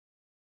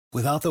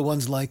Without the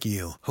ones like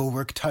you, who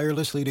work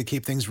tirelessly to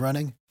keep things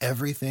running,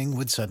 everything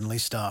would suddenly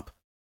stop.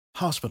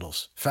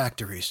 Hospitals,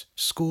 factories,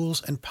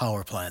 schools, and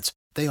power plants,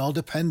 they all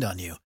depend on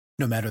you.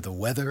 No matter the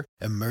weather,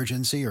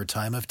 emergency, or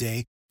time of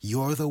day,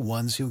 you're the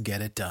ones who get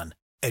it done.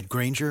 At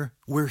Grainger,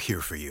 we're here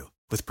for you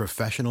with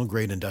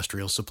professional-grade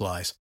industrial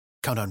supplies.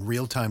 Count on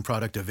real-time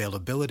product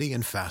availability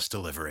and fast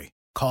delivery.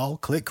 Call,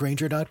 click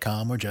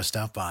Grainger.com, or just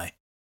stop by.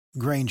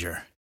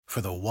 Grainger, for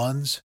the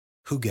ones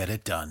who get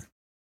it done.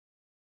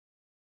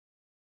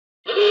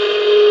 The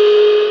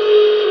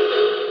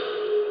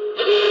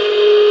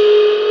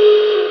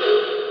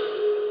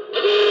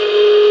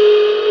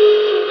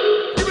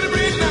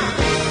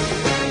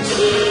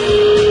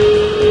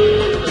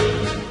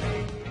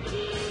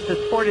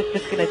sport is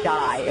just going to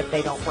die if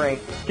they don't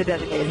bring the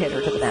designated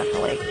hitter to the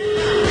National League.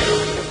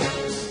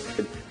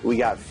 We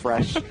got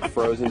fresh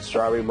frozen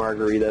strawberry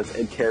margaritas,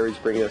 and Terry's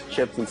bringing us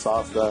chips and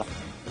salsa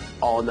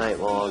all night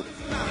long.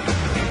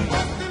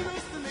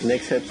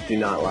 Nick's hips do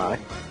not lie.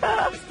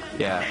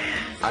 Yeah,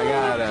 I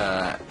got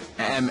a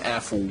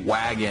MF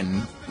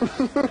wagon.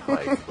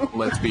 Like,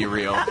 let's be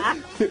real.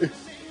 The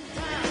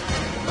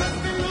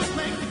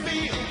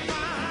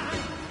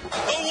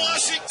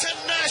Washington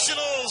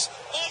Nationals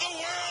are the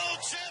world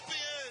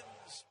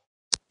champions.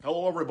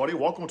 Hello, everybody.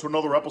 Welcome to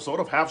another episode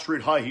of Half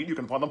Street High Heat. You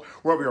can find them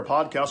wherever your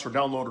podcasts are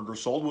downloaded or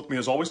sold. With me,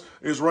 as always,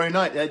 is Ray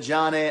Knight.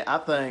 Johnny, I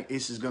think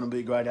this is going to be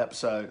a great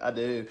episode. I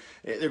do.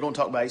 They're going to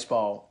talk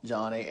baseball,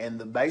 Johnny, and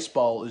the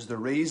baseball is the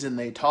reason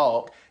they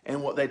talk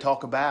and what they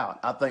talk about.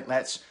 I think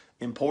that's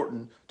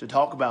important to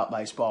talk about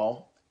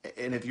baseball.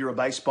 And if you're a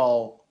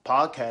baseball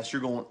podcast,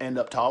 you're going to end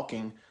up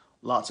talking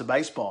lots of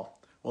baseball.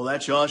 Well,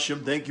 that's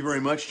awesome. Thank you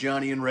very much,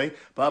 Johnny and Ray.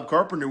 Bob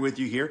Carpenter with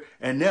you here.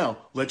 And now,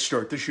 let's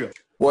start the show.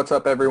 What's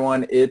up,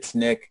 everyone? It's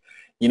Nick.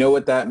 You know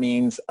what that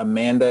means.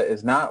 Amanda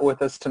is not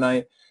with us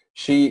tonight.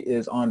 She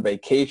is on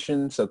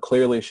vacation, so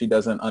clearly she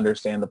doesn't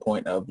understand the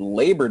point of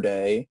Labor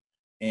Day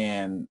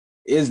and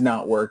is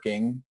not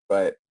working,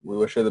 but we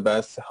wish her the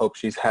best. Hope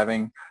she's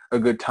having a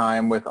good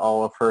time with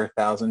all of her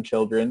 1,000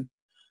 children.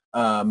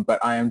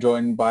 But I am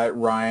joined by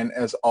Ryan.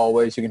 As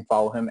always, you can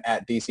follow him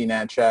at DC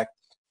Nat Shack.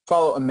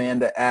 Follow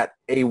Amanda at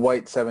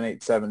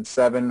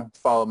awhite7877.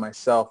 Follow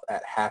myself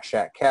at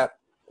 #Cap.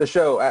 The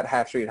show at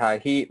Half Street High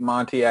Heat.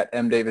 Monty at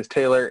M Davis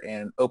Taylor,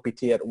 and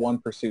OPT at One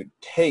Pursuit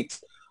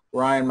Takes.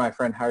 Ryan, my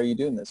friend, how are you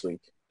doing this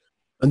week?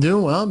 I'm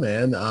doing well,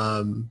 man.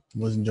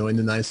 Was enjoying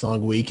the nice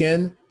long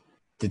weekend.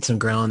 Did some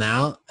grilling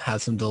out.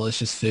 Had some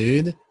delicious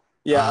food.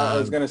 Yeah, I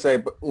was gonna say,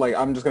 but like,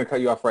 I'm just gonna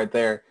cut you off right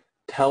there.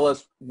 Tell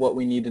us what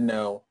we need to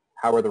know.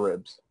 How are the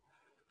ribs?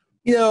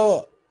 You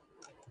know,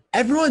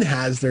 everyone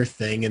has their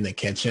thing in the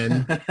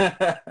kitchen,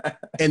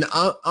 and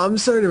I'm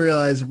starting to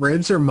realize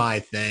ribs are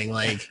my thing.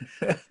 Like,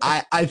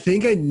 I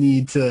think I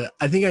need to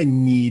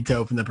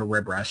open up a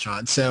rib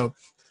restaurant. So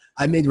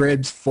I made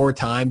ribs 4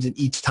 times, and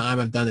each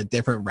time I've done a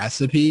different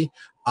recipe.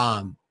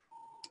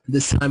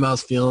 This time I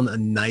was feeling a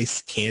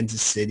nice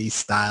Kansas City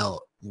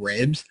style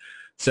ribs.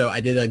 So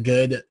I did a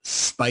good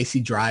spicy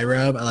dry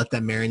rub. I let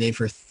that marinate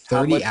for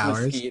 30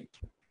 hours. Mesquite?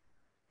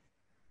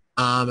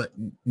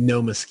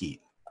 No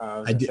mesquite. I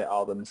was going to say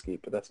all the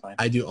mesquite, but that's fine.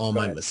 I do all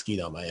my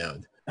mesquite on my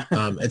own.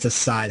 It's a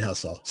side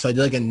hustle. So I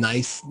did like a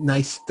nice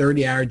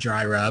 30-hour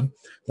dry rub,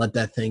 let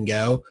that thing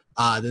go.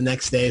 The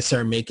next day I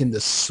started making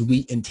the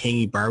sweet and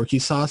tangy barbecue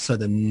sauce, so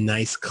the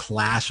nice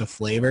clash of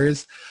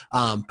flavors.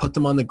 Put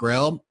them on the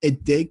grill.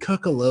 It did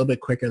cook a little bit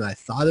quicker than I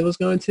thought it was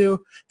going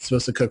to. It's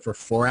supposed to cook for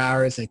 4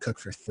 hours and cook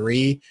for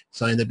 3,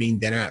 so I ended up being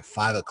dinner at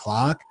 5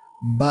 o'clock.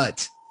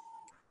 But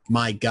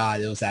my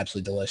God, it was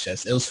absolutely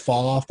delicious. It was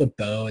fall off the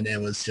bone.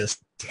 It was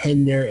just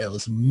tender. It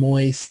was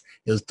moist.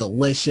 It was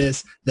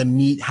delicious. The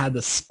meat had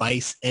the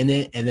spice in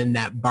it, and then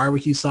that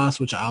barbecue sauce,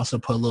 which I also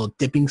put a little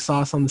dipping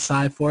sauce on the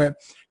side for it,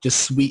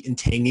 just sweet and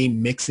tangy,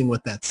 mixing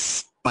with that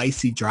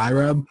spicy dry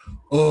rub.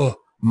 Oh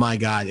my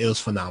God, it was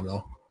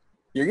phenomenal.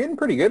 You're getting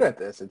pretty good at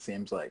this, it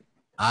seems like.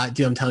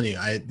 Dude, I'm telling you,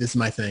 this is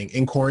my thing.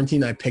 In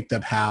quarantine, I picked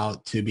up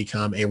how to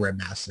become a rib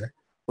master.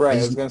 Right.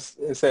 I was going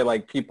to say,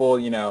 like, people,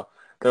 you know,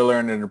 they're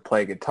learning to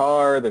play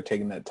guitar. They're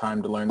taking that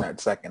time to learn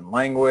that second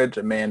language.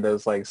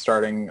 Amanda's like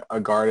starting a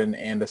garden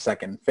and a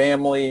second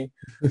family.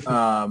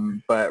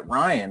 But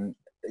Ryan,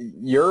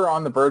 you're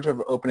on the verge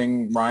of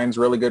opening Ryan's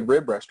really good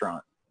rib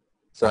restaurant.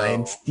 So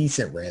Ryan's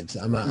decent ribs.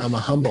 I'm a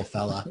humble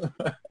fella.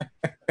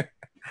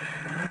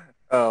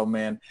 Oh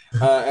man.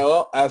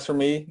 Well, as for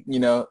me, you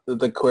know,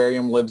 the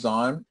aquarium lives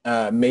on.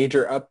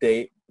 Major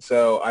update.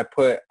 So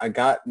I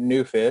got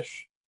new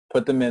fish,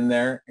 put them in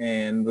there,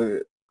 and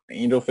the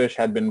angelfish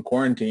had been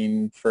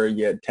quarantined for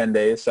yet 10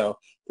 days, so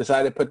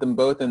decided to put them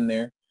both in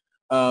there.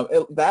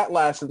 That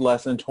lasted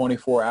less than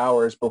 24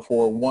 hours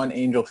before one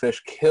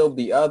angelfish killed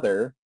the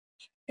other,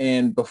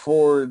 and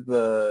before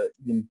the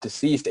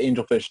deceased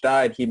angelfish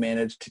died, he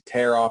managed to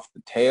tear off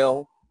the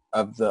tail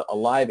of the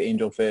alive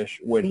angelfish,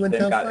 which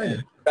then got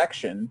an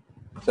infection.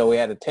 So we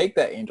had to take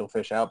that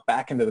angelfish out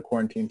back into the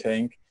quarantine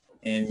tank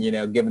and, you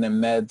know, giving him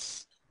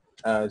meds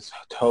to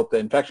hope the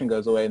infection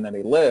goes away and then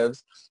he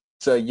lives.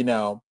 So, you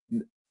know,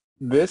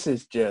 this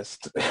is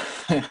just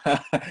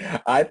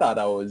I thought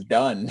I was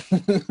done,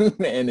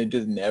 and it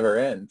just never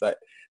ends.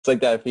 It's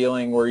like that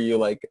feeling where you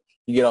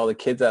get all the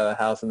kids out of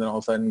the house, and then all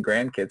of a sudden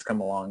grandkids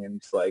come along, and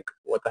it's like,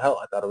 what the hell?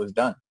 I thought it was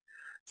done.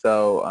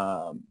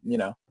 So,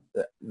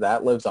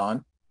 that lives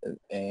on,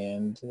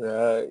 and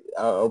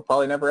I'll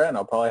probably never end.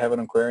 I'll probably have an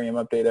aquarium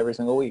update every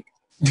single week.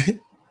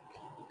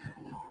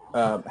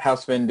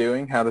 How's Finn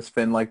doing? How does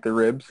Finn like the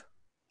ribs?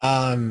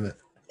 It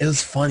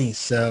was funny.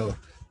 So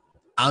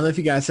I don't know if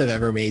you guys have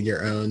ever made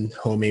your own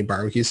homemade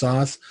barbecue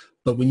sauce,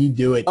 but when you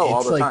do it, all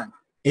it's the like time.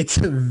 it's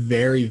a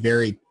very,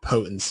 very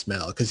potent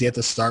smell because you have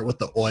to start with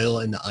the oil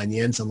and the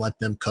onions and let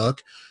them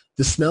cook.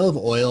 The smell of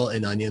oil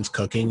and onions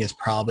cooking is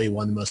probably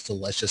one of the most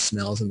delicious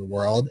smells in the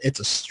world. It's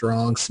a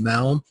strong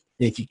smell.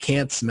 And if you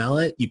can't smell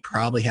it, you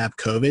probably have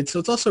COVID. So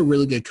it's also a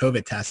really good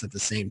COVID test at the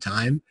same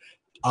time.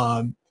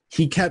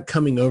 He kept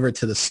coming over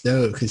to the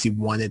stove because he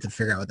wanted to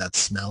figure out what that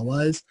smell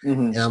was.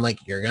 Mm-hmm. And I'm like,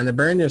 you're going to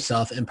burn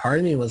yourself. And part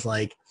of me was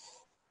like,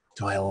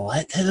 do I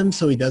let him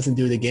so he doesn't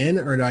do it again?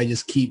 Or do I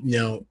just keep,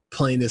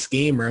 playing this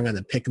game where I'm going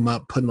to pick him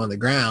up, put him on the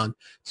ground?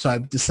 So I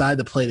decided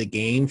to play the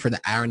game for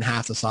the hour and a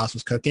half the sauce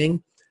was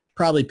cooking.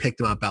 Probably picked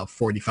him up about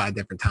 45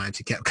 different times.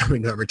 He kept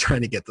coming over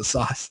trying to get the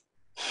sauce.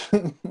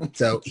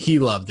 So he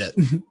loved it.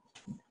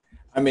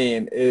 I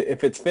mean,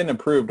 if it's Finn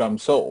approved, I'm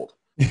sold.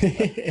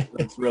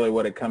 That's really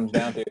what it comes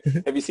down to.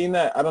 Have you seen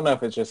that? I don't know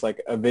if it's just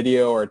like a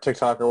video or a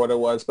TikTok or what it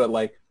was, but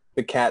like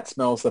the cat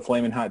smells the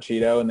Flamin' Hot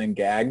Cheeto and then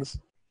gags.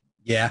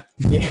 Yeah.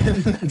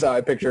 That's how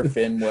I picture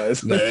Finn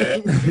was.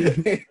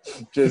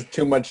 Just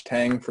too much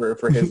tang for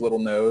his little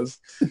nose.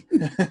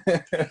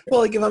 Well,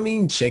 like if I'm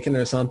eating chicken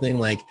or something,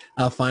 like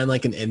I'll find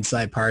like an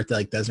inside part that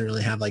like doesn't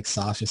really have like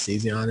sauce or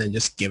seasoning on it and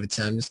just give it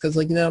to him just because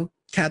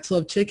cats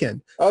love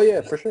chicken. Oh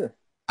yeah, for sure.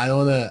 I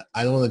don't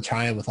wanna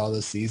try it with all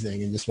this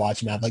seasoning and just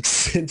watch him have like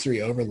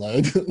sensory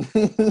overload.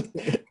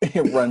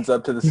 It runs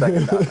up to the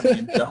second balcony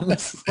and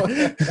jumps.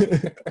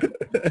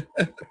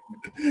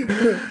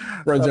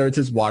 Runs over to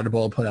his water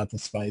bowl, put out the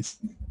spice.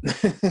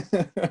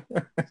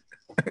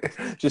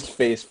 Just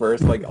face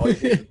first, like all you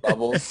see is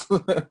bubbles.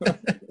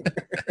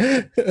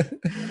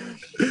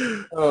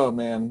 Oh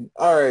man.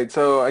 All right,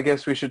 so I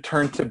guess we should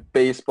turn to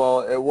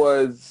baseball. It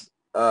was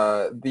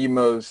the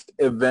most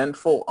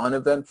eventful,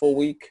 uneventful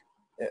week.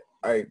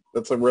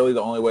 That's really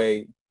the only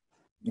way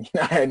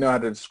I know how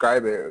to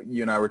describe it.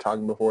 You and I were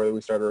talking before we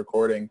started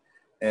recording,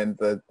 and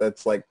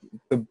that's like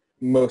the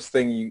most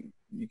thing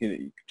you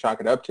could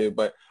chalk it up to.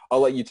 But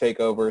I'll let you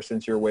take over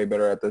since you're way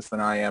better at this than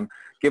I am.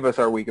 Give us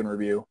our week in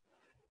review.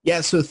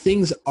 Yeah, so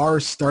things are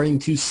starting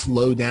to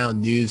slow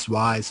down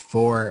news-wise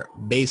for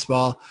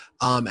baseball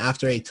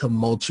after a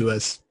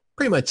tumultuous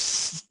pretty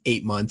much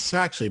 8 months, or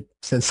actually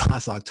since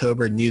last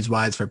October,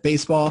 news-wise for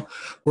baseball.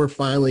 We're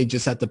finally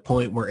just at the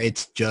point where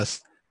it's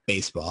just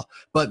baseball.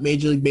 But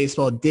Major League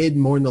Baseball did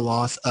mourn the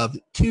loss of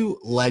two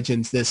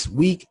legends this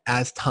week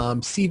as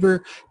Tom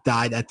Seaver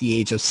died at the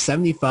age of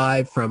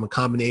 75 from a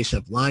combination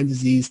of Lyme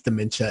disease,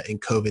 dementia,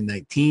 and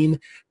COVID-19.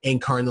 And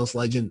Cardinals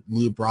legend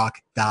Lou Brock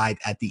died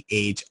at the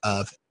age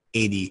of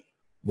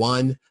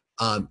 81.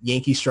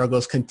 Yankee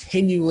struggles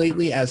continue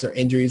lately as their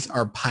injuries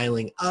are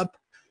piling up.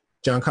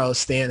 Giancarlo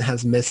Stanton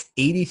has missed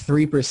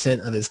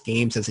 83% of his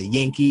games as a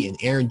Yankee, and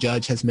Aaron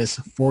Judge has missed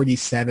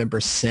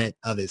 47%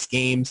 of his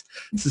games.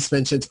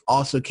 Suspensions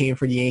also came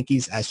for the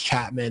Yankees as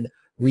Chapman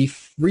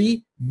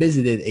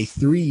revisited a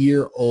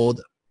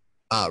 3-year-old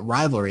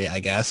rivalry,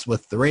 I guess,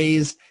 with the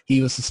Rays.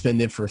 He was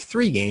suspended for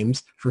 3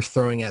 games for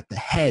throwing at the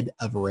head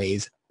of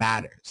Rays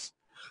batters.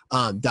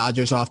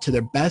 Dodgers off to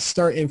their best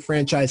start in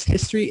franchise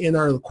history and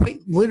are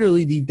quite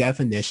literally the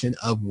definition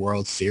of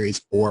World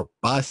Series or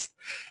bust.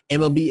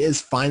 MLB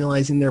is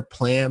finalizing their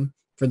plan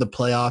for the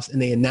playoffs,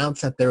 and they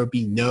announced that there will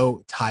be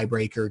no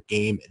tiebreaker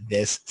game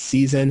this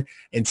season.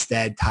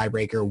 Instead,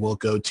 tiebreaker will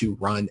go to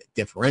run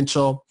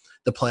differential.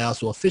 The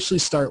playoffs will officially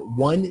start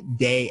 1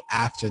 day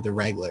after the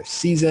regular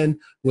season,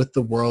 with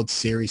the World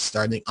Series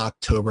starting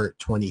October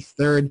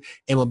 23rd.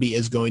 MLB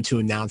is going to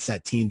announce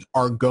that teams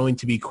are going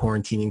to be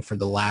quarantining for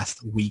the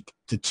last week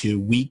to 2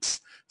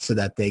 weeks so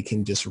that they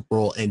can just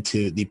roll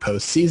into the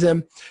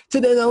postseason.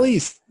 To then at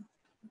least.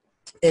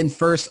 And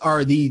first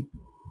are the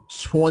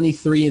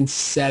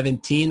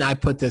 23-17. I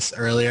put this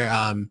earlier.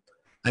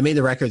 I made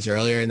the records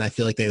earlier, and I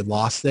feel like they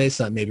lost today,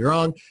 so that may be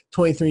wrong.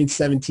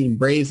 23-17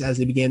 Braves as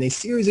they began a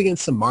series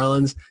against the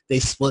Marlins. They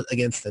split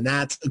against the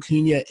Nats.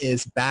 Acuna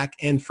is back,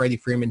 and Freddie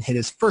Freeman hit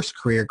his first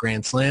career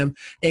grand slam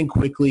and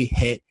quickly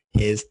hit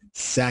his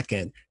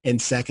second. In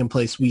second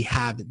place, we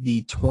have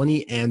the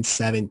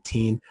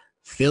 20-17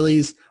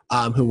 Phillies,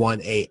 who won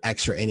a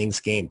extra innings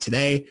game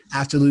today.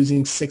 After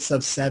losing 6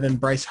 of 7,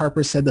 Bryce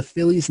Harper said the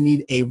Phillies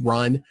need a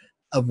run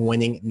of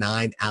winning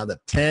 9 out of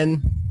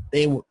 10.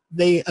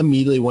 They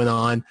immediately went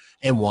on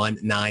and won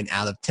 9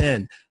 out of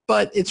 10.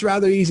 But it's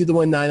rather easy to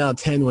win 9 out of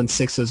 10 when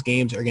 6 of those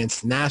games are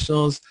against the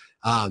Nationals.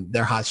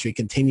 Their hot streak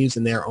continues,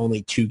 and they're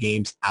only 2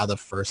 games out of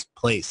first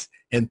place.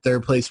 In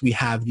third place, we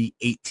have the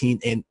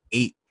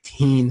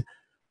 18-18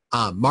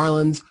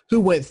 Marlins, who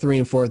went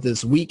 3-4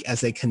 this week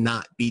as they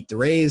cannot beat the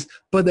Rays,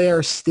 but they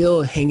are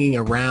still hanging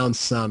around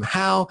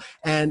somehow.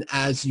 And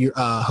as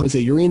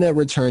Jose Urena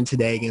returned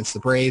today against the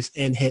Braves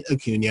and hit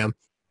Acuna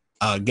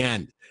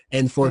again.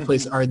 In fourth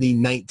place are the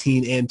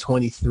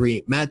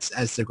 19-23 Mets,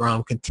 as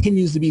DeGrom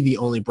continues to be the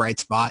only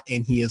bright spot,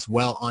 and he is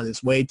well on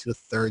his way to a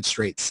third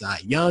straight Cy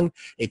Young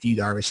if Yu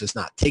Darvish does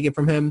not take it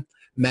from him.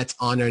 Mets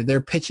honored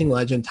their pitching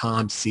legend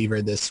Tom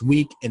Seaver this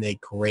week in a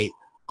great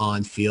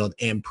on-field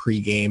and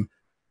pregame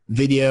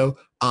video,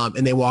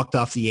 and they walked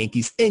off the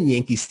Yankees in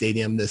Yankee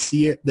Stadium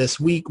this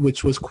week,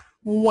 which was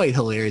quite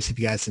hilarious if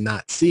you guys did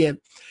not see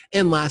it.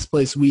 In last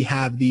place, we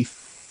have the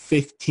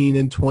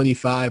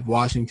 15-25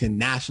 Washington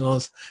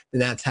Nationals. The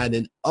Nats had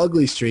an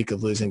ugly streak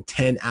of losing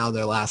 10 out of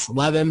their last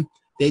 11.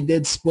 They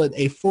did split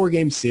a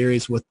 4-game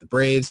series with the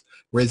Braves.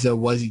 Rizzo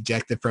was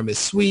ejected from his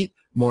suite.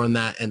 More on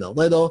that in a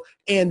little.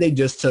 And they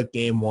just took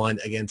game 1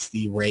 against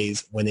the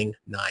Rays, winning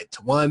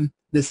 9-1.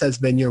 This has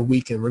been your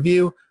Week in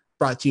Review,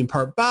 brought to you in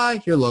part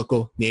by your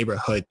local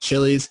neighborhood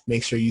Chili's.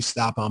 Make sure you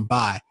stop on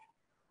by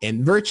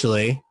and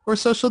virtually or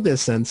social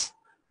distance,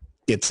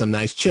 get some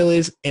nice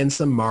Chili's and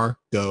some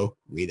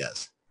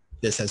margaritas.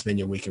 This has been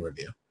your Week in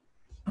Review.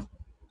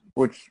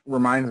 Which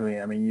reminds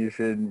me, I mean, you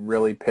should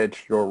really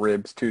pitch your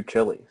ribs to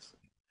Chili's.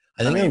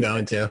 I think I'm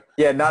going to.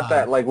 Yeah, not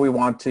that like we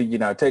want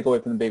to, take away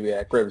from the baby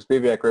back ribs.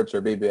 Baby back ribs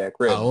are baby back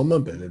ribs. Oh, I'm a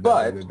baby.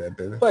 But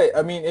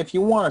I mean, if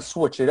you want to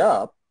switch it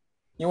up,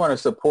 you want to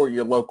support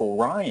your local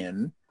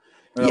Ryan.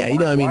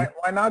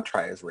 Why not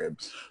try his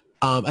ribs?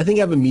 I think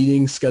I have a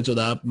meeting scheduled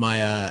up.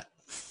 My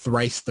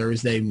thrice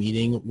Thursday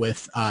meeting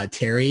with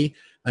Terry.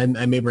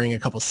 I may bring a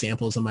couple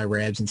samples of my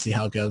ribs and see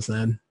how it goes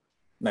then.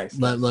 Nice.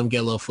 Let them get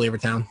a little Flavor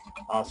Town.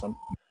 Awesome.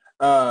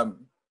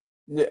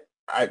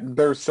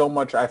 There's so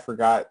much I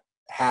forgot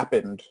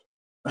happened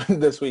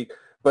this week,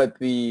 but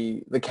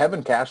the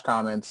Kevin Cash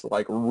comments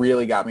like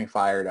really got me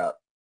fired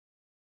up.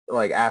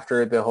 Like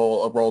after the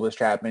whole Aroldis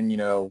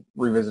Chapman,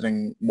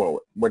 revisiting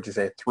what'd you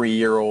say,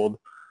 3-year-old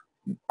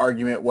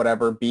argument,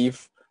 whatever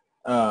beef.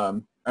 I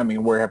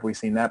mean, where have we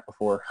seen that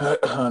before?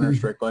 Hunter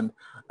Strickland.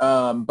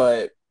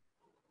 But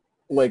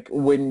like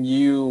when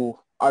you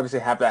obviously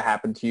have that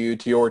happen to you,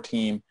 to your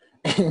team,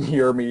 and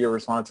your media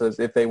response is,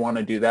 if they want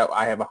to do that,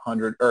 I have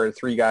 100 or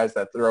 3 guys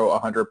that throw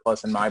 100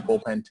 plus in my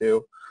bullpen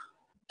too.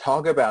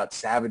 Talk about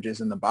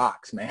savages in the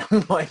box, man.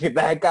 Like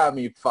that got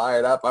me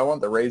fired up. I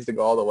want the Rays to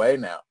go all the way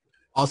now.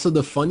 Also,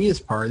 the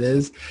funniest part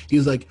is he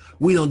was like,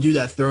 we don't do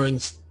that throwing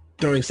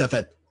stuff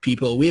at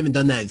people. We haven't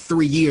done that in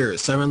 3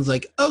 years. So everyone's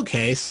like,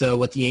 okay, so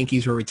what the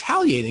Yankees were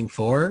retaliating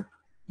for,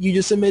 you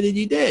just admitted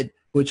you did,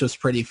 which was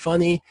pretty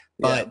funny.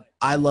 But yeah.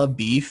 I love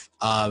beef.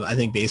 I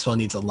think baseball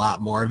needs a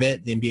lot more of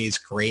it. The NBA is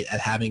great at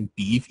having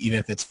beef, even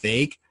if it's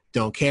fake.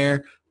 Don't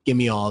care. Give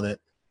me all of it.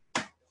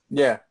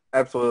 Yeah,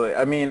 absolutely.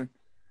 I mean,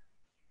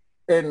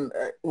 and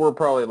we're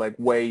probably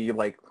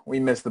we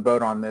missed the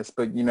boat on this,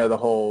 but the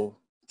whole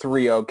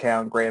 3-0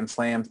 count grand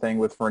slam thing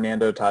with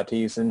Fernando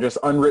Tatis and just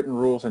unwritten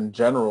rules in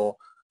general.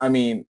 I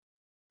mean,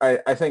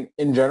 I think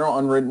in general,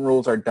 unwritten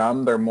rules are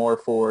dumb. They're more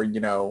for,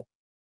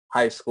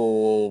 high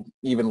school,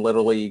 even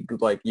little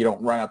league, like you don't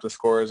run up the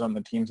scores on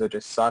the teams that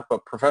just suck.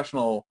 But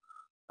professional,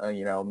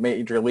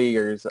 major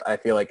leaguers, I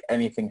feel like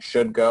anything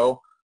should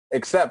go,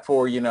 except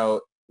for,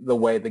 the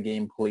way the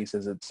game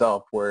polices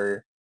itself,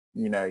 where,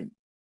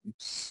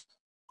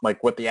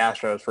 like with the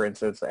Astros, for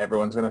instance,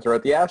 everyone's going to throw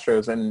at the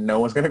Astros and no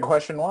one's going to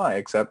question why,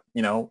 except,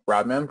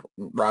 Rob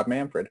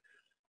Manfred.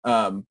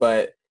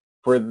 But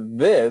for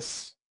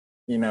this,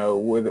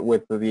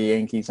 with the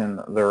Yankees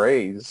and the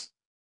Rays,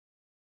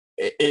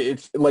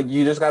 it's like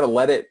you just got to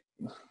let it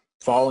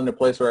fall into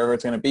place wherever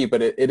it's going to be.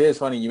 But it is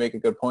funny. You make a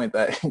good point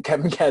that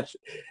Kevin Cash,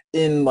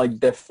 in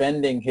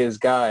defending his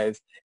guys,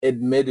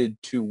 admitted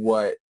to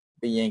what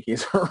the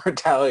Yankees were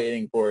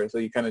retaliating for. So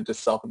you kind of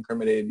just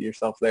self-incriminated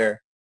yourself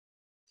there.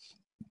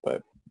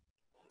 But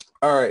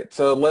all right,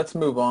 so let's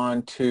move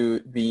on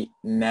to the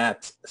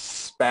Nats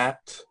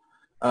spat.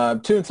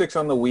 2-6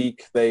 on the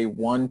week. They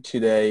won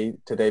today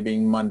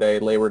being Monday,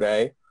 Labor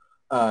Day.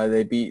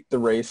 They beat the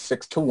Rays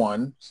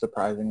 6-1,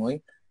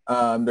 surprisingly.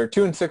 They're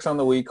 2-6 on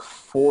the week,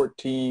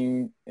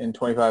 14-25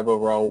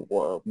 overall.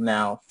 Well,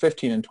 now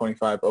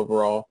 15-25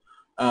 overall.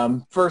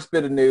 First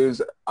bit of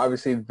news,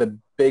 obviously the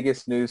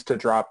biggest news to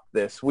drop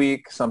this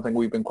week, something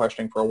we've been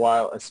questioning for a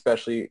while,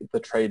 especially the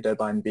trade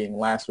deadline being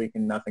last week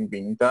and nothing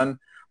being done.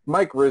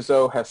 Mike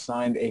Rizzo has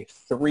signed a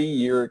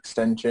 3-year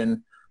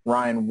extension.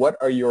 Ryan, what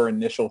are your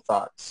initial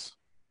thoughts?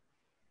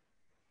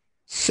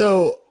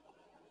 So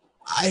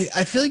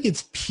I feel like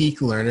it's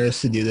peak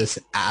learners to do this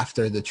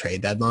after the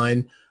trade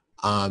deadline.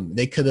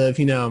 They could have,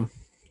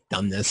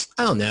 done this,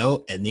 I don't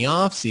know, in the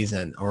off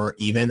season or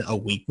even a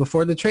week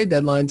before the trade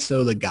deadline.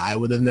 So the guy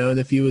would have known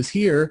if he was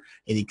here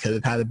and he could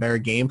have had a better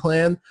game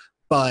plan.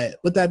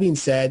 But with that being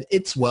said,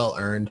 it's well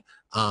earned.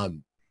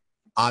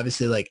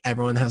 Obviously,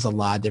 everyone has a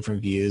lot of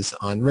different views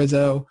on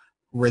Rizzo.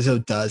 Rizzo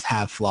does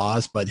have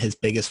flaws, but his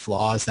biggest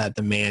flaw is that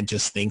the man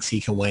just thinks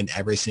he can win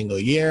every single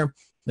year.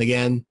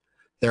 Again,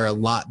 there are a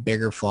lot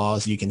bigger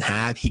flaws you can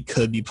have. He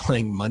could be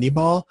playing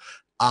Moneyball.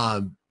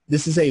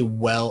 this is a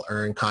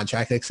well-earned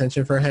contract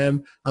extension for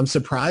him. I'm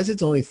surprised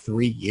it's only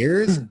 3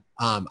 years.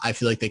 I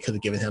feel like they could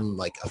have given him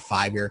like a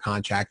 5-year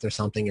contract or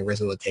something, and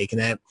Rizzo would have taken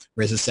it.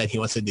 Rizzo said he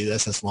wants to do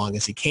this as long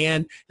as he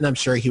can, and I'm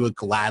sure he would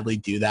gladly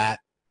do that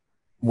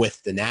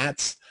with the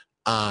Nats.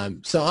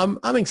 So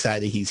I'm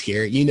excited he's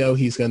here.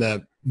 He's going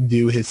to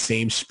do his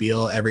same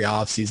spiel every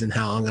offseason,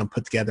 how I'm going to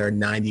put together a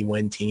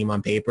 90-win team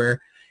on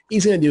paper.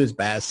 He's going to do his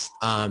best.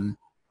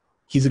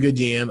 He's a good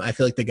GM. I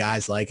feel like the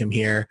guys like him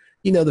here.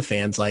 The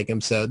fans like him.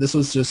 So this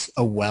was just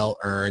a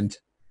well-earned,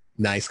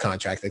 nice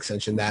contract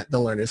extension that the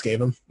Lerners gave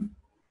him.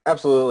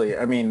 Absolutely.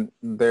 I mean,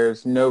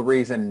 there's no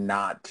reason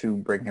not to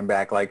bring him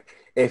back. Like,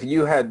 if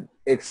you had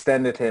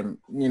extended him,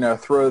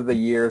 throw the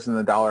years and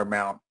the dollar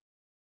amount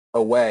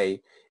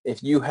away,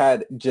 if you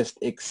had just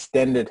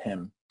extended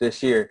him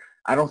this year,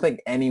 I don't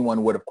think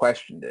anyone would have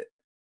questioned it.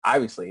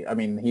 Obviously, I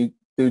mean, he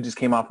just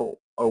came off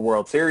a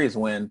World Series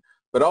win,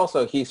 but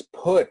also he's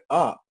put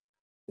up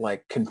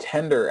like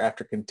contender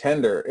after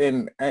contender,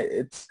 and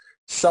it's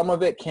some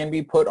of it can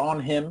be put on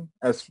him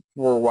as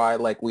for why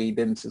like we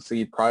didn't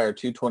succeed prior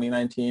to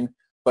 2019.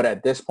 But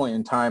at this point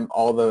in time,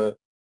 all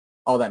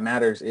that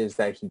matters is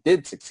that he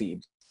did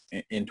succeed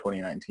in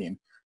 2019.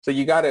 So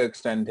you got to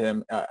extend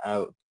him.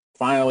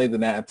 Finally, the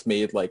Nats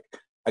made like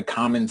a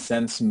common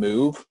sense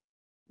move.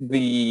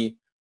 The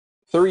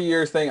 3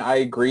 years thing, I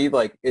agree.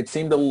 Like, it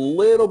seemed a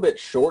little bit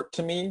short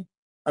to me.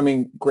 I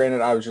mean,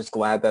 granted, I was just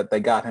glad that they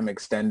got him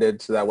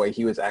extended so that way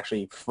he was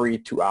actually free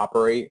to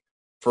operate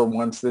for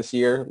once this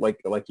year,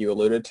 like you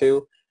alluded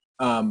to.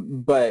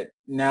 But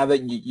now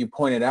that you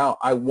pointed out,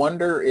 I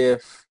wonder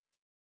if,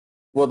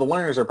 well, the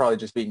Lerners are probably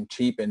just being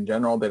cheap in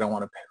general. They don't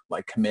want to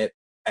like commit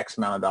X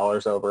amount of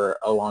dollars over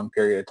a long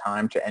period of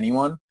time to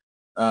anyone.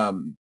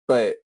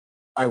 But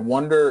I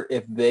wonder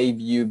if they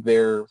view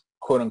their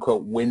quote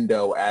unquote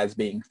window as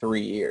being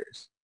 3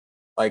 years.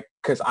 Like,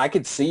 because I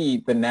could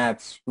see the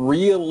Nats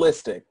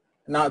realistic,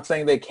 not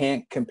saying they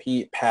can't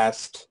compete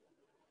past,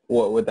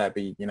 what would that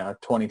be,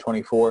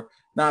 2024,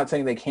 not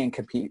saying they can't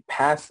compete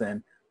past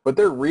then, but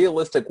their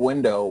realistic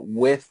window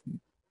with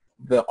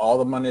all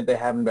the money they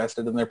have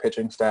invested in their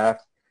pitching staff,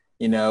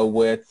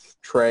 with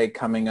Trey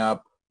coming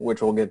up,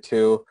 which we'll get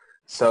to,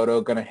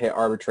 Soto going to hit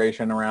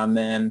arbitration around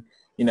then,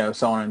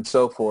 so on and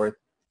so forth.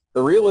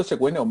 The realistic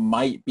window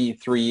might be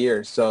 3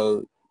 years.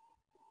 So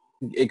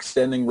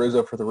extending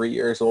Rizzo for 3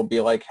 years will be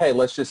like, hey,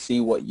 let's just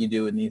see what you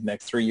do in these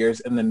next 3 years,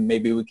 and then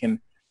maybe we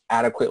can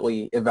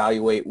adequately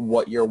evaluate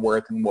what you're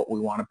worth and what we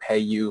want to pay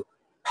you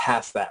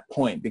past that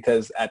point.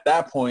 Because at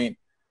that point,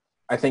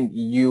 I think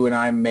you and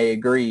I may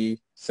agree,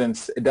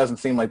 since it doesn't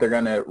seem like they're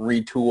going to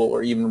retool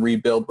or even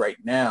rebuild right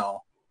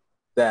now,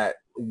 that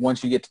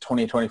once you get to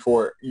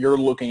 2024, you're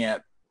looking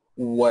at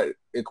what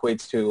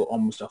equates to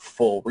almost a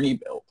full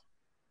rebuild.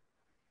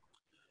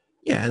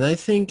 Yeah, and I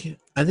think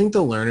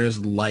the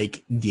Lerners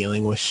like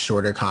dealing with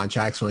shorter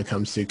contracts when it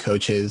comes to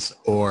coaches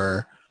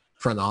or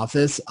front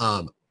office.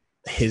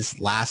 His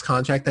last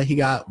contract that he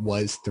got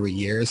was 3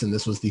 years, and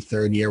this was the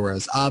third year where it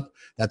was up.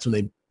 That's when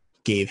they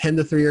gave him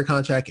the 3-year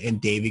contract, and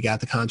Davey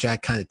got the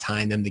contract, kind of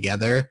tying them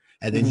together.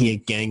 And then he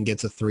again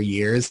gets a 3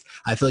 years.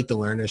 I feel like the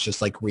Lerners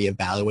just like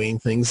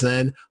reevaluating things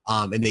then,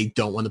 and they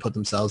don't want to put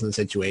themselves in a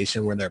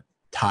situation where they're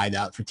tied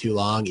out for too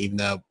long, even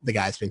though the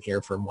guy's been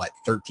here for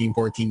 13,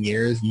 14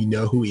 years.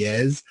 Who he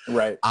is.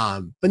 Right.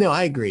 But no,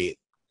 I agree.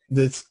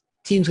 This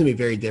team's going to be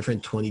very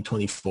different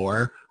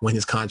 2024 when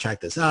his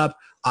contract is up.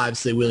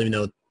 Obviously, we don't even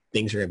know what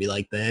things are going to be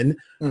like then.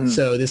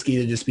 So this could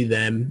either just be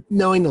them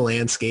knowing the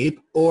landscape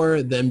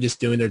or them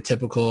just doing their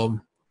typical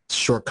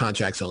short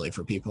contracts only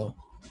for people.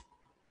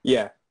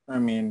 Yeah. I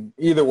mean,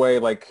 either way,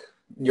 like,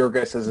 your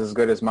guess is as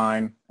good as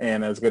mine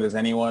and as good as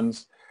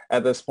anyone's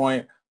at this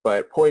point.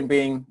 But point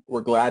being,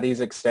 we're glad he's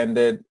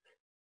extended.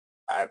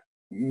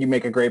 You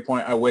make a great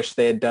point. I wish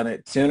they had done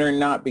it sooner,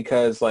 not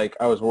because like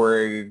I was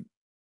worried,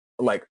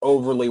 like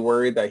overly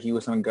worried that he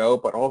was going to go,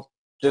 but also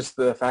just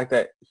the fact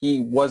that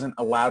he wasn't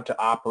allowed to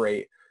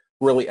operate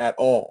really at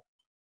all,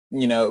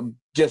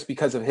 just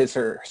because of his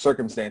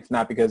circumstance,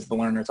 not because the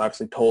Lerners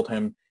obviously told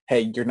him,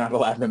 hey, you're not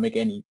allowed to make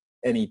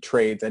any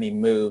trades, any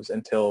moves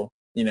until,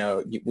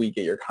 we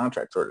get your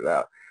contract sorted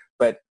out.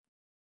 But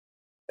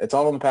it's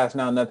all in the past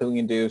now, nothing we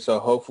can do. So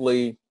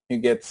hopefully he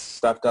gets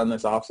stuff done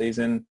this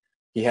offseason.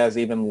 He has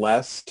even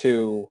less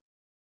to,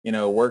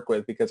 work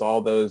with, because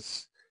all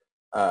those,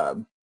 I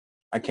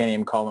can't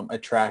even call them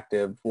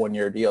attractive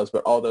one-year deals,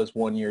 but all those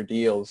one-year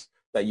deals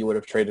that you would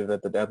have traded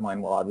at the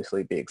deadline will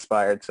obviously be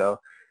expired. So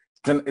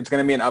it's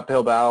going to be an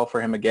uphill battle for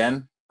him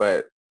again,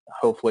 but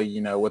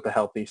hopefully, with a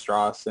healthy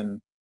Strauss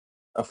and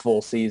a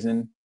full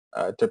season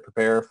to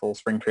prepare, full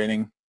spring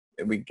training,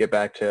 we get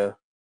back to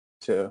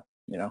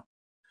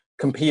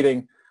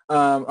competing.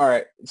 All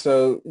right.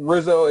 So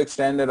Rizzo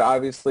extended.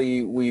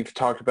 Obviously, we've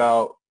talked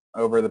about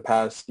over the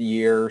past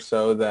year or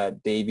so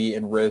that Davey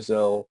and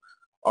Rizzo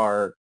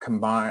are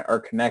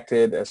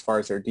connected as far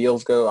as their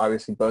deals go.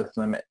 Obviously, both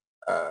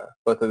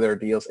of their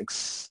deals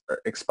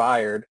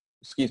expired.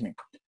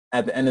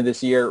 At the end of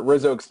this year.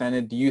 Rizzo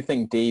extended. Do you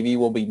think Davey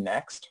will be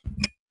next?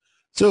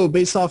 So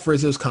based off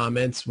Rizzo's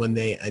comments when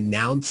they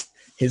announced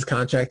his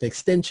contract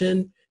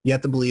extension. You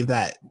have to believe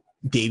that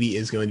Davey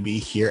is going to be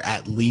here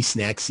at least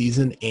next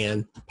season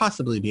and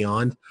possibly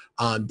beyond.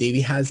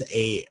 Davey has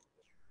a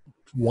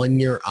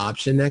 1-year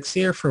option next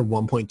year for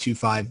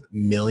 $1.25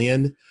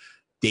 million.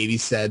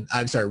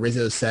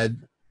 Rizzo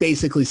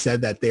basically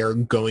said that they're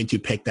going to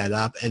pick that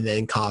up and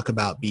then talk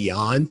about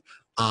beyond.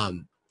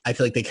 I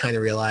feel like they kind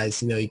of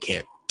realize, you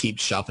can't keep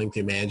shuffling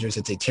through managers.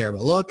 It's a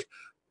terrible look.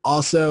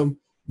 Also,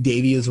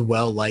 Davey is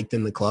well liked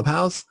in the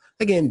clubhouse.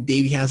 Again,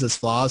 Davey has his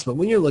flaws, but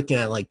when you're looking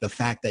at like the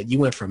fact that you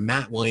went from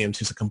Matt Williams,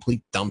 who's a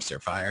complete dumpster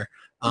fire,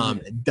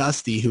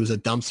 Dusty, who's a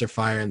dumpster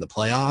fire in the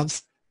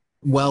playoffs,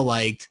 well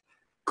liked,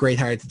 great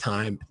hire at the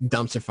time,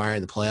 dumpster fire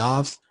in the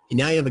playoffs, and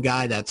now you have a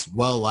guy that's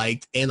well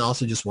liked and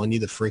also just won you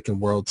the freaking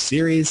World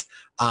Series.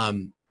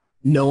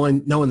 No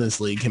one in this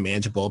league can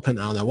manage a bullpen.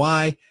 I don't know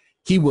why.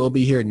 He will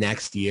be here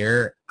next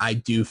year. I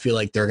do feel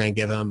like they're going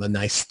to give him a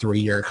nice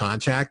 3-year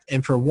contract,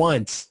 and for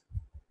once,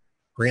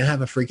 we're going to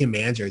have a freaking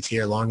manager that's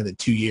here longer than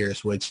 2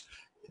 years, which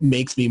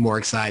makes me more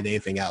excited than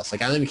anything else.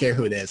 Like, I don't even care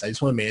who it is. I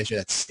just want a manager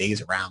that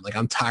stays around. Like,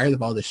 I'm tired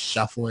of all this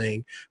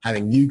shuffling,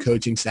 having new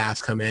coaching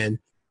staffs come in.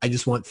 I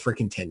just want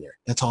freaking tenure.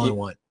 That's all I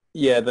want.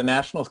 Yeah, the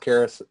Nationals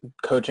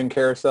coaching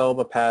carousel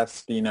the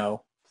past,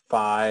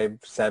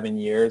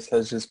 5-7 years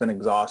has just been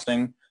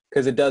exhausting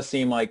because it does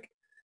seem like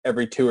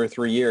every 2 or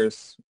 3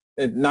 years,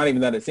 not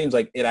even that it seems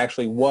like it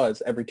actually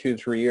was every 2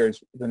 to 3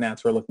 years, the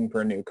Nats were looking for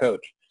a new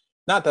coach.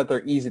 Not that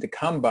they're easy to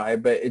come by,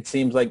 but it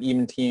seems like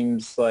even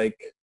teams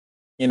like,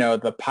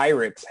 the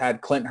Pirates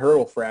had Clint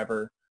Hurdle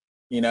forever,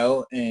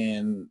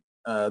 and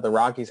the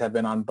Rockies have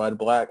been on Bud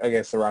Black. I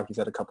guess the Rockies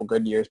had a couple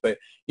good years, but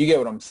you get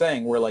what I'm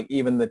saying, where like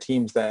even the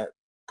teams that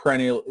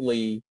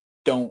perennially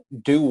don't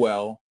do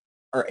well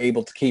are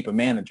able to keep a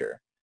manager.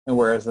 And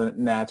whereas the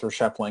Nats were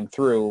shuffling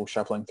through.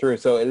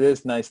 So it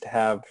is nice to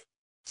have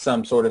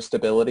some sort of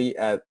stability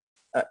at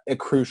a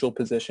crucial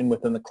position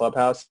within the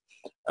clubhouse.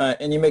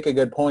 And you make a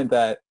good point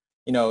that,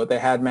 they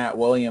had Matt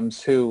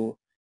Williams, who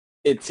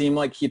it seemed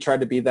like he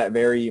tried to be that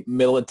very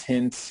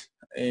militant,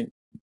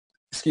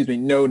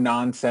 no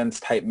nonsense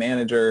type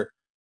manager,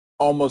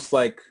 almost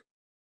like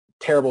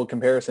terrible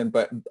comparison,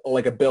 but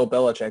like a Bill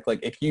Belichick.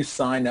 Like if you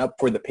sign up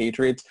for the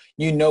Patriots,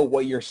 you know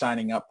what you're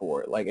signing up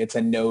for. Like it's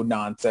a no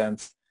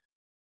nonsense,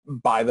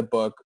 by the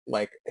book,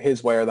 like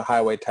his way or the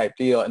highway type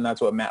deal. And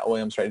that's what Matt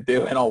Williams tried to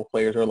do. And all the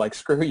players were like,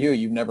 screw you,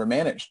 you've never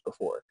managed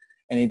before.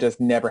 And he just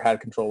never had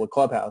control of the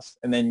clubhouse.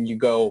 And then you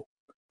go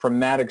from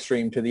that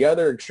extreme to the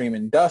other extreme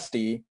in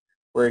Dusty,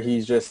 where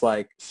he's just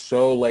like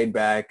so laid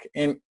back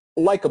and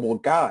likable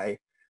guy,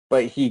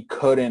 but he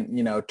couldn't,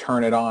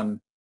 turn it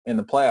on in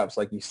the playoffs,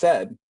 like you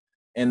said.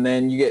 And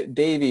then you get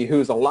Davey,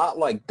 who's a lot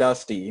like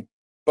Dusty,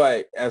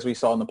 but as we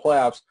saw in the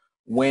playoffs,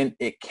 when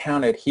it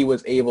counted, he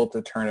was able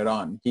to turn it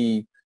on.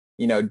 He,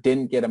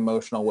 didn't get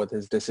emotional with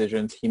his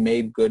decisions. He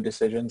made good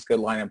decisions,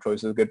 good lineup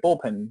choices, good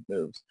bullpen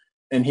moves.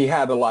 And he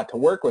had a lot to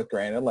work with,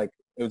 granted. Like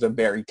it was a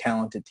very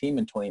talented team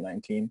in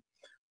 2019.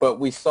 But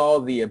we saw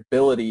the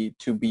ability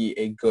to be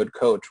a good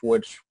coach,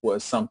 which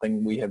was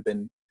something we have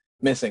been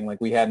missing.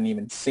 Like we hadn't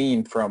even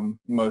seen from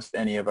most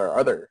any of our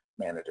other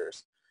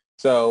managers.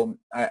 So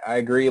I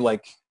agree.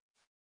 Like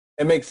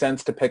it makes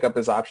sense to pick up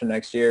his option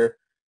next year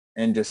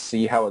and just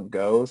see how it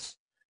goes.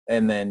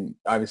 And then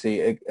obviously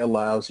it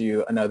allows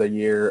you another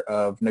year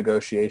of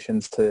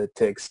negotiations to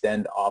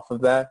extend off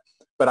of that.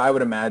 But I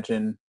would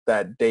imagine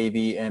that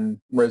Davey and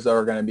Rizzo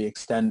are going to be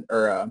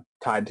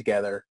tied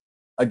together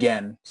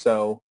again.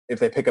 So if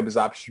they pick up his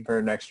option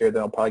for next year,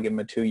 they'll probably give him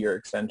a 2-year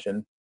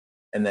extension,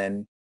 and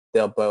then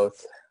they'll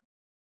both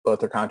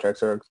their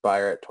contracts will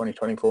expire at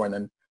 2024, and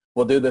then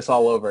we'll do this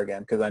all over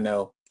again because I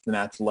know the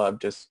Nats love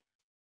just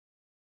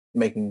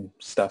making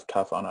stuff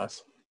tough on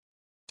us.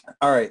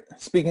 All right,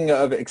 speaking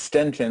of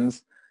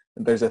extensions,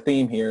 there's a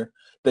theme here.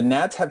 The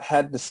Nats have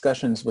had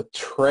discussions with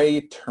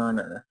Trey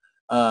Turner.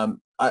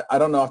 I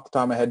don't know off the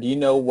top of my head. Do you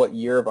know what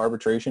year of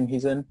arbitration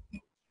he's in?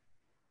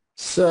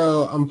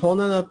 So I'm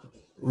pulling it up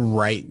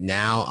right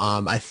now.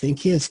 I think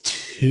he has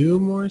 2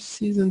 more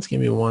seasons. Give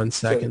me 1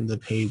 second. The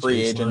page.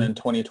 Free agent in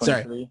 2023.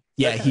 Sorry.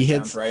 Yeah, he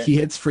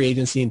hits free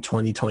agency in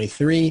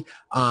 2023.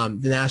 The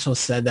Nationals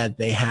said that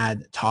they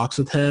had talks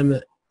with him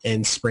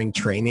in spring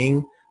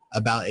training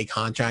about a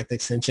contract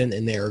extension,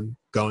 and they're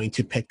going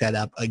to pick that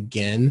up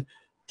again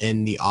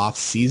in the off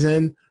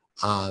season.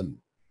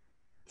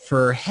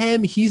 For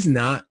him, he's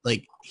not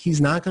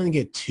going to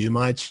get too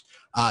much.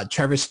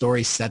 Trevor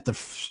Story set the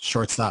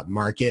shortstop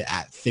market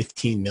at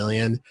 $15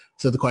 million.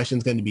 So the question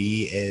is going to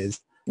be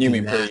you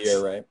mean per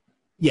year, right?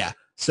 Yeah.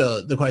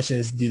 So the question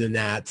is, do the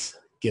Nats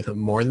give him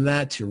more than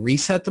that to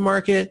reset the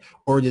market,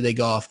 or do they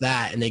go off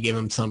that and they give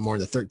him some more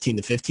in the 13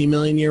 to 15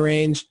 million year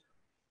range?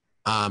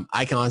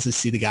 I can honestly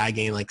see the guy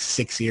getting like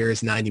 6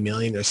 years, 90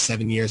 million, or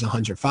 7 years,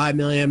 105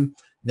 million.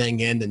 Then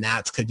again, the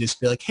Nats could just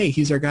be like, hey,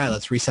 he's our guy.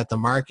 Let's reset the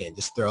market and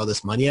just throw all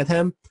this money at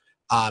him.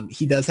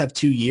 He does have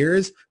 2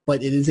 years,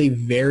 but it is a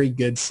very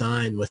good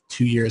sign with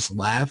 2 years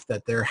left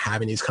that they're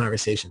having these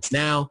conversations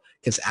now,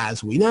 because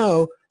as we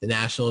know, the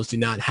Nationals do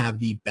not have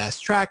the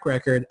best track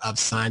record of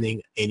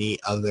signing any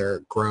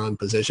other grown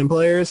position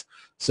players.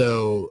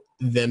 So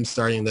them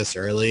starting this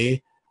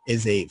early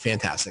is a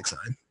fantastic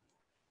sign.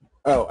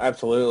 Oh,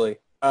 absolutely.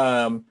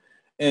 And,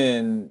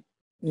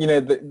 you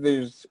know,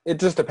 it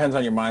just depends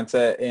on your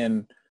mindset.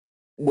 And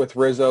with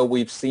Rizzo,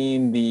 we've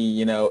seen the,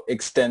 you know,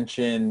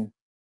 extension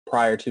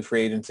prior to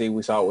free agency.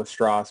 We saw it with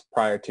Strauss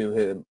prior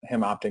to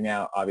him opting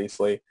out,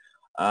 obviously.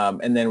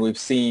 And then we've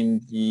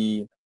seen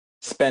the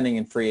spending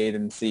in free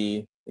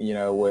agency, you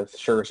know, with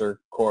Scherzer,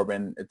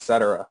 Corbin, et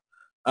cetera.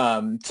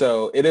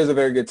 So it is a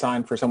very good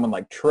sign for someone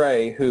like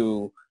Trey,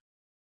 who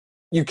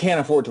you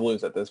can't afford to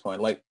lose at this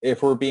point. Like,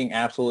 if we're being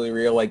absolutely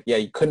real, like, yeah,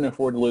 you couldn't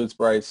afford to lose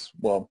Bryce.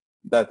 Well,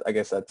 I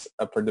guess that's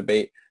up for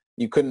debate.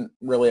 You couldn't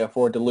really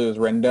afford to lose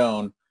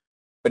Rendon.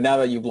 But now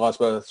that you've lost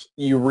both,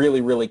 you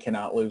really, really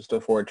cannot lose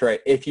to Ford Trey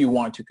if you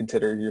want to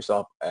consider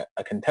yourself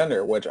a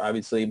contender, which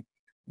obviously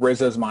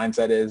Rizzo's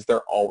mindset is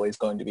they're always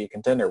going to be a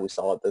contender. We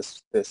saw it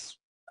this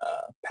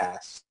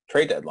past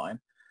trade deadline.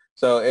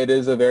 So it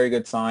is a very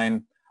good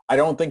sign. I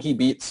don't think he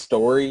beats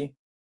Story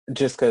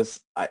just because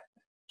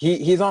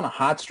he's on a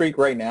hot streak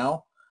right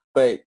now.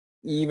 But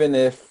even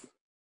if,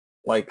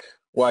 like,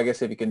 well, I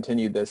guess if he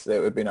continued this,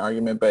 that would be an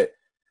argument. But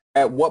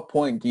at what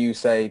point do you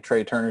say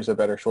Trey Turner's a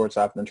better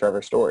shortstop than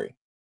Trevor Story?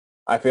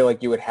 I feel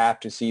like you would have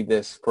to see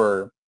this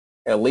for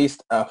at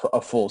least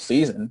a full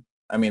season.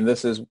 I mean,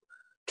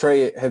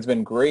 Trey has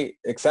been great,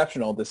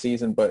 exceptional this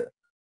season, but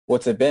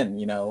what's it been,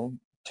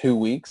 2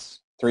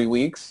 weeks, 3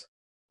 weeks?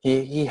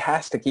 He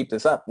has to keep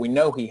this up. We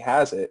know he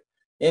has it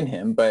in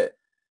him, but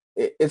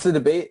it's a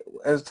debate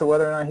as to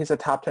whether or not he's a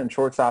top 10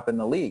 shortstop in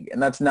the league.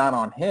 And that's not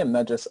on him.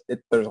 There's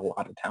a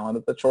lot of talent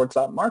at the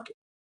shortstop market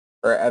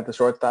or at the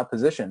shortstop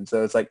position.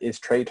 So it's like, is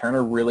Trey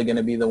Turner really going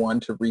to be the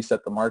one to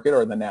reset the market,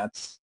 or the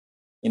Nats,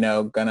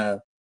 going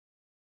to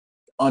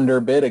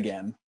underbid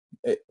again?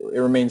 It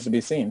remains to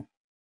be seen.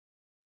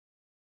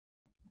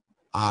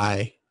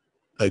 I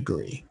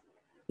agree.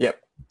 Yep.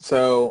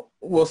 So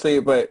we'll see,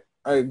 but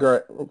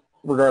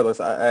regardless,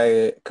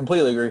 I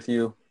completely agree with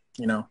you.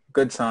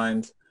 Good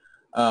signs.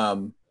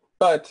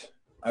 But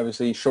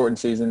obviously shortened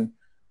season,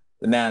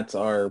 the Nats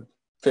are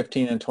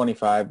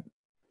 15-25.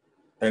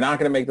 They're not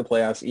going to make the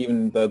playoffs,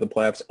 even though the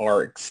playoffs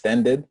are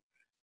extended.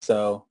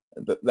 So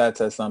that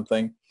says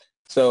something.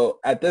 So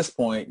at this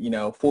point,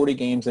 40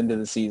 games into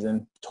the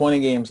season, 20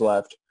 games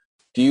left.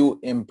 Do you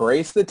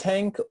embrace the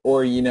tank,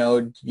 or,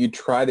 you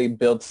try to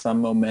build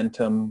some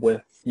momentum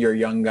with your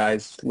young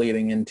guys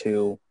leading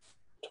into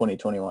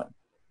 2021?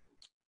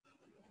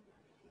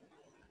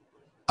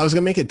 I was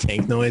going to make a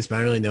tank noise, but I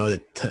don't really know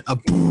that. A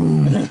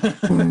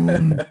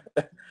boom,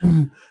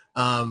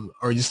 boom.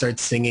 Or just start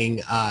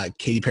singing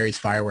Katy Perry's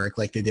Firework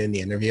like they did in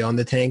the interview on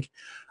the tank.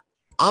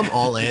 I'm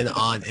all in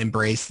on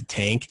embrace the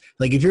tank.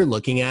 Like, if you're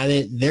looking at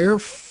it, they're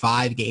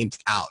 5 games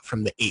out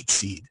from the 8th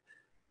seed.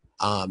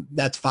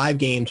 That's 5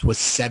 games with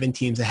 7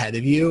 teams ahead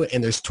of you,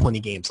 and there's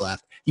 20 games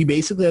left. You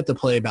basically have to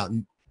play about,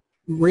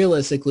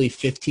 realistically,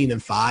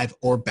 15-5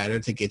 or better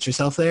to get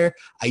yourself there.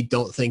 I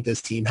don't think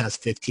this team has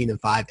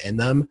 15-5 in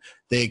them.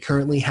 They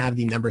currently have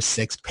the number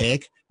 6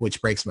 pick, which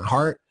breaks my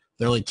heart.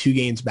 They're only 2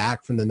 games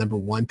back from the number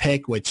 1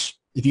 pick, which,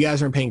 if you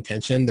guys aren't paying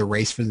attention, the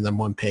race for the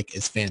number 1 pick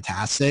is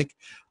fantastic.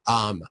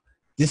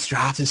 This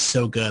draft is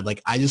so good.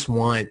 Like, I just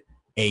want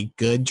a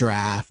good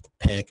draft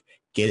pick,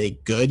 get a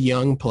good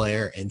young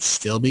player, and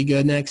still be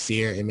good next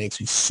year. It makes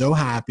me so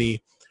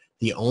happy.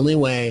 The only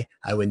way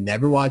I would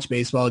never watch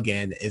baseball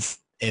again is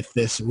if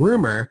this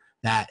rumor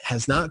that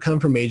has not come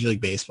from Major League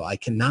Baseball, I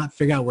cannot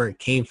figure out where it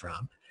came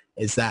from,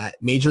 is that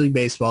Major League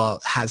Baseball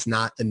has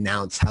not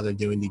announced how they're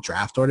doing the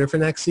draft order for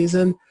next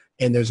season.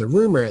 And there's a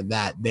rumor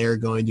that they're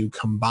going to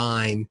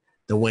combine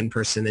the win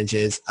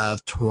percentages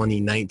of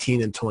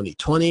 2019 and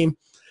 2020.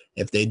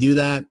 If they do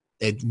that,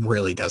 it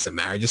really doesn't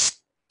matter.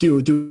 Just do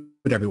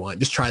whatever you want.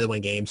 Just try to win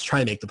games,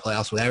 try to make the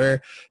playoffs,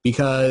 whatever,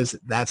 because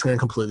that's going to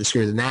completely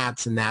screw the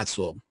Nats, and Nats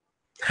will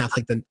have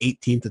like the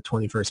 18th to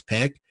 21st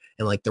pick.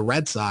 And like the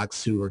Red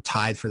Sox, who are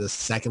tied for the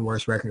 2nd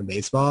worst record in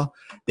baseball,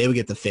 they would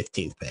get the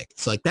 15th pick.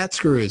 So like that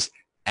screws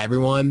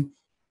everyone.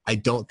 I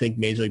don't think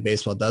Major League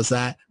Baseball does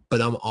that,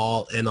 but I'm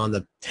all in on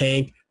the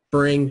tank.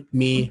 Bring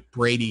me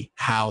Brady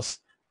House.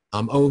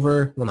 I'm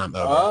over when I'm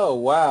over. Oh,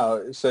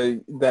 wow. So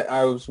that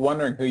I was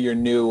wondering who your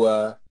new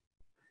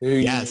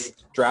your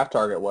draft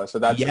target was. So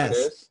that's who it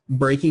is?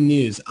 Breaking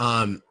news.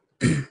 Kumar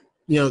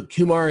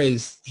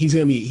he's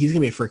gonna be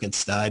a freaking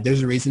stud.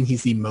 There's a reason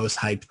he's the most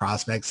hyped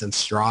prospect since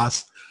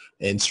Strauss,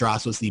 and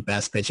Strauss was the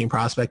best pitching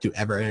prospect to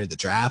ever enter the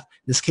draft.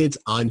 This kid's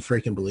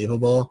unfreaking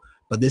believable,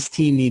 but this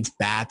team needs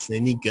bats. They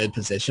need good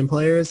position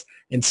players,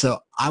 and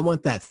so I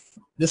want that.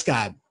 This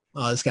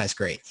guy's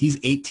great. He's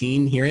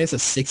 18. He has a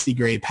 60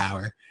 grade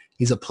power.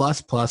 He's a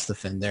plus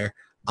defender.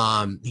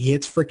 He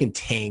hits freaking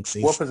tanks.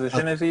 What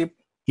position is he?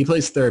 He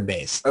plays third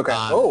base.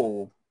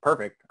 Okay.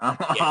 Perfect.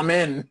 I'm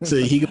in. So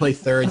he can play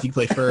third. He can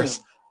play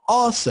first.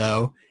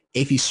 Also,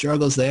 if he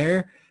struggles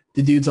there,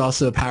 the dude's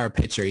also a power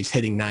pitcher. He's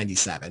hitting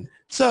 97.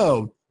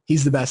 So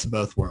he's the best of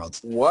both worlds.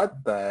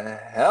 What the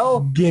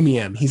hell? Give me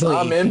him. He's only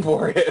I'm 18. in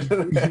for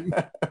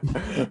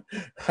it.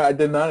 I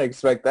did not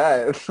expect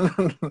that.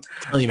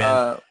 Tell you,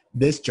 man,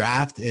 this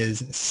draft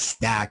is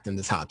stacked in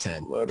the top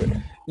 10.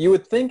 Loaded. You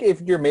would think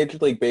if you're Major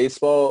League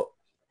Baseball,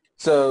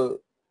 so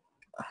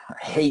I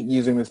hate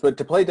using this, but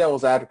to play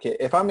devil's advocate,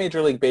 if I'm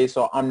Major League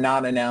Baseball, I'm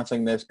not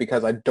announcing this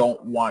because I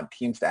don't want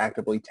teams to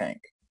actively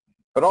tank.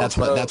 But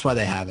also, that's why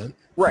they haven't.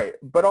 Right.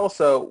 But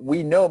also,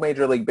 we know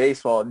Major League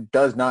Baseball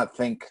does not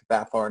think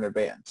that far in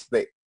advance.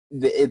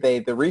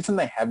 The reason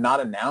they have not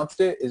announced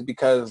it is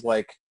because,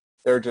 like,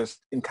 they're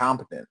just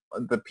incompetent.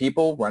 The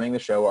people running the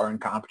show are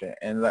incompetent,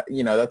 and that,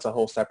 that's a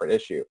whole separate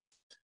issue.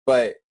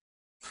 But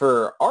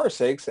for our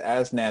sakes,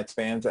 as Nats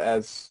fans,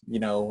 as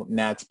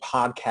Nats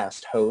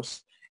podcast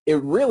hosts,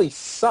 it really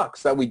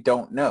sucks that we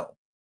don't know,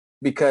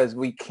 because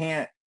we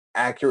can't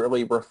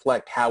accurately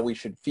reflect how we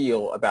should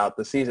feel about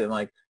the season.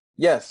 Like,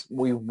 yes,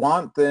 we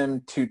want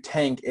them to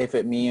tank if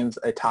it means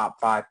a top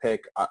 5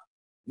 pick,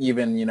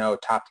 even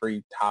top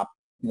 3, top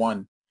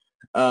 1.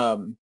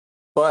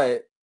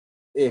 But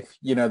if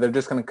they're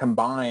just going to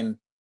combine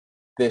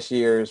this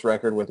year's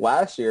record with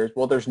last year's,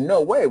 well, there's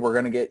no way we're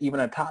going to get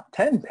even a top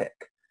 10 pick.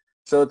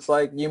 So it's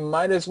like, you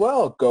might as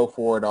well go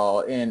for it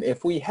all. And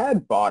if we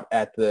had bought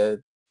at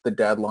the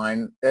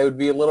deadline, it would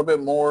be a little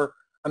bit more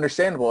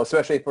understandable,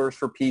 especially for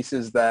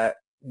pieces that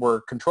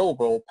were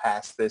controllable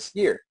past this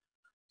year.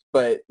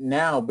 But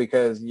now,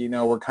 because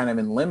we're kind of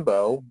in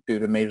limbo due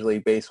to Major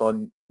League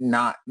Baseball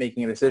not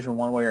making a decision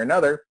one way or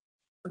another,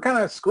 we're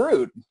kind of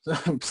screwed.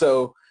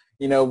 So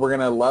we're going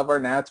to love our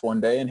Nats one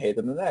day and hate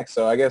them the next.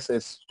 So I guess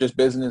it's just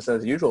business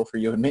as usual for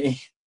you and me.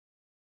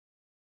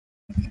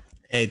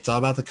 Hey, it's all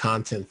about the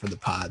content for the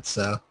pod,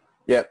 so.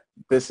 Yep,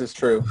 this is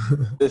true.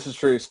 This is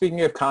true.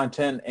 Speaking of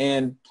content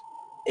and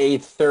a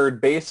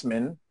third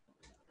baseman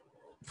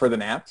for the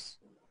Nats,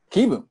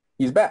 Kieboom,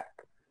 he's back.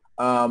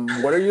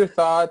 What are your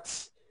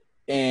thoughts?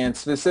 And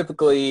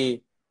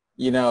specifically,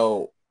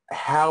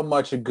 how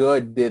much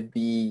good did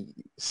the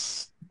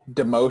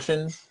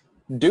demotion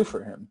do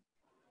for him?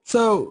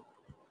 So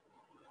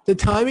the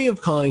timing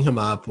of calling him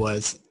up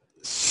was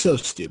so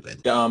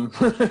stupid. Dumb.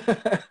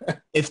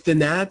 If the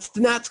Nats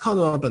called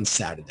him up on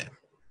Saturday.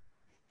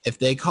 If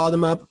they called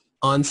him up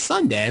on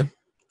Sunday,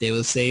 they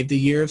would save the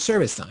year of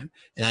service time.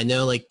 And I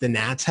know, like, the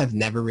Nats have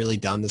never really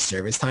done the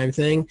service time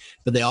thing,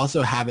 but they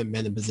also haven't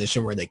been in a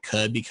position where they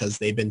could, because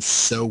they've been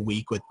so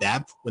weak with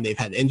depth. When they've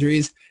had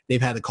injuries,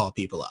 they've had to call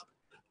people up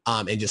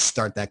and just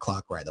start that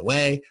clock right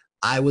away.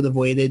 I would have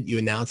waited. You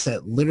announce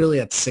it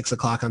literally at 6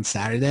 o'clock on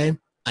Saturday.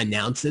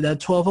 Announce it at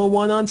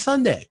 12:01 on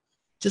Sunday.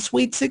 Just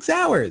wait 6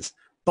 hours.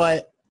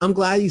 But I'm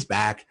glad he's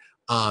back.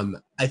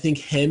 I think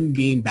him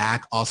being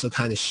back also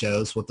kind of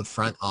shows what the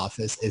front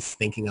office is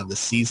thinking of the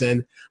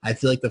season. I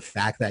feel like the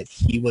fact that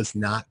he was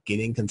not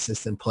getting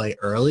consistent play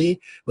early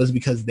was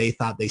because they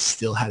thought they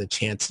still had a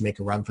chance to make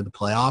a run for the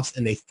playoffs,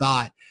 and they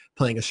thought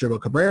playing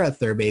Asdrubal Cabrera at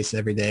third base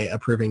every day, a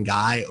proven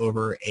guy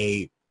over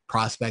a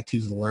prospect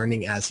who's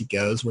learning as he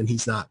goes when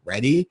he's not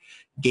ready,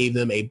 gave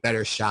them a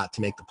better shot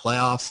to make the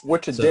playoffs.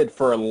 Which it did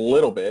for a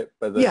little bit,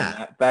 but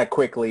then that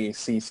quickly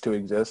ceased to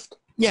exist.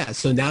 Yeah,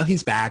 so now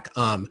he's back.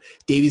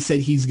 Davey said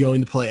he's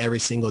going to play every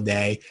single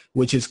day,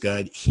 which is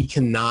good. He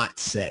cannot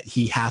sit.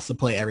 He has to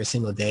play every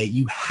single day.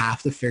 You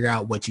have to figure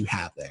out what you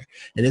have there.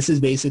 And this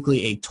is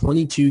basically a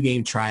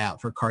 22-game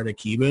tryout for Carter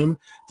Kieboom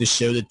to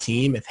show the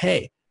team if,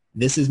 hey,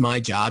 this is my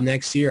job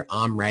next year,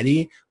 I'm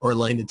ready, or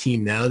letting the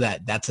team know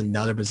that that's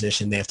another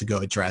position they have to go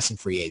address in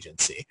free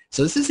agency.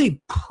 So this is a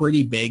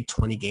pretty big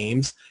 20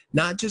 games,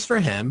 not just for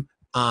him.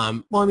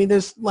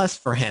 There's less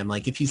for him.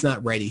 Like, if he's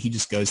not ready, he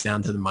just goes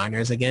down to the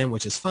minors again,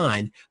 which is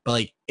fine. But,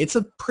 like, it's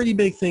a pretty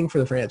big thing for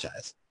the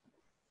franchise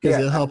because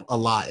it'll help a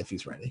lot if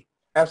he's ready.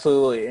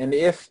 Absolutely. And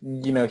if,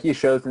 he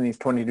shows in these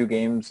 22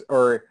 games,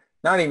 or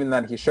not even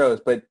that he shows,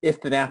 but if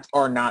the Nats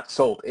are not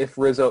sold, if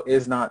Rizzo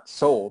is not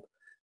sold,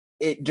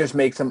 it just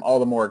makes him all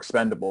the more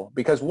expendable.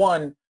 Because,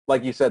 one,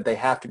 like you said, they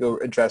have to go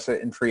address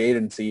it in free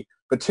agency.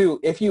 But, two,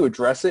 if you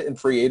address it in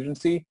free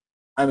agency,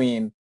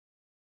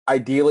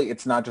 ideally,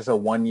 it's not just a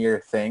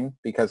one-year thing,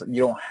 because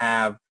you don't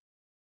have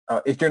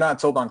if you're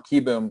not sold on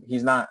Kieboom,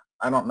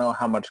 I don't know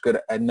how much good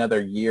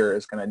another year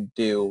is going to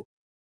do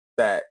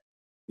that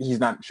he's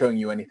not showing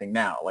you anything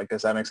now. Like,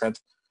 does that make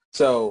sense?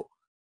 So,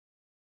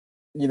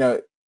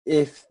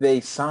 if they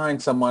sign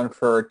someone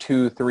for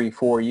 2, 3,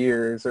 4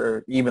 years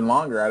or even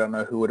longer, I don't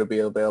know who would be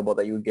available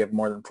that you would give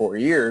more than 4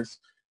 years,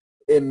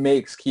 it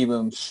makes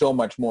Kieboom so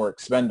much more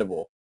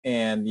expendable.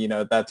 And,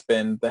 that's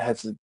been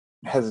the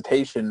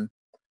hesitation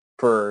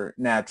for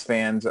Nats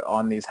fans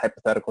on these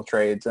hypothetical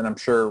trades, and I'm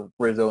sure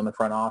Rizzo in the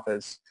front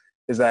office,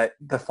 is that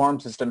the farm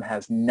system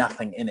has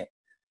nothing in it.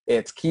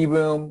 It's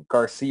Kieboom,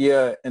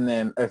 Garcia, and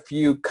then a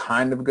few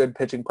kind of good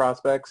pitching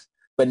prospects,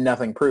 but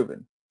nothing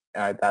proven.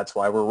 That's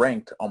why we're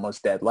ranked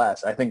almost dead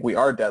last. I think we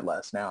are dead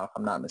last now, if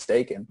I'm not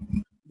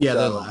mistaken. Yeah,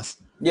 they're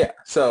last. Yeah,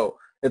 so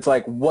it's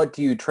like, what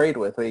do you trade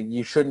with? Like,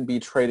 you shouldn't be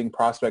trading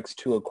prospects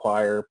to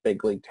acquire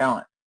big league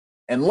talent.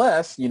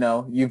 unless,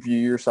 you view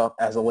yourself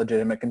as a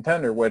legitimate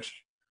contender,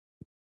 which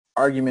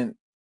argument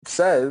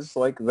says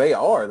like they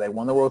are. They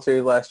won the World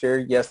Series last year.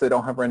 Yes, they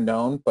don't have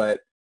Rendon, but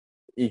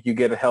if you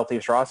get a healthy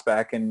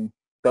Strasback and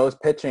those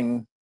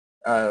pitching,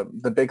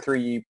 the big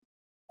three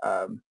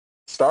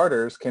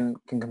starters can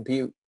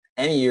compete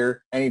any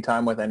year,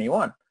 anytime with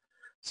anyone.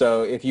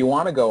 So if you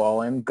want to go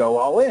all in, go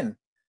all in.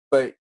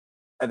 But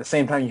at the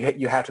same time,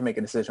 you have to make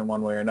a decision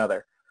one way or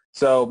another.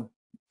 So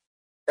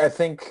I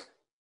think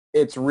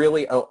it's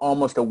really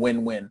almost a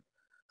win-win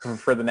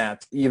for the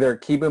Nats. Either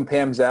keep him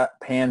pans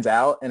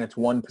out and it's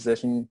one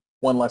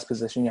less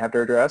position you have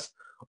to address,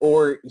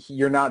 or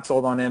you're not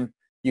sold on him.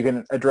 You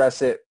can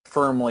address it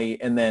firmly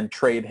and then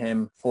trade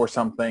him for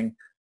something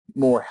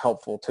more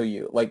helpful to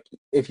you. Like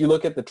if you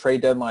look at the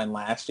trade deadline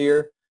last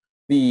year,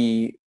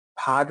 the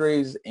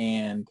Padres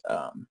and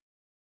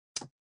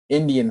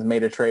Indians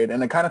made a trade,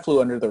 and it kind of flew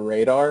under the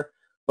radar,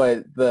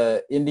 but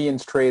the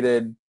Indians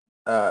traded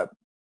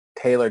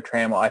Taylor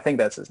Trammell. I think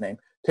that's his name.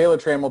 Taylor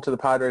Trammell to the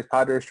Padres.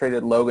 Padres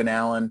traded Logan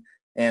Allen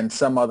and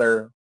some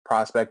other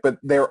prospect, but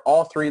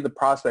all three of the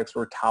prospects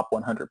were top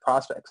 100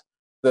 prospects.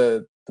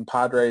 The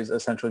Padres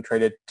essentially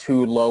traded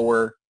two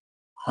lower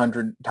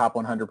top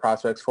 100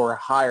 prospects for a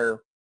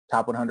higher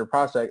top 100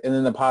 prospect, and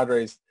then the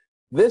Padres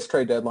this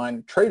trade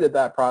deadline traded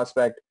that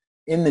prospect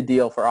in the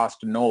deal for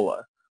Austin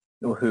Nola,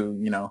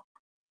 who,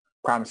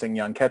 promising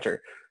young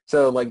catcher.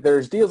 So like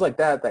there's deals like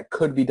that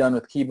could be done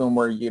with Keebum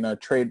where,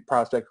 trade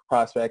prospect for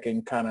prospect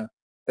and kind of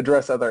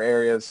address other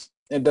areas.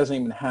 It doesn't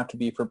even have to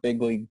be for big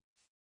league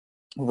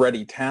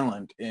ready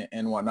talent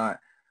and whatnot.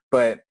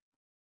 But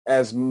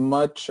as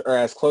much or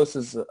as close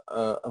as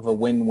of a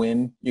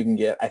win-win you can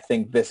get, I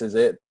think this is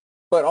it.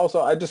 But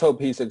also I just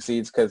hope he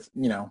succeeds because,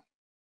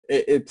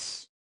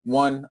 it's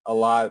one, a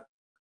lot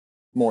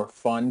more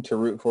fun to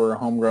root for a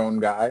homegrown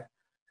guy.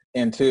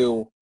 And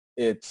two,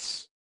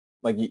 it's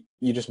like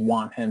you just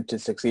want him to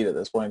succeed at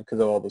this point because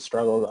of all the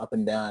struggles up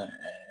and down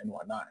and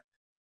whatnot.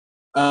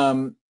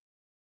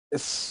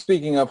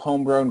 Speaking of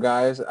homegrown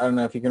guys, I don't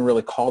know if you can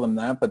really call them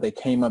that, but they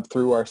came up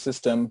through our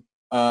system.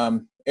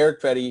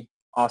 Erick Fedde,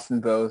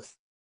 Austin Voth,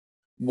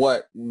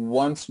 what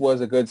once was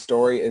a good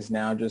story is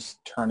now just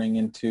turning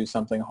into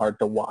something hard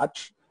to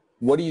watch.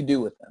 What do you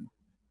do with them?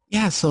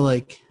 Yeah, so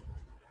like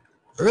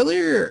early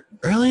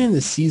in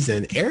the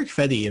season, Erick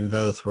Fedde and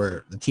Voth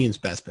were the team's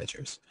best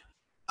pitchers.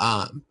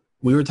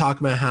 We were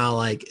talking about how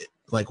like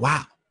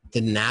wow,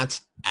 did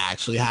Nats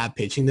actually have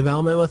pitching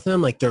development with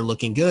them? Like they're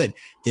looking good.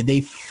 Did they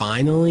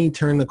finally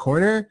turn the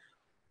corner?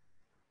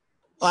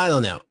 I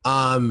don't know.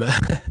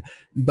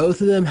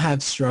 Both of them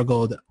have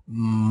struggled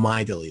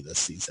mightily this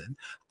season.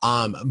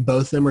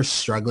 Both of them are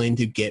struggling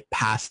to get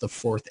past the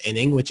fourth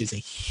inning, which is a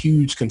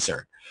huge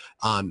concern.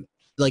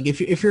 Like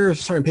if you're a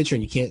starting pitcher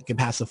and you can't get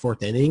past the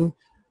fourth inning,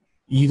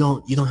 you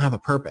don't have a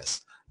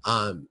purpose.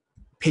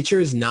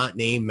 Pitchers not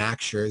named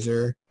Max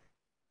Scherzer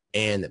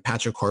and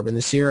Patrick Corbin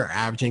this year are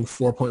averaging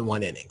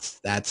 4.1 innings.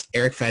 That's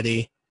Erick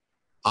Fedde,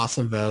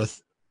 Austin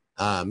Voth,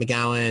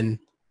 McGowan,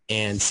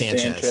 and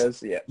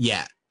Sanchez.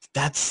 Yeah,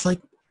 that's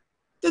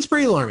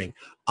pretty alarming.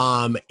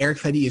 Erick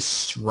Fedde is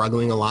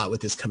struggling a lot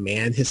with his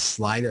command. His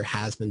slider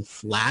has been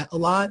flat a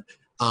lot,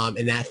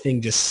 and that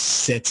thing just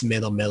sits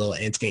middle,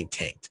 and it's getting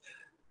tanked.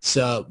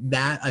 So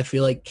that I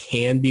feel like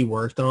can be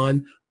worked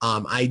on.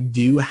 I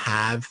do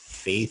have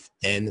faith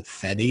in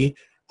Fedde.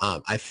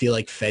 I feel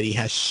like Fedde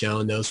has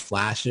shown those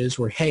flashes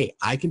where, hey,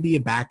 I can be a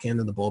back end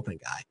of the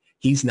bullpen guy.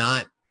 He's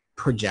not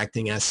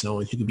projecting as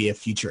someone who could be a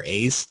future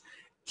ace.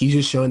 He's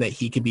just showing that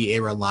he could be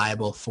a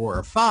reliable 4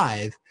 or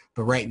 5,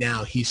 but right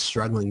now he's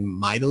struggling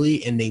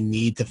mightily, and they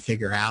need to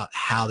figure out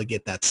how to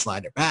get that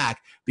slider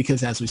back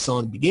because as we saw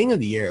in the beginning of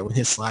the year when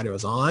his slider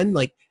was on,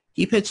 like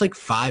he pitched like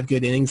 5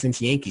 good innings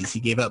against Yankees.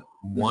 He gave up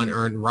 1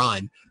 earned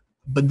run,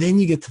 but then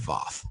you get to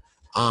Voth.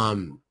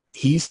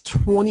 He's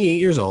 28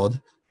 years old.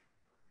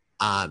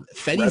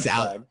 Fedde's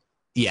out.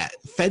 Yeah,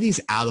 Fedde's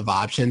out of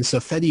options, so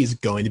Fedde is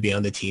going to be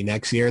on the team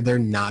next year. They're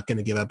not going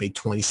to give up a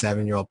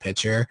 27-year-old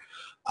pitcher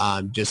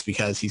just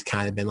because he's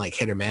kind of been like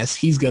hit or miss.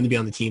 He's going to be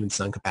on the team in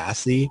some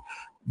capacity.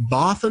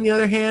 Voth, on the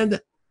other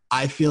hand,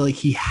 I feel like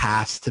he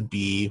has to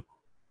be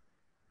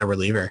a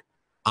reliever.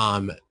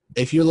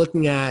 If you're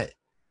looking at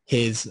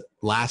his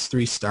last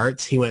 3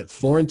 starts, he went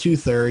 4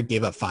 2/3,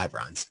 gave up 5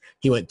 runs.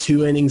 He went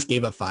 2 innings,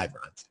 gave up 5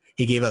 runs.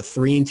 He gave up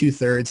 3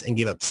 2/3 and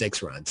gave up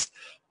 6 runs.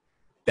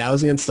 That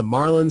was against the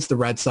Marlins, the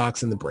Red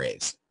Sox, and the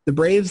Braves. The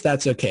Braves,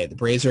 that's okay. The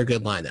Braves are a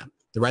good lineup.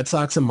 The Red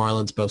Sox and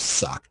Marlins both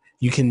suck.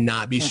 You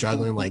cannot be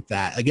struggling like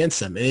that against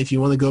them. And if you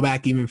want to go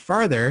back even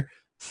farther,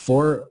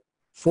 4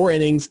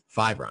 innings,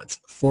 5 runs.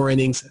 4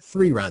 innings,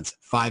 3 runs.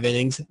 5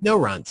 innings, no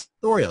runs.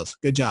 The Orioles,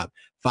 good job.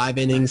 5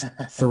 innings,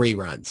 3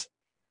 runs.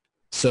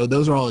 So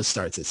those are all his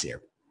starts this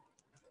year.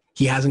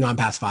 He hasn't gone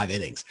past 5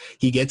 innings.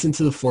 He gets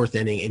into the 4th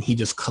inning and he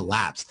just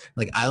collapsed.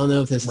 Like, I don't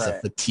know if this is a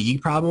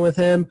fatigue problem with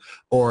him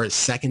or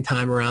second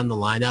time around the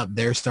lineup,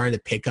 they're starting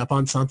to pick up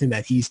on something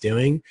that he's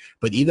doing.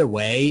 But either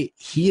way,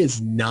 he is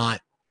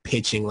not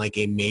pitching like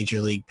a major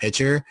league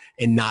pitcher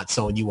and not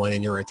someone you want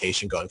in your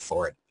rotation going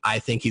forward. I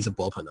think he's a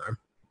bullpen arm.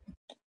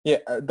 Yeah,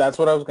 that's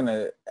what I was going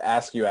to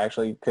ask you,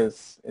 actually,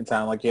 because it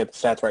sounded like you had the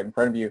stats right in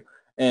front of you.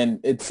 And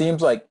it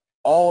seems like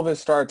all of his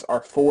starts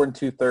are 4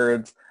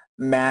 2/3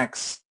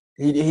 max.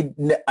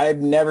 I've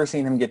never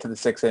seen him get to the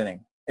sixth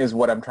inning is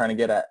what I'm trying to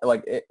get at.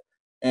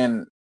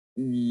 And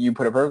you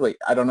put it perfectly.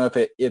 I don't know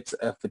if it's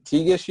a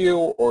fatigue issue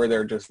or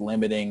they're just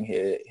limiting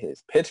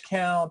his pitch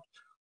count,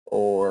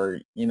 or,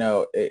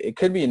 it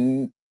could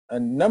be a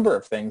number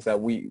of things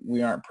that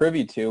we aren't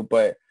privy to.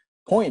 But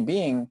point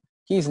being,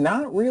 he's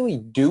not really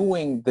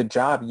doing the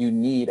job you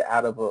need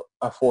out of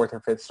a fourth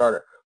or fifth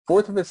starter.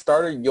 Fourth or fifth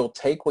starter, you'll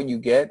take what you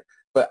get,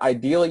 but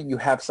ideally you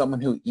have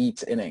someone who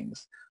eats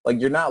innings. Like,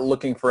 you're not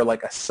looking for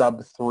like a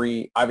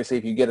sub-3. Obviously,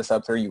 if you get a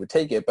sub-3, you would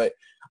take it. But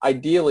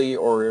ideally,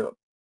 or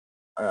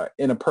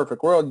in a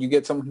perfect world, you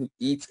get someone who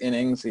eats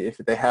innings. If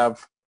they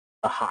have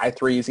a high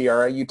 3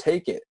 ERA, you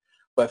take it.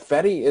 But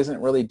Fedde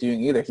isn't really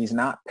doing either. He's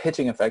not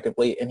pitching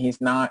effectively, and he's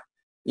not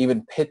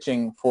even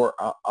pitching for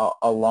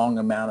a long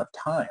amount of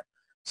time.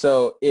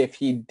 So if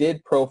he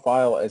did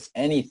profile as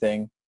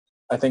anything,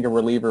 I think a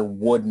reliever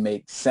would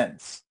make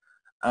sense.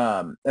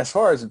 As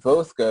far as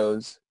Voth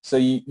goes, so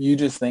you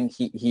just think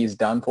he's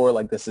done for?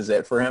 Like, this is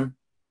it for him?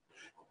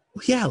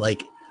 Yeah,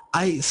 like,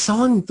 I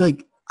saw him,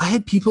 like, I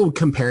had people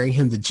comparing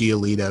him to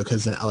Giolito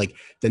because, like,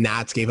 the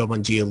Nats gave up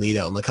on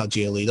Giolito, and look how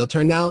Giolito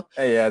turned out.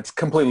 Yeah, it's a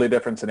completely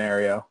different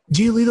scenario.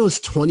 Giolito is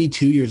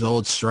 22 years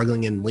old,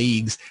 struggling in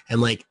leagues,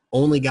 and, like,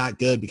 only got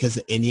good because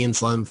the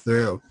Indians let him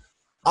through.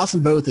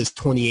 Austin Voth is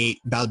 28,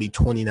 about to be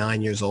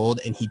 29 years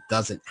old, and he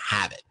doesn't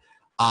have it.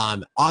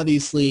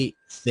 Obviously,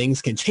 things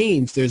can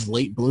change. There's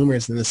late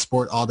bloomers in the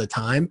sport all the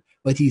time,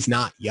 but he's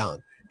not young.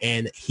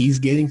 And he's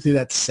getting through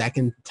that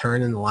second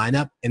turn in the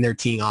lineup, and they're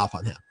teeing off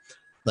on him.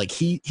 Like,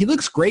 he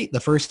looks great the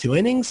first 2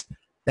 innings.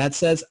 That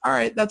says, all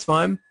right, that's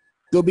fine.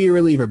 Go be a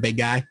reliever, big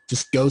guy.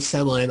 Just go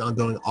settle in on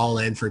going all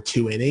in for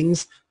 2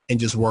 innings and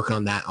just work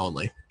on that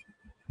only.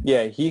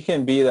 Yeah, he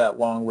can be that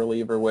long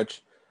reliever,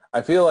 which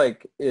I feel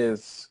like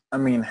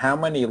how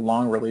many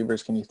long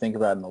relievers can you think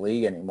about in the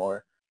league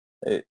anymore?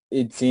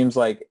 It seems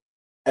like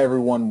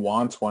everyone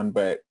wants one,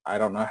 but I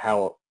don't know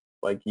how,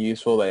 like,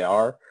 useful they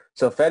are.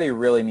 So Fedde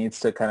really needs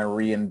to kind of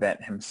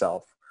reinvent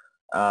himself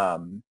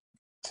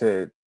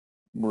to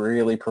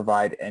really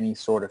provide any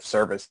sort of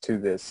service to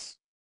this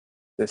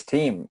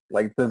team.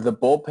 Like, the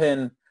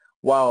bullpen,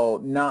 while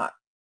not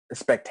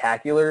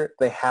spectacular,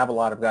 they have a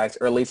lot of guys,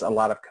 or at least a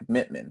lot of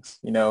commitments.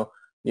 You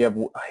have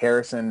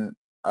Harrison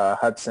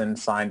Hudson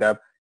signed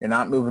up. You're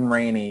not moving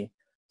Rainey.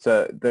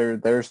 So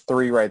there's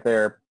 3 right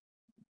there.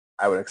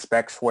 I would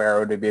expect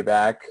Suero to be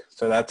back.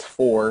 So that's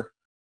 4.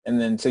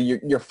 And then so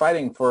you're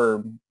fighting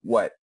for,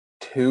 what,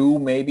 2,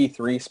 maybe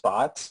 3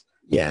 spots?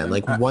 Yeah, and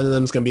like one of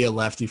them's going to be a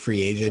lefty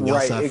free agent. You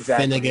also have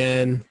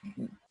Finnegan,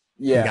 and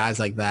guys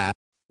like that.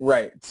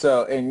 Right.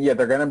 So, and yeah,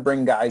 they're going to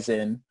bring guys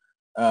in,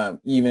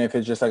 even if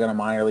it's just like on a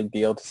minor league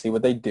deal, to see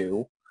what they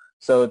do.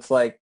 So it's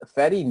like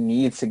Fedde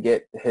needs to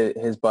get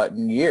his butt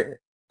in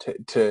gear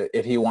to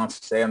if he wants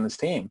to stay on this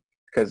team,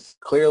 because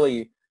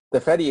clearly the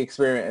Fedde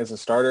experiment as a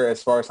starter,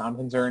 as far as I'm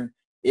concerned,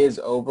 is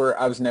over.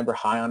 I was never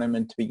high on him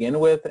to begin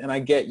with, and I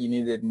get you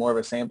needed more of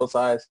a sample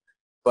size,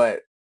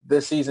 but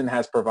this season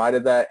has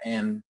provided that,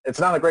 and it's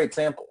not a great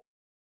sample.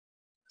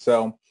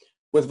 So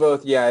with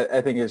Voth, yeah, I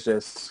think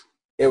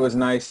it was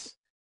nice.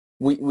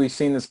 We've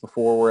seen this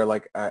before where,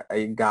 like,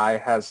 a guy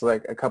has,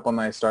 like, a couple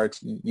nice starts.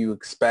 You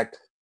expect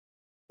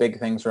big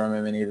things from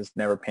him, and he just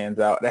never pans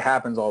out. It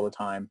happens all the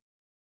time.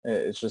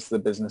 It's just the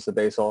business of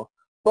baseball.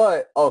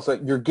 But also,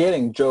 you're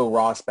getting Joe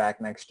Ross back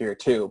next year,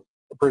 too,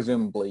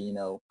 presumably,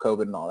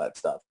 COVID and all that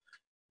stuff.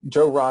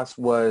 Joe Ross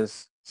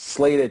was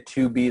slated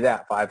to be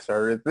that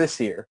 5-starter this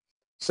year.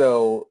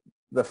 So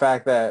the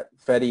fact that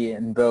Fedde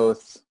and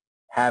Voth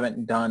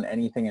haven't done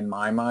anything, in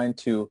my mind,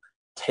 to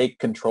take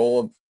control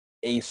of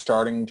a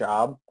starting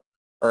job,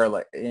 or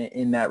like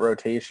in that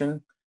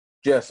rotation,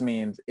 just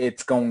means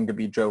it's going to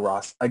be Joe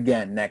Ross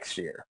again next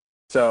year.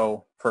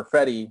 So for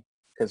Fedde,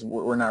 because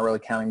we're not really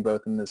counting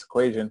both in this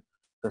equation,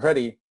 for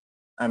Fedde,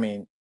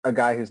 a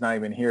guy who's not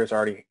even here is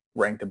already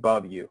ranked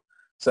above you.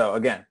 So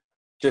again,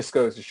 just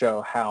goes to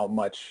show how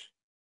much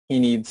he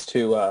needs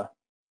to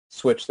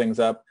switch things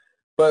up.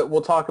 But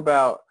we'll talk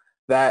about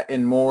that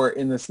and more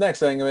in this next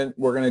segment.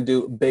 We're going to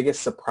do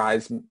biggest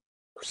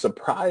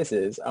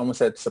surprises. I almost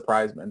said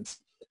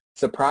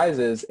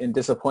surprises and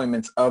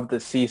disappointments of the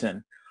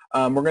season.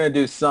 We're going to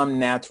do some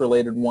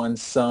Nats-related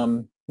ones,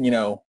 some,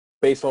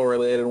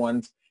 baseball-related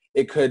ones.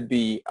 It could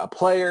be a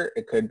player.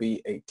 It could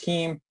be a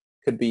team.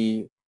 It could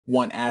be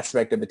one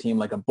aspect of a team,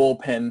 like a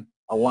bullpen,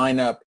 a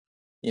lineup,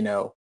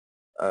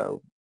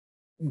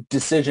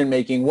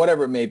 decision-making,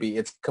 whatever it may be.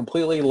 It's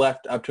completely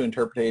left up to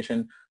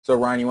interpretation. So,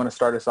 Ryan, you want to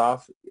start us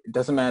off? It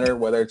doesn't matter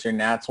whether it's your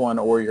Nats one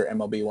or your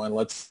MLB one.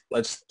 Let's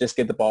just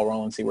get the ball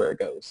rolling and see where it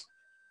goes.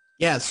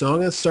 Yeah, so I'm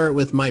going to start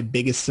with my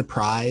biggest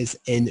surprise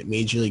in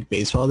Major League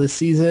Baseball this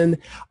season.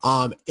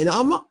 And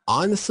I'm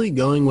honestly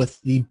going with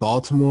the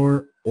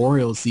Baltimore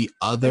Orioles, the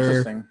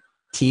other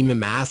team in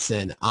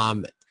Madison.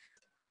 Them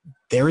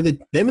and the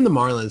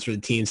Marlins were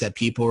the teams that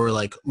people were,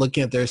 like,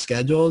 looking at their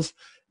schedules.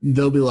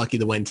 they'll be lucky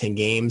to win 10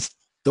 games.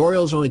 The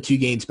Orioles are only 2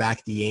 games back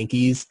at the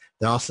Yankees.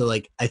 They're also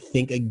I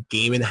think a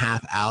game and a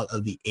half out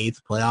of the 8th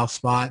playoff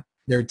spot.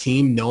 They're a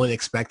team no one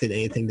expected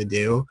anything to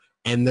do,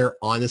 and they're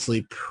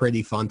honestly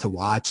pretty fun to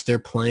watch. They're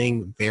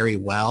playing very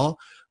well,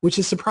 which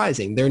is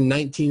surprising. They're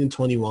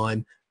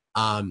 19-21.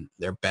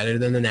 They're better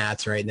than the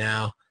Nats right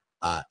now.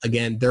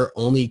 Again, they're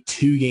only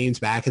 2 games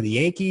back of the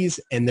Yankees,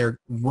 and they're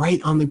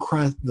right on the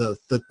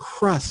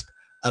crust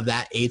of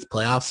that 8th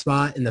playoff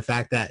spot. And the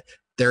fact that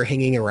they're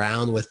hanging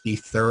around with the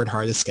 3rd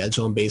hardest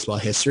schedule in baseball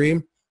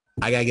history,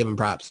 I got to give them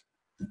props.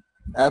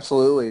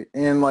 Absolutely.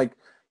 And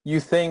you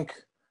think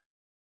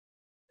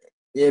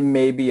it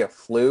may be a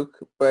fluke,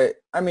 but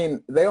I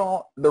mean,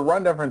 the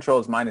run differential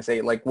is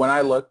 -8. When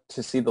I look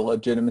to see the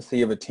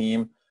legitimacy of a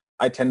team,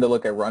 I tend to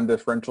look at run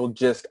differential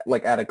just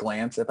at a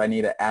glance if I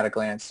need an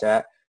at-a-glance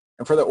stat.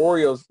 And for the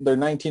Orioles, they're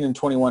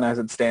 19-21 as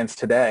it stands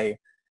today,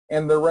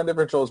 and their run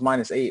differential is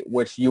 -8,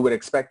 which you would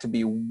expect to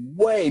be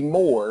way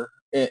more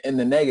in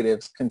the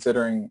negatives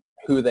considering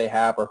who they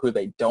have or who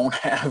they don't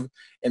have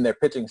in their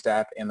pitching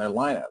staff and their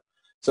lineup.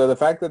 So the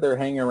fact that they're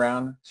hanging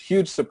around,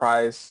 huge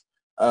surprise,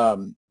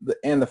 and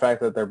the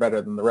fact that they're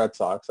better than the Red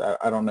Sox.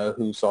 I don't know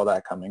who saw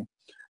that coming.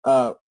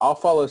 I'll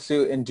follow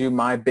suit and do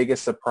my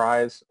biggest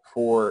surprise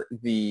for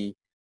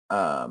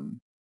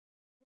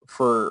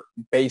for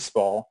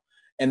baseball,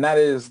 and that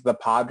is the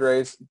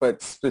Padres.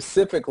 But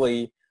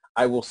specifically,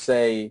 I will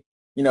say,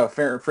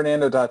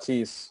 Fernando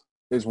Tatis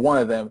is one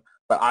of them,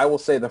 but I will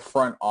say the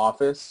front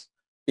office,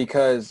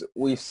 because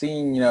we've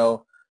seen,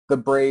 the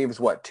Braves,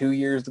 2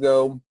 years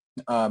ago,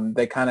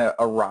 they kind of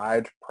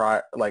arrived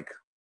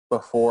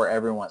before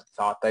everyone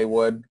thought they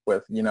would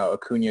with,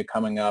 Acuna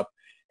coming up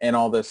and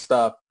all this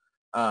stuff.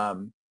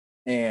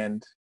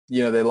 And,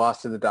 they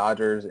lost to the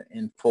Dodgers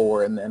in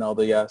 4 and then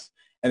LDS.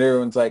 And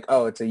everyone's like,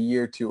 oh, it's a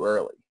year too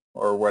early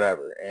or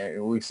whatever.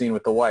 And we've seen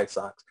with the White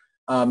Sox,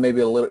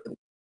 maybe a little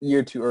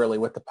year too early.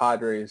 With the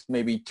Padres,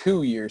 maybe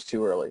 2 years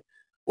too early.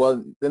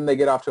 Well, then they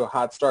get off to a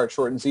hot start,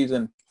 shortened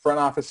season. Front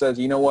office says,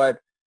 you know what?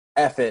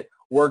 F it.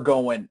 We're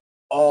going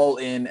all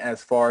in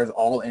as far as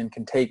all in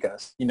can take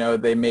us.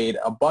 They made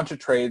a bunch of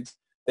trades.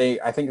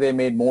 I think they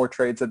made more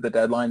trades at the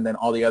deadline than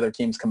all the other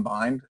teams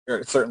combined, or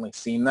it certainly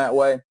seemed that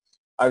way.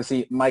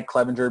 Obviously, Mike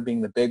Clevenger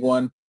being the big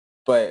one,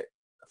 but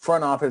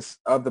front office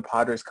of the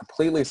Padres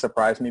completely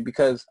surprised me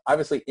because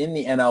obviously in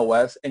the NL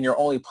West, and you're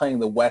only playing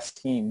the West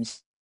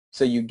teams,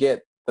 so you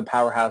get the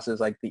powerhouses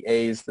like the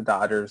A's, the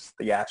Dodgers,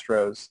 the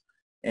Astros,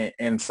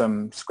 and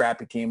some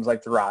scrappy teams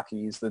like the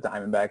Rockies, the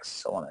Diamondbacks,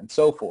 so on and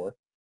so forth.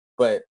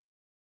 But,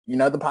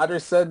 the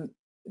Padres said,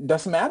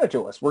 doesn't matter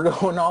to us. We're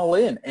going all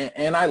in,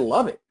 and I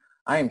love it.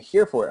 I am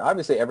here for it.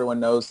 Obviously, everyone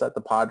knows that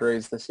the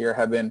Padres this year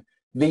have been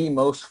the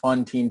most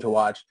fun team to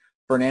watch.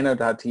 Fernando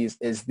Tatis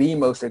is the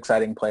most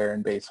exciting player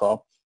in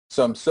baseball.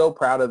 So I'm so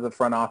proud of the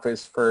front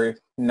office for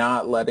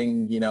not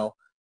letting,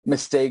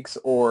 mistakes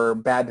or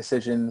bad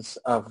decisions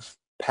of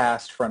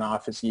past front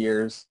office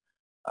years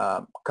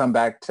come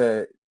back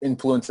to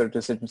influence their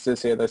decisions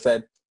this year. They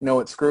said, you know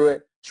what, screw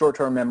it.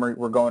 Short-term memory,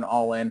 we're going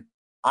all in.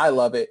 I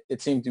love it.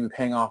 It seems to be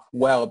paying off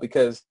well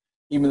because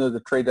even though the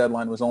trade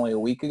deadline was only a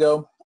week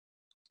ago,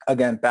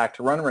 again, back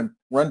to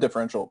run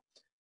differential,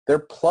 they're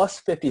plus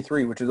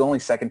 53, which is only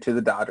second to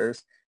the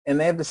Dodgers, and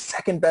they have the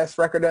second best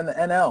record in the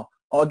NL.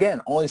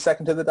 Again, only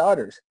second to the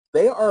Dodgers.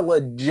 They are a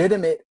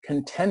legitimate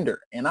contender,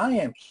 and I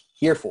am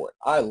here for it.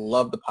 I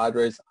love the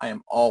Padres. I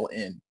am all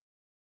in.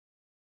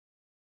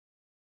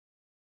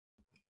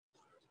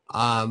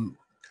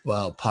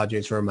 Well,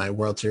 Padres were my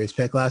World Series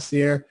pick last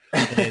year,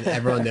 and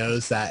everyone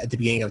knows that at the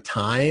beginning of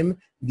time,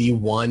 the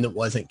one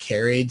wasn't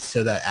carried,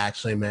 so that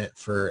actually meant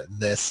for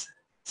this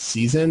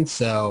season.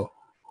 So,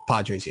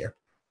 Padres year.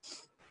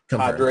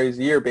 Padres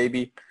year,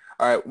 baby.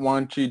 All right, why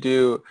don't you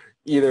do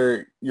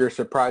either your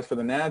surprise for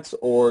the Nats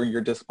or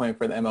your disappointment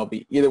for the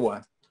MLB? Either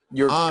one.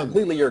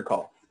 Completely your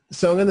call.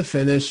 So I'm going to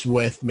finish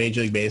with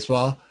Major League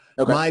Baseball.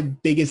 Okay. My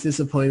biggest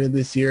disappointment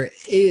this year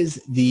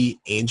is the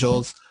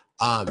Angels.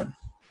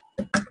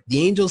 The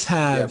Angels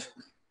have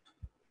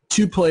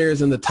 2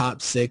 players in the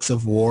top 6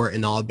 of WAR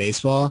in all of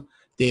baseball.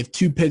 They have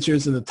 2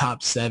 pitchers in the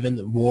top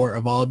 7 WAR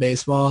of all of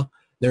baseball.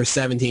 They're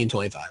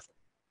 17-25.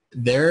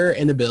 Their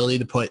inability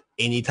to put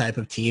any type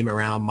of team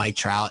around Mike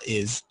Trout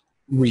is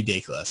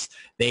ridiculous.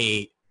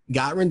 They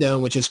got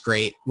Rendon, which is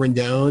great.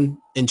 Rendon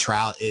and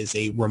Trout is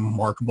a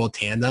remarkable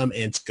tandem,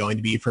 and it's going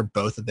to be for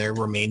both of their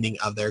remaining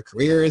of their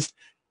careers.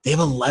 They have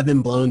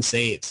 11 blown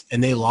saves,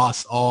 and they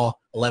lost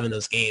all 11 of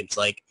those games.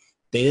 They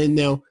didn't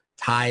know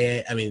tie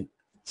it. It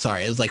was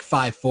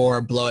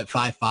 5-4, blow it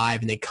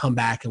 5-5, and they come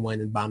back and win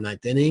in the bottom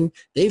 9th inning.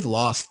 They've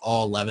lost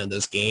all 11 of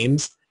those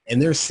games,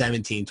 and they're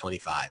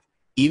 17-25.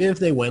 Even if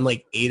they win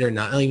 8 or 9,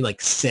 not even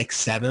 6,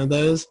 7 of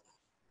those,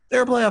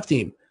 they're a playoff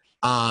team.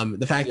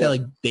 The fact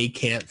that they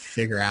can't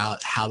figure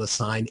out how to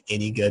sign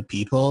any good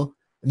people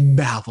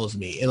baffles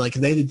me. And if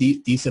they had a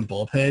decent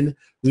bullpen,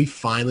 we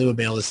finally would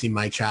be able to see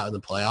Mike Trout in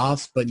the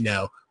playoffs. But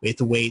no, we have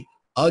to wait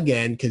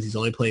again because he's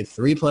only played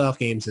 3 playoff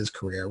games in his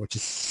career, which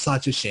is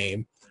such a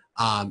shame.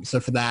 So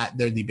for that,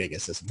 they're the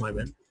biggest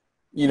disappointment.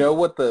 You know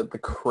what the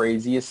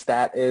craziest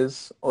stat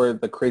is, or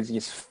the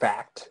craziest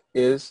fact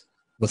is?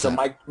 What's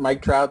that?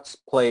 Mike Trout's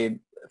played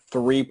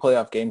 3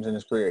 playoff games in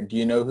his career. Do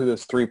you know who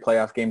those 3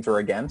 playoff games were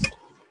against?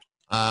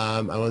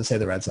 I want to say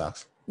the Red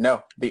Sox.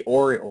 No, the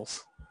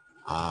Orioles.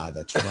 Ah,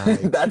 that's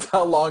right. That's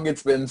how long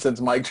it's been since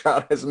Mike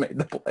Trout has made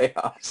the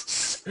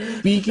playoffs.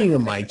 Speaking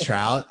of Mike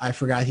Trout, I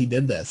forgot he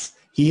did this.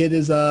 He hit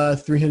his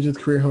 300th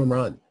career home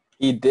run.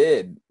 He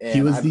did.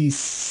 He was the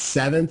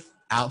 7th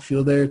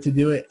outfielder to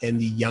do it and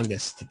the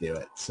youngest to do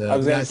it. So I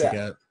was gonna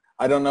say,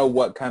 I don't know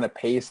what kind of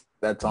pace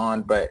that's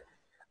on, but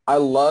I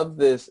love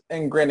this.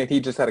 And granted, he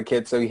just had a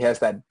kid, so he has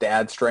that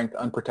dad strength,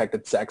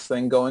 unprotected sex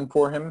thing going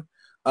for him.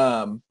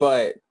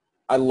 But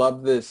I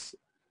love this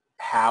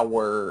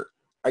power.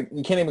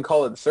 You can't even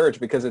call it the surge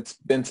because it's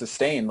been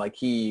sustained. Like,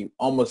 he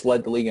almost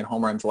led the league in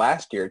home runs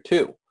last year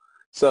too.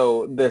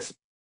 So this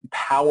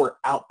power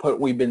output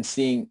we've been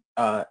seeing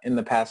in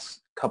the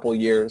past couple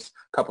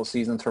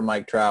seasons from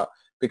Mike Trout,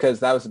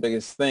 because that was the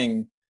biggest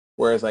thing.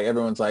 Whereas like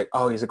everyone's like,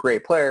 oh, he's a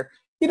great player.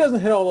 He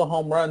doesn't hit all the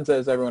home runs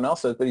as everyone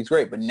else does, but he's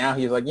great. But now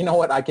he's like, you know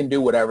what? I can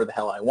do whatever the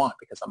hell I want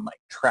because I'm Mike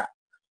Trout.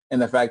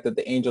 And the fact that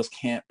the Angels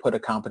can't put a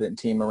competent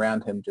team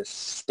around him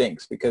just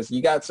stinks, because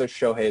you got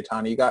Shohei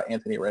Ohtani, you got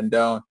Anthony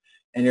Rendon,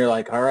 and you're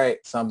like, all right,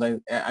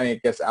 something. I mean,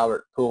 I guess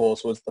Albert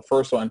Pujols was the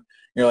first one.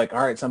 You're like,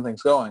 all right,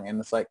 something's going. And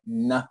it's like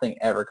nothing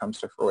ever comes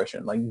to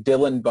fruition. Like,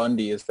 Dylan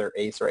Bundy is their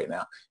ace right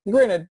now. And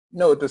granted,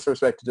 no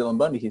disrespect to Dylan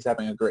Bundy, he's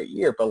having a great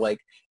year, but like,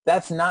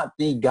 that's not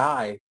the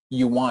guy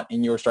you want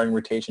in your starting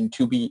rotation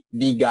to be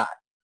the guy,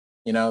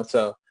 you know?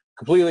 So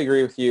completely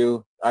agree with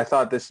you. I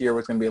thought this year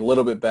was going to be a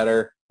little bit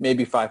better,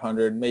 maybe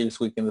 500, maybe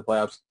squeaking the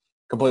playoffs.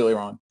 Completely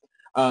wrong.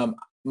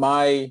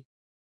 My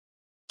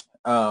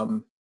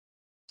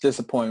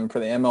disappointment for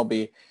the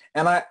MLB,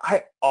 and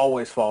I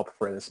always fall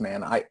for this,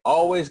 man. I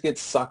always get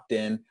sucked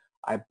in.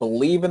 I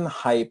believe in the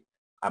hype.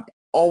 I'm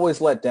always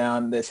let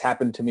down. This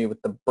happened to me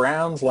with the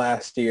Browns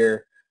last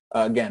year.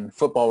 Again,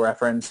 football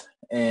reference.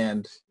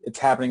 And it's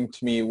happening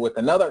to me with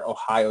another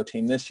Ohio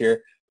team this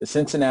year, the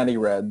Cincinnati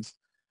Reds.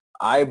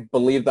 I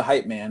believe the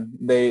hype, man.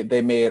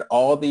 They made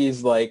all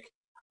these like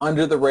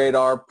under the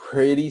radar,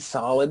 pretty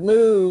solid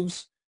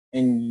moves.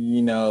 And,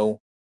 you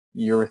know,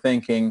 you're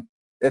thinking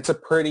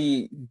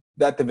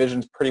that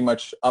division's pretty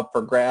much up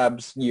for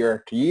grabs year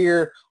after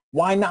year.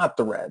 Why not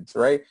the Reds,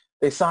 right?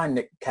 They signed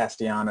Nick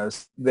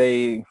Castellanos.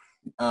 They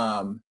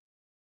traded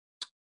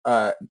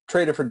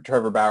for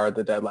Trevor Bauer at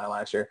the deadline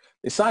last year.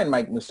 They signed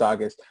Mike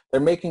Moustakas.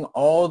 They're making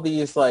all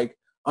these like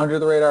under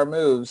the radar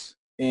moves.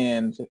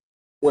 And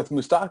with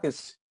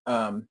Moustakas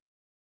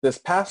this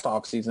past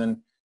offseason,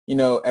 you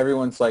know,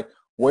 everyone's like,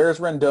 where's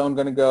Rendon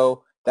going to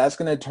go? That's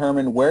going to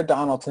determine where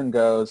Donaldson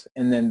goes,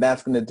 and then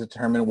that's going to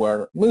determine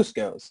where Moose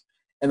goes.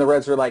 And the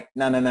Reds are like,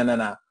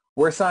 no.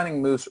 We're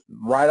signing Moose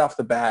right off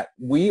the bat.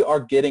 We are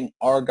getting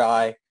our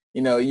guy.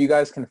 You know, you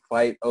guys can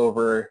fight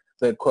over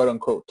the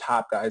quote-unquote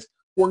top guys.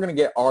 We're going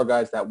to get our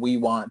guys that we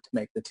want to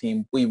make the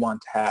team we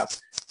want to have.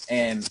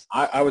 And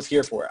I was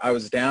here for it. I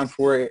was down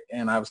for it,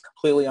 and I was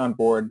completely on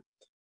board.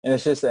 And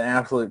it's just an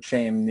absolute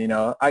shame. You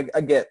know, I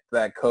get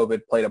that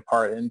COVID played a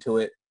part into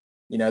it.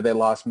 You know, they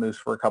lost Moose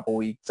for a couple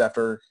weeks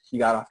after he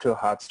got off to a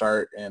hot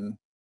start, and a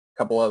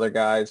couple other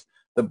guys.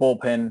 The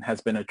bullpen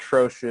has been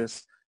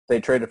atrocious.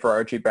 They traded for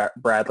Archie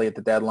Bradley at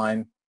the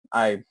deadline.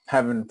 I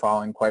haven't been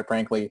following, quite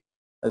frankly,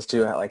 as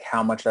to like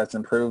how much that's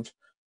improved.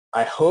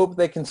 I hope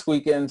they can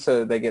squeak in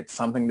so they get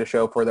something to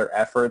show for their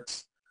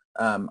efforts.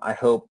 I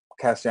hope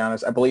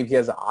Castellanos, I believe he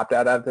has an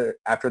opt-out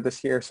after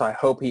this year, so I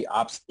hope he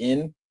opts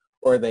in,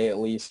 or they at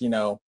least, you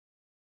know,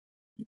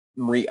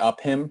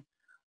 re-up him.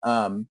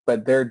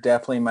 But they're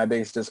definitely my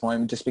biggest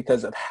disappointment just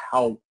because of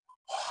how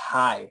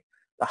high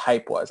the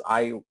hype was.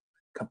 I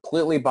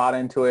completely bought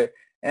into it,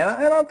 and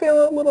I'm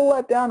feeling a little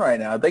let down right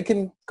now. They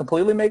can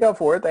completely make up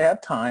for it. They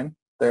have time.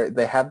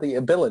 They have the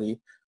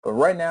ability. But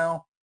right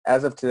now,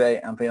 as of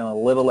today, I'm feeling a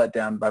little let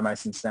down by my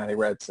Cincinnati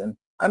Reds, and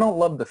I don't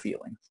love the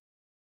feeling.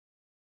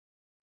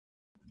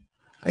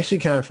 I actually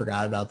kind of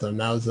forgot about them.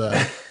 That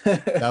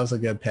was a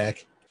good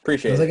pick.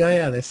 Appreciate it. I was like, oh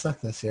yeah, they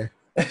suck this year.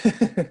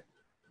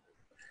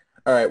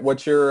 All right,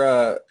 what's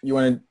your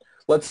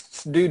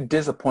let's do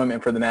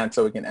disappointment for the Nats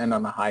so we can end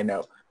on a high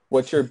note.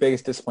 What's your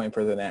biggest disappointment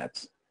for the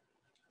Nats?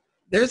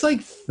 There's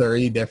like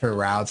 30 different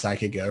routes I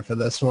could go for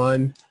this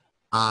one.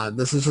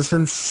 This has just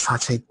been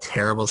such a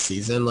terrible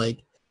season.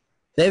 Like,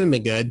 they haven't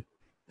been good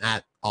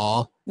at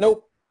all.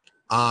 Nope.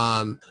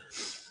 And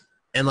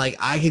like,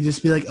 I could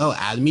just be like, oh,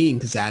 Adam Eaton,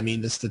 because Adam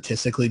Eaton is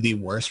statistically the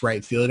worst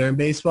right fielder in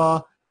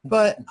baseball.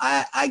 But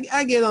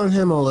I get on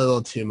him a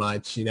little too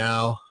much, you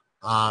know.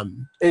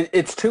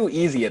 It's too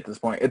easy at this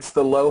point. It's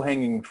the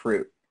low-hanging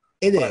fruit.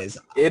 It is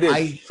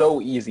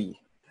so easy.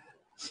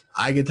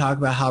 I could talk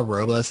about how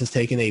Robles has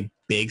taken a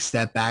big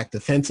step back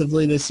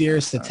defensively this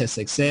year.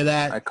 Statistics say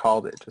that. I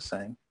called it, just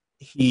saying.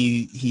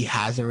 He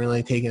hasn't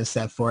really taken a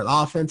step forward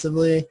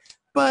offensively,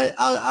 but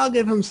I'll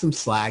give him some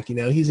slack. You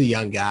know, he's a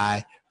young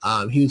guy.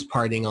 He was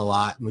partying a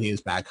lot when he was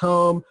back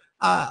home.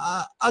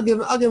 I'll give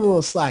him a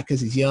little slack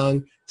because he's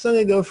young. So I'm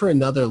gonna go for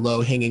another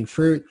low-hanging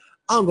fruit.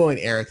 I'm going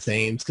Eric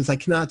Thames because I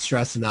cannot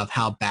stress enough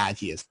how bad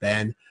he has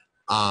been.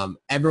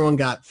 Everyone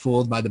got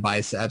fooled by the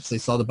biceps. They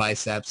saw the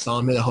biceps, saw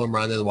him hit a home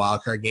run in the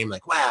wild card game,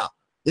 like, wow,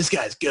 this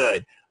guy's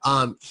good.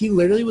 He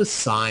literally was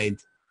signed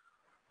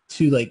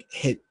to like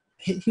hit.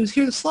 He was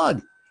here to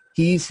slug.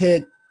 He's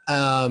hit,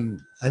 I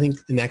think,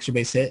 an extra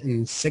base hit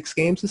in 6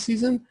 games this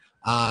season.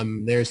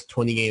 There's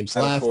 20 games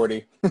left.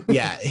 40.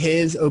 Yeah,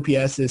 his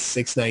OPS is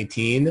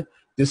 619.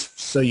 Just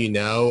so you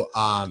know,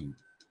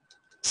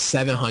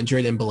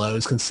 700 and below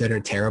is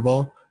considered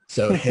terrible.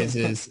 So his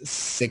is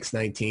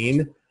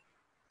 619.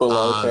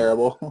 Below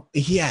terrible.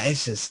 Yeah,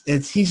 he's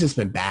just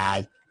been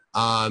bad.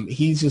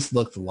 He's just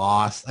looked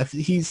lost.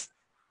 He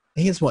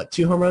has what,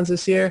 2 home runs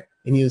this year,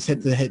 and he was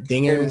hit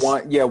dingers.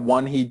 And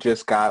one he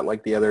just got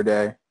like the other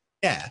day.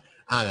 Yeah,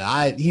 I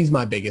don't know. He's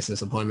my biggest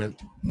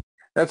disappointment.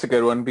 That's a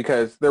good one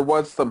because there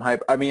was some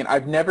hype. I mean,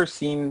 I've never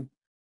seen.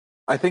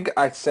 I think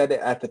I said it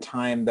at the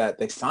time that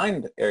they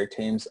signed Eric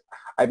Thames.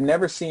 I've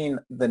never seen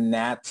the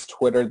Nats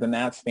Twitter, the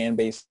Nats fan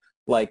base,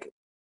 like,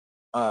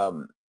 I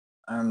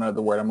don't know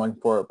the word I'm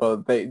looking for,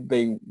 but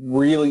they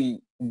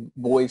really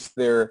voiced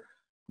their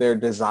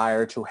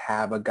desire to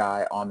have a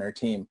guy on their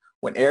team.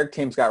 When Eric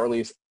Thames got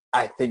released,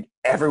 I think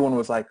everyone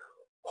was like,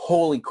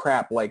 holy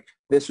crap, like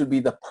this would be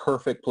the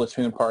perfect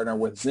platoon partner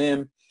with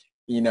Zim.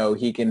 You know,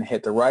 he can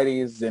hit the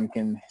righties, Zim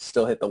can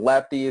still hit the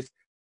lefties.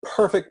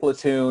 Perfect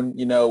platoon,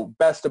 you know,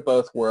 best of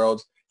both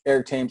worlds.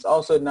 Eric Thames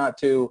also not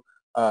too,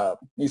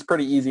 he's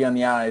pretty easy on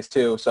the eyes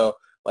too. So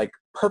like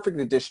perfect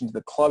addition to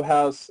the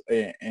clubhouse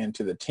and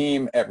to the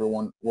team.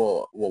 Everyone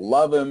will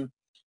love him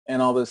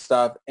and all this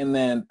stuff. And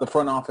then the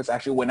front office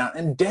actually went out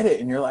and did it.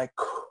 And you're like,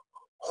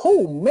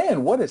 oh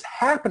man, what is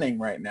happening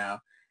right now?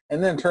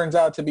 And then it turns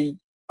out to be,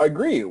 I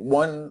agree,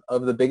 one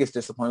of the biggest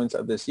disappointments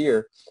of this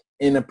year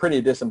in a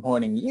pretty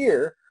disappointing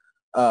year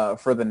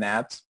for the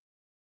Nats.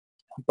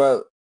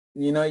 But,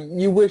 you know,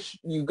 you wish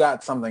you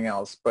got something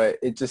else, but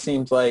it just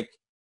seems like,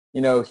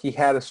 you know, he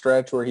had a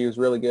stretch where he was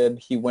really good.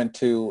 He went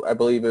to, I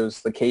believe it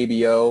was the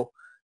KBO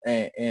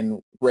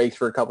and raced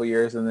for a couple of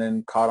years and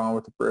then caught on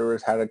with the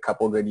Brewers, had a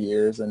couple of good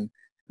years. And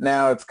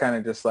now it's kind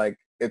of just like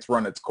it's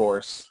run its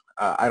course.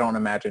 I don't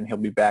imagine he'll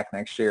be back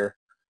next year.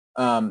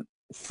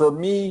 For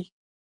me,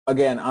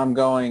 again, I'm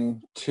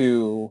going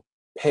to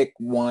pick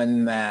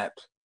one that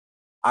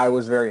I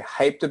was very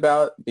hyped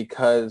about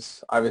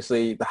because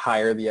obviously the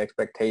higher the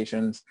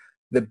expectations,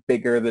 the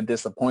bigger the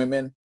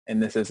disappointment.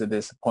 And this is a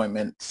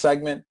disappointment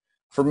segment.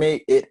 For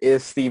me, it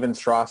is Steven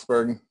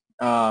Strasburg.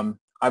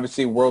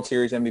 Obviously, World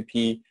Series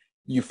MVP.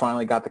 You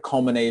finally got the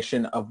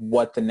culmination of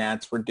what the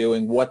Nats were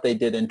doing, what they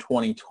did in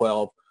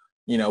 2012,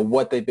 you know,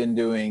 what they've been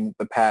doing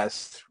the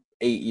past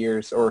 8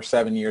 years or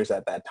 7 years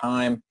at that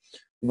time.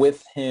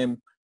 With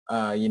him,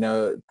 you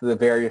know, the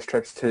various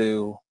trips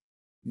to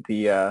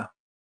the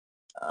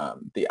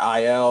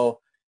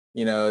IL,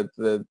 you know,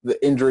 the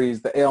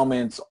injuries, the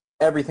ailments,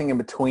 everything in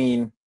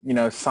between, you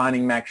know,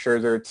 signing Max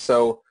Scherzer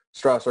so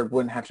Strasburg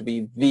wouldn't have to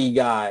be the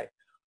guy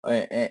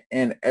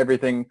and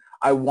everything.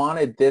 I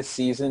wanted this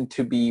season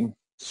to be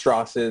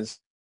Stras's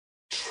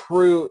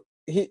true,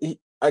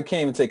 I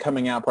can't even say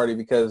coming out party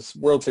because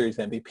World Series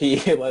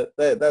MVP,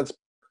 that's,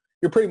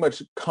 you're pretty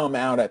much come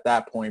out at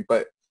that point.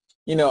 But,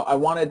 you know, I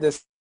wanted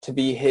this to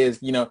be his,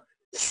 you know,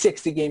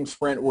 60-game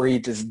sprint where he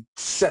just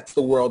sets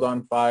the world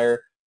on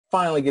fire,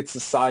 finally gets the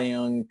Cy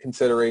Young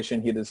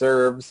consideration he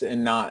deserves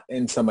and not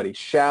in somebody's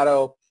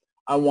shadow.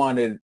 I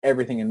wanted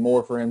everything and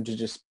more for him to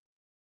just,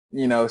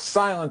 you know,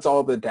 silence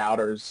all the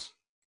doubters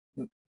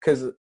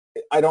because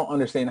I don't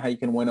understand how you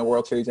can win a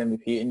World Series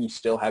MVP and you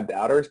still have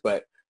doubters,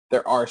 but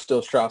there are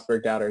still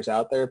Strasburg doubters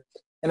out there.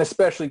 And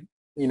especially,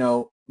 you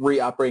know,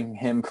 reoperating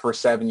him for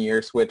 7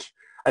 years, which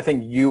I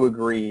think you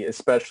agree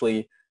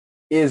especially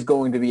is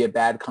going to be a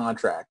bad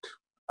contract.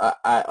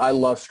 I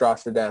love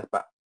Strauss to death,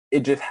 but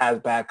it just has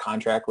bad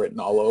contract written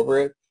all over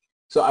it.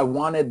 So I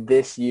wanted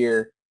this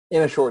year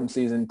in a shortened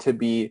season to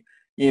be,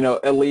 you know,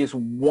 at least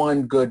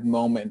one good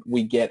moment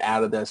we get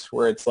out of this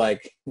where it's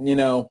like, you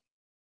know,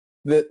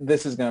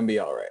 this is going to be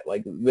all right.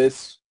 Like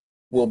this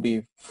will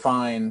be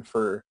fine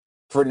for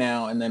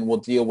now, and then we'll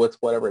deal with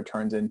whatever it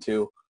turns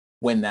into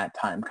when that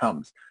time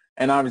comes.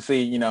 And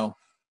obviously, you know,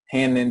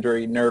 hand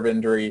injury, nerve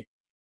injury,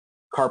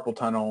 carpal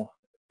tunnel,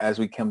 as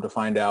we come to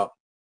find out.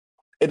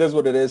 It is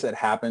what it is. It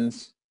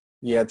happens.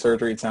 He had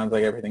surgery. It sounds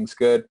like everything's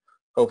good.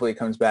 Hopefully it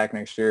comes back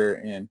next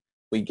year and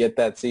we get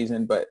that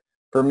season. But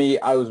for me,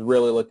 I was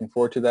really looking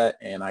forward to that,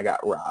 and I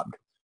got robbed.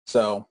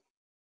 So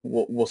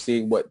we'll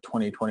see what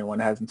 2021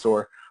 has in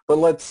store. But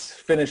let's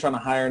finish on a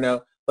higher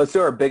note. Let's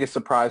do our biggest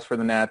surprise for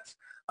the Nats.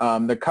 There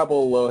are a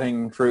couple of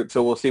low-hanging fruit,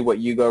 so we'll see what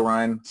you go,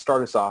 Ryan.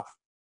 Start us off.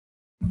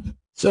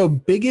 So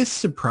biggest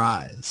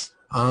surprise.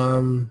 I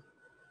kind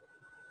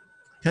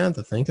of have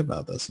to think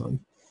about this one.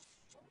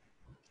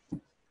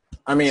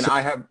 I mean,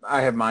 I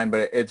have mine,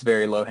 but it's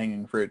very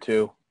low-hanging fruit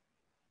too.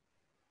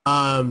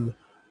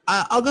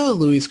 I'll go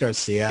with Luis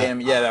Garcia.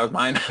 Damn, yeah, that was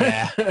mine.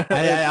 Yeah,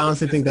 I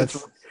honestly think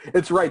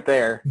it's right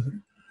there.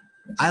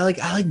 I like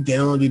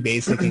Dylan to be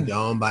basic and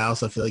going, but I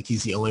also feel like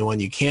he's the only one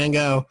you can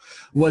go.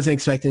 Wasn't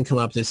expecting to come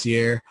up this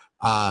year.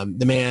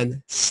 The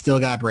man still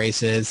got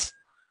braces,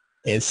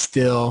 is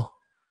still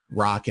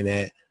rocking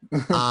it.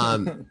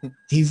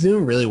 He's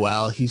doing really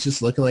well. He's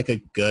just looking like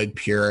a good,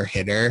 pure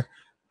hitter.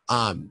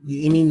 I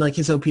mean, like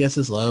his OPS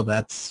is low, but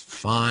that's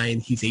fine.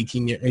 He's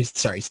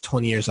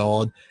 20 years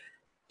old.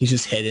 He's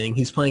just hitting.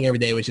 He's playing every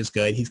day, which is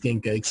good. He's getting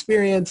good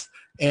experience,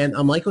 and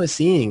I'm liking what I'm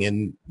seeing,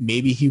 and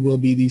maybe he will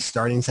be the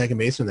starting second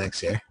baseman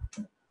next year.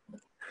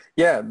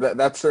 Yeah,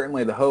 that's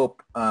certainly the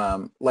hope.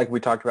 Like we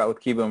talked about with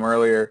Kieboom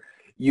earlier,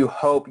 you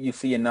hope you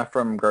see enough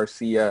from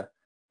Garcia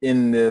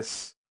in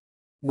this,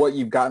 what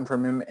you've gotten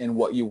from him and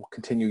what you will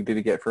continue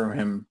to get from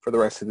him for the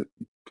rest of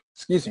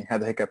the,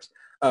 had the hiccups,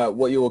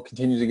 what you will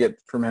continue to get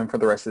from him for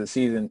the rest of the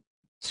season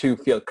to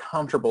feel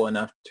comfortable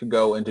enough to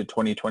go into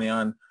 2020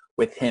 on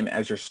with him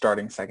as your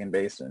starting second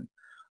baseman,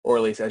 or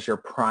at least as your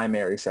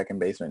primary second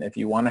baseman. If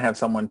you want to have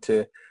someone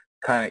to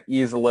kind of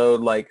ease the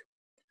load, like,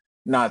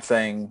 not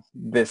saying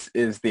this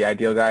is the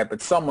ideal guy,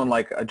 but someone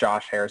like a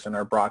Josh Harrison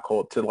or Brock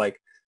Holt to like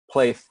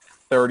play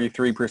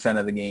 33%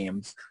 of the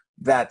games,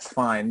 that's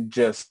fine.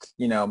 Just,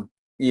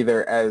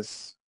 either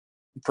as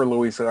for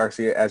Luis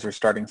Garcia as your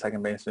starting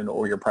second baseman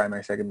or your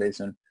primary second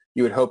baseman,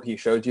 you would hope he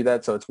showed you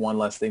that, so it's one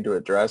less thing to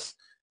address,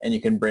 and you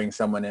can bring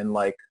someone in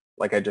like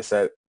I just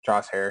said,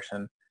 Josh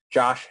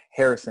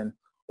Harrison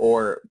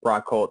or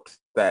Brock Holt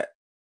that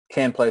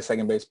can play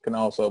second base, can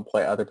also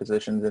play other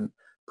positions and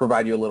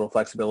provide you a little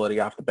flexibility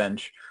off the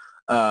bench.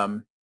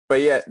 But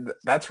yeah,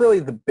 that's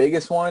really the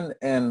biggest one,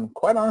 and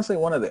quite honestly,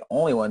 one of the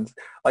only ones.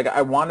 Like,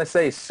 I want to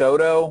say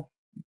Soto,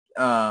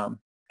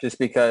 just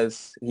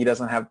because he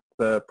doesn't have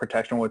the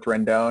protection with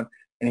Rendon,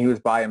 and he was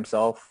by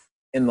himself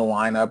in the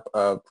lineup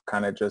of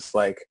kind of just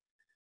like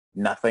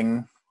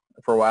nothing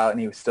for a while, and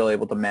he was still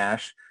able to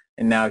mash,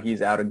 and now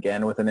he's out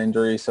again with an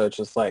injury, so it's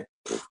just like,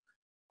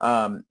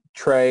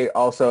 Trey,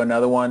 also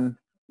another one,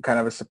 kind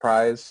of a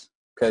surprise,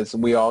 because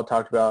we all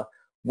talked about,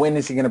 when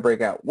is he going to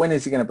break out? When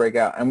is he going to break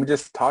out? And we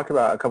just talked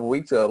about a couple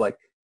weeks ago, like,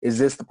 is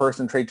this the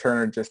person Trey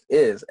Turner just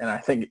is? And I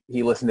think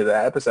he listened to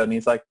that episode, and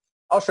he's like,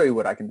 I'll show you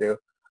what I can do.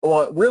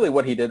 Well, really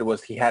what he did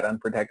was he had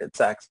unprotected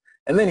sex,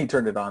 and then he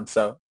turned it on.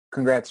 So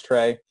congrats,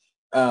 Trey.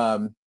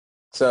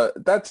 So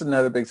that's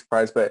another big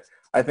surprise. But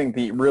I think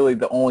the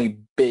only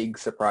big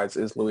surprise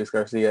is Luis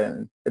Garcia,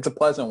 and it's a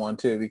pleasant one,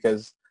 too,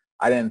 because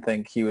I didn't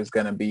think he was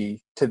going to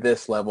be to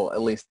this level,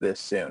 at least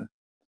this soon.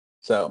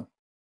 So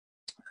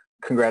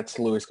congrats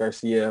to Luis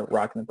Garcia,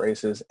 rocking the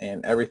braces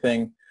and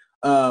everything.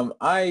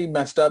 I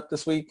messed up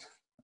this week.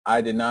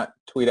 I did not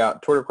tweet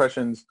out Twitter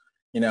questions.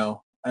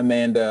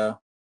 Amanda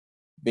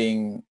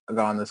being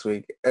gone this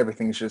week,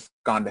 everything's just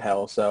gone to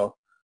hell. So,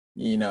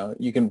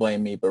 you can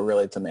blame me, but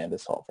really it's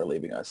Amanda's fault for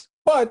leaving us.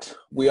 But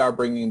we are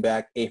bringing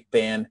back a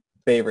fan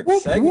favorite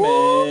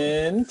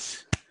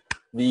segment,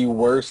 the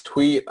worst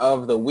tweet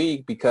of the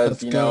week,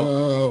 because,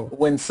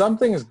 when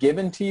something is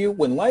given to you,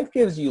 when life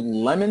gives you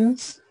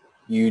lemons,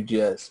 you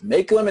just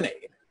make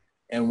lemonade.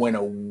 And when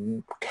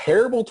a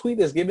terrible tweet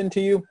is given to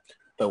you,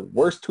 the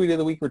worst tweet of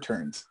the week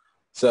returns.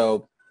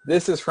 So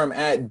this is from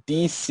at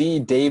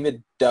DC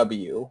David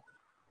W.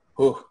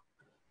 Who,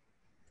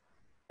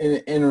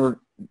 in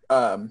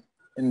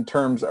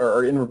terms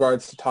or in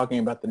regards to talking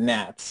about the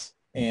Nats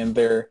and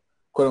their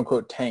quote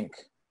unquote tank,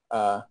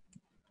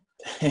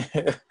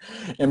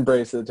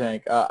 embrace the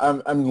tank.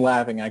 I'm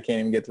laughing. I can't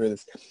even get through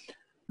this.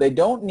 They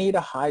don't need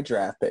a high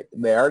draft pick.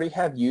 They already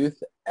have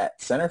youth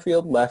at center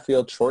field, left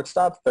field,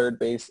 shortstop, third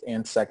base,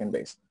 and second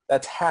base.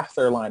 That's half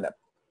their lineup.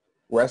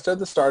 Rest of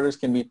the starters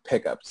can be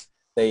pickups.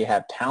 They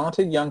have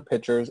talented young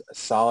pitchers,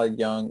 solid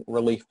young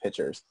relief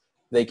pitchers.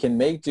 They can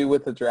make do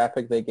with the draft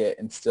pick they get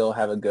and still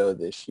have a go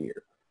this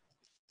year.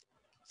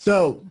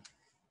 So,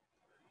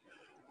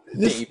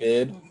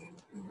 David.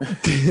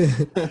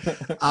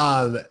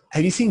 Have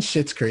you seen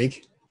Schitt's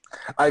Creek?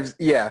 I've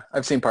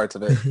seen parts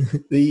of it.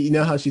 You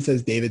know how she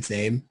says David's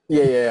name?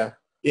 Yeah.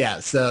 Yeah,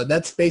 so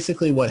that's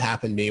basically what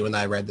happened to me when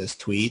I read this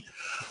tweet.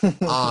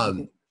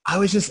 I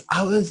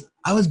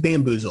was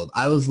bamboozled.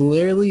 I was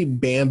literally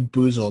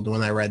bamboozled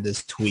when I read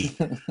this tweet.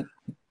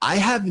 I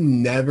have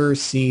never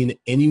seen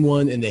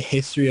anyone in the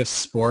history of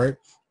sport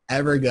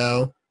ever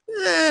go,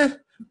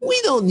 we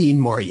don't need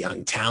more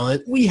young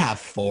talent. We have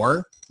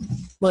 4.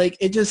 Like,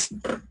 it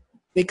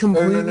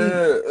completely...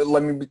 No.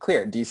 Let me be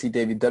clear. DC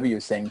David W.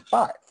 is saying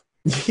 5.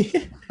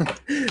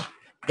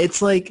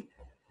 It's like,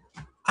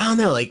 I don't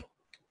know, like,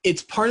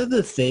 it's part of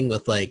the thing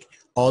with, like,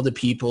 all the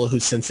people who,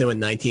 since they went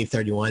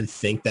 1931,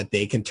 think that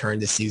they can turn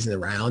the season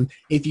around.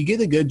 If you get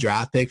a good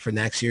draft pick for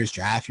next year's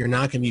draft, you're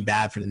not going to be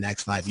bad for the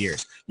next 5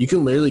 years. You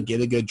can literally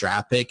get a good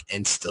draft pick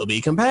and still be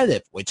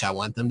competitive, which I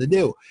want them to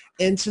do.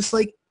 And it's just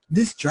like,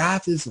 this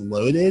draft is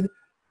loaded.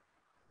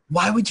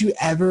 Why would you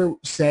ever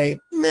say,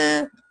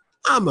 nah,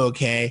 I'm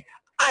okay.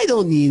 I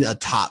don't need a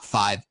top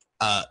 5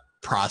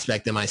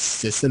 prospect in my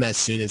system as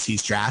soon as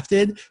he's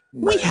drafted.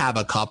 Right. We have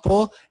a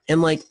couple.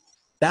 And, like,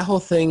 that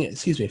whole thing,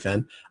 excuse me,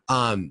 Fen,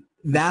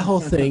 that whole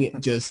thing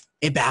just,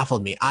 it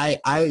baffled me.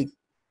 I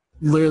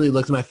literally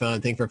looked at my phone, I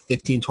think, for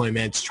 15, 20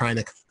 minutes trying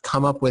to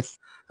come up with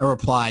a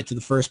reply to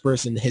the first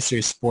person in the history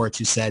of sports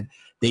who said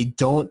they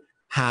don't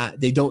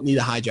they don't need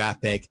a high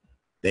draft pick.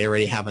 They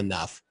already have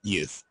enough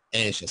youth.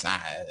 And it's just,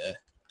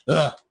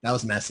 that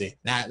was messy.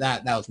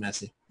 That was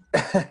messy.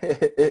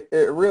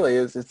 It really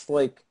is. It's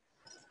like,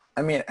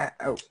 I mean, at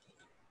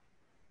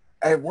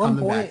one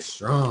Coming point, back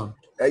strong.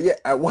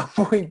 At one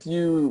point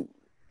you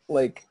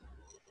like,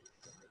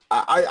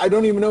 I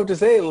don't even know what to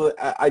say.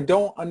 I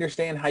don't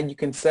understand how you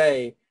can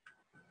say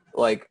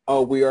like,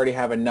 oh, we already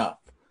have enough.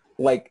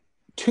 Like,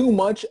 too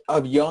much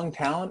of young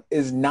talent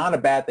is not a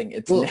bad thing.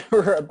 It's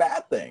never a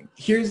bad thing.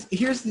 Here's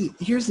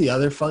the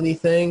other funny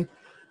thing.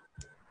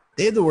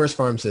 They have the worst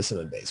farm system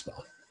in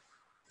baseball.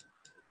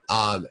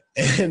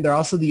 And they're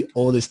also the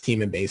oldest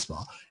team in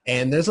baseball.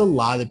 And there's a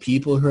lot of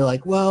people who are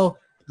like, well,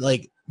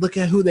 like, look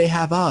at who they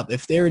have up.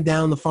 If they were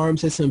down, the farm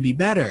system would be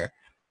better.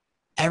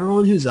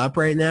 Everyone who's up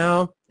right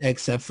now,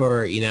 except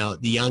for, the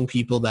young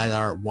people that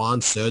are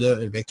Juan Soto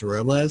and Victor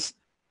Robles,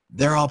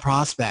 they're all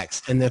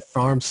prospects, and the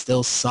farm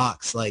still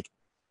sucks. Like,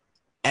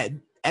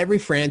 every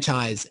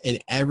franchise in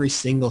every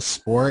single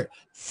sport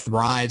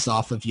thrives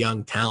off of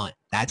young talent.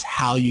 That's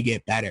how you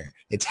get better.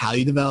 It's how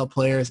you develop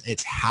players.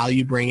 It's how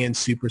you bring in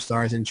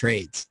superstars and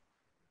trades.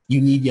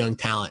 You need young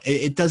talent.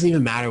 It doesn't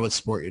even matter what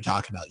sport you're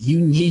talking about. You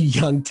need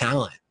young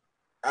talent.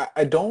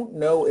 I don't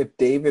know if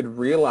David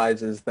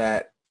realizes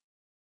that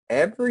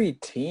every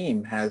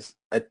team has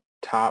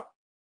top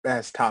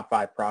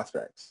 5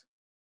 prospects.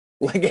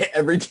 Like,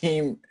 every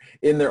team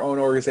in their own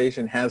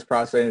organization has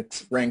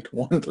prospects ranked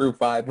 1 through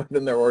 5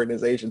 within their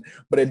organization,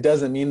 but it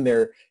doesn't mean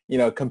they're,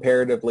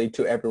 comparatively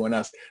to everyone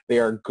else, they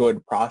are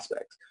good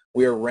prospects.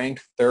 We are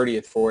ranked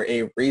 30th for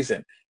a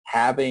reason.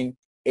 Having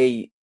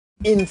a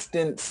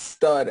instant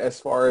stud as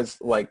far as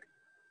like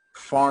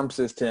farm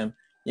system,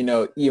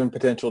 even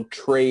potential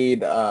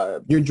trade.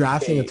 You're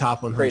drafting a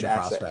top 100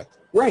 prospect.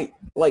 Right.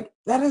 Like,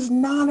 that is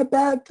not a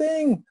bad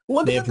thing.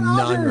 They have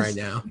none right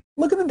now.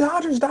 Look at the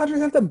Dodgers. Dodgers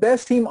have the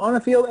best team on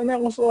the field, and they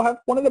also have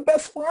one of the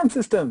best farm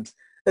systems.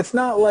 It's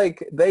not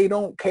like they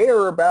don't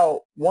care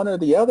about one or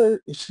the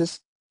other. It's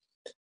just,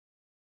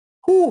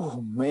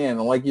 whew, man,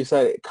 like you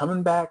said,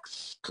 coming back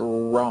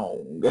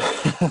strong.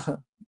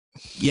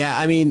 Yeah,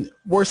 I mean,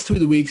 worst tweet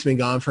of the week's been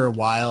gone for a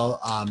while.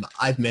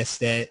 I've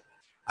missed it.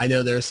 I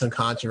know there's some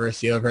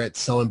controversy over it.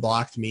 Someone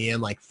blocked me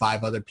and like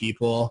 5 other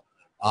people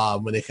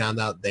when they found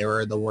out they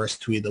were the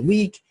worst tweet of the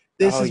week.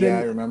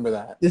 I remember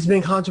that. This has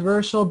been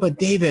controversial, but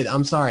David,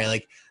 I'm sorry.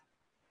 Like,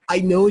 I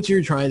know what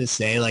you're trying to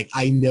say. Like,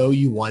 I know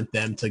you want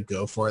them to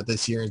go for it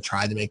this year and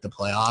try to make the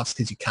playoffs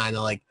because you kind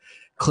of like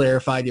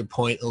clarified your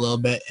point a little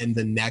bit in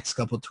the next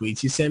couple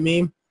tweets you sent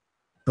me.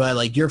 But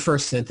like, your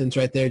first sentence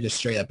right there just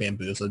straight up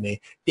bamboozled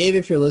me. David,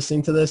 if you're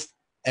listening to this,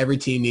 every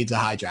team needs a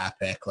high draft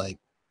pick. Like,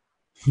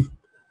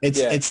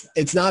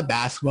 it's not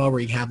basketball where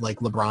you have like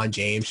LeBron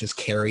James just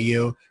carry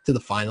you to the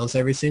finals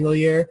every single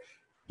year.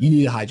 You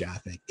need a high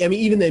draft pick. I mean,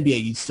 even the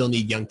NBA, you still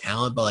need young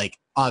talent, but like,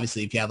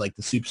 obviously if you have like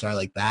the superstar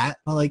like that,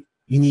 but like,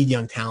 you need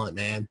young talent,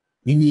 man.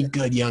 You need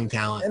good young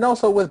talent. And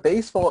also with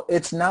baseball,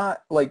 it's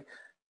not like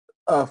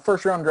a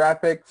first round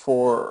draft pick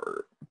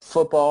for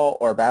football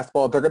or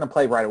basketball. They're going to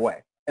play right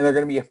away, and they're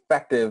going to be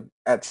effective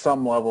at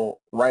some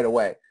level right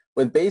away.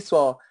 With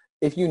baseball,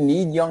 if you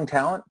need young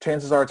talent,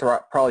 chances are it's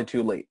probably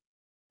too late.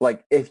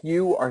 Like, if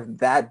you are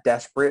that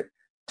desperate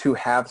to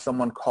have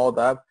someone called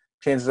up,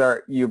 chances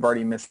are you've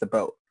already missed the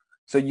boat.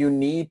 So you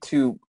need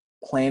to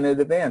plan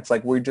in advance.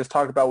 Like we just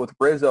talked about with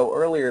Rizzo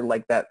earlier,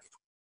 like that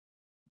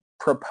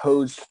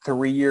proposed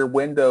 3-year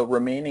window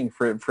remaining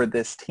for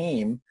this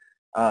team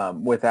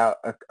without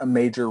a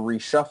major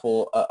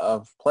reshuffle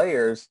of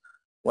players.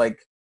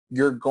 Like,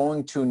 you're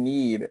going to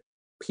need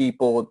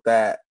people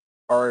that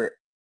are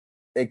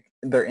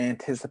their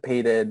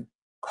anticipated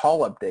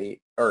call-up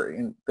date, or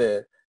in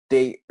the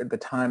date at the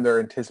time they're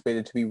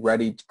anticipated to be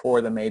ready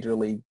for the Major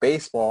League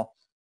Baseball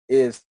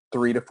is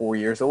 3 to 4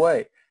 years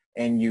away.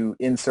 And you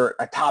insert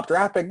a top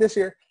draft pick this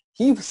year,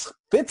 he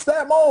fits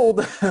that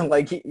mold.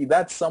 Like,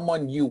 that's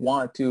someone you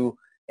want to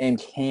and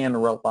can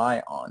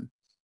rely on.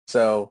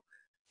 So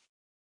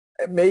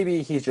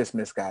maybe he's just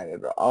misguided.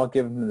 I'll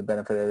give him the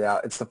benefit of the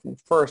doubt. It's the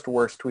first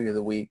worst tweet of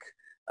the week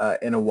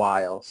in a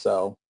while.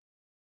 So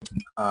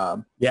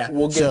we'll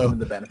give him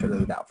the benefit of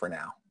the doubt for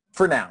now.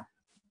 For now,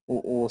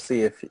 we'll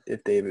see if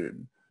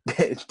David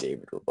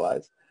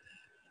replies.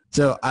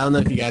 So I don't know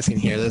if you guys can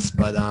hear this,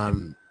 but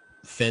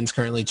Finn's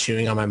currently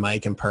chewing on my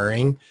mic and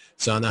purring,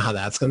 so I don't know how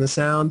that's going to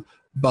sound.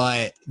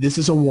 But this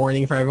is a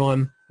warning for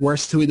everyone.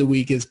 Worst tweet of the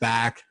week is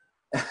back.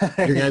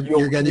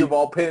 You've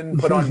all been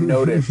put on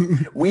notice.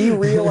 We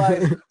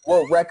realize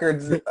what record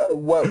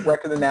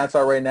the Nats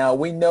are right now.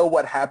 We know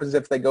what happens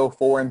if they go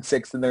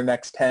 4-6 in their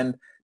next 10.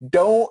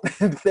 Don't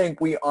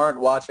think we aren't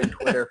watching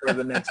Twitter for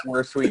the next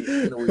worst tweet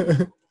of the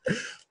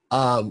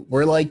week.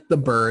 We're like the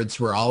birds.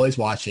 We're always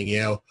watching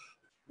you.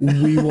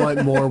 We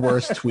want more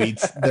worse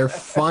tweets. They're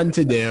fun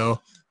to do.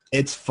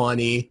 It's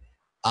funny.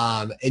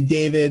 And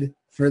David,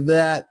 for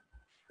that,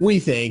 we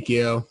thank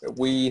you.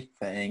 We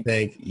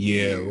thank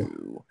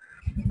you.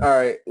 All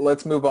right,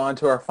 let's move on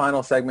to our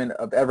final segment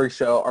of every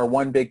show, our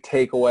one big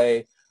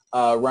takeaway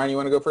Ryan, you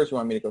want to go first? Or you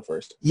want me to go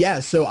first? Yeah,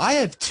 so I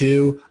have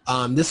two.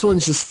 This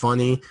one's just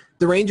funny.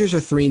 The Rangers are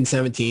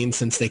 3-17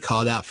 since they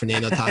called out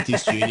Fernando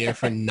Tatis Jr.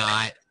 for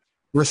not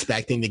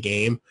respecting the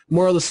game.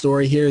 Moral of the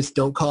story here is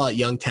don't call out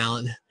young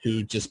talent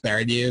who just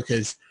buried you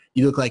because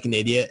you look like an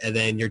idiot, and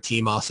then your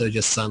team also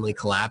just suddenly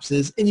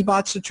collapses, and you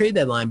botched the trade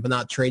deadline by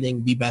not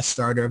trading the best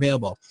starter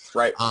available.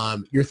 Right.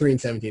 You're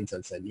 3-17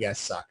 since then. You guys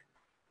suck.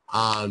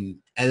 And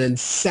then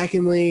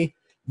secondly,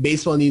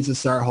 baseball needs to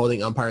start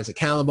holding umpires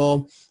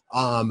accountable.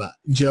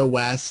 Joe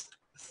West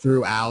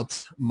threw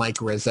out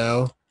Mike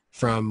Rizzo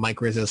from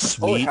Mike Rizzo's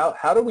suite. Oh,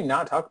 how did we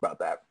not talk about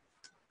that?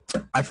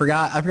 I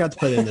forgot to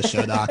put it in the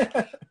show doc.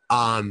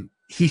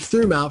 He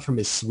threw him out from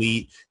his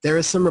suite. There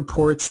are some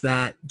reports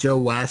that Joe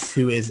West,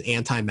 who is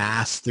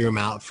anti-mask, threw him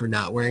out for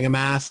not wearing a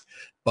mask,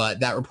 but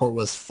that report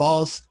was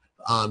false.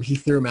 He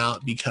threw him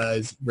out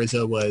because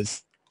Rizzo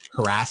was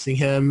harassing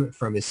him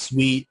from his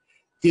suite.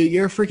 Dude,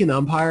 you're a freaking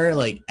umpire.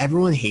 Like,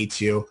 everyone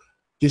hates you.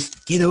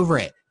 Just get over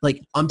it.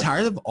 Like, I'm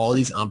tired of all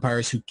these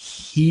umpires who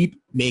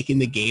keep making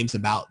the games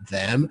about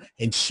them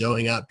and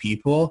showing up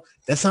people.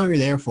 That's not what you're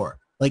there for.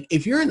 Like,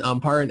 if you're an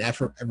umpire and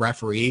a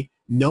referee,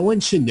 no one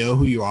should know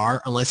who you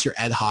are unless you're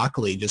Ed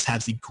Hockley, just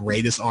has the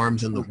greatest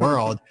arms in the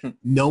world.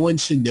 No one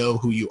should know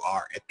who you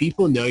are. If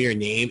people know your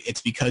name,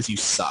 it's because you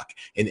suck.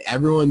 And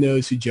everyone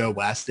knows who Joe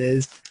West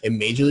is, and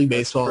Major League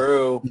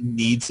Baseball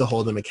needs to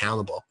hold him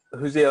accountable.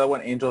 Who's the other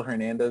one? Angel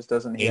Hernandez,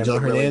 doesn't he? Angel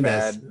have a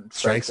Hernandez really bad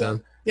strike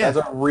zone. Yeah.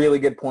 That's a really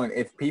good point.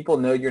 If people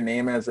know your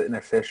name as an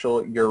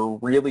official, you're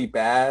really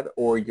bad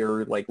or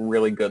you're like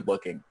really good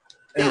looking.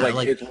 And Yeah,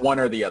 like it's one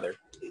or the other.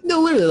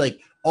 No, literally,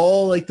 like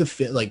all like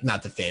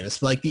not the famous,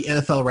 but like the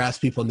NFL refs,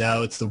 people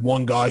know it's the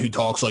one guy who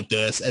talks like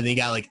this, and then you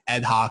got like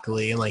Ed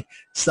Hockley and like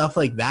stuff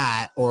like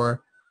that,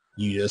 or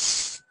you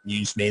just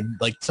made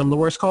like some of the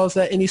worst calls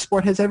that any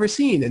sport has ever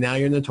seen, and now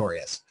you're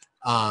notorious.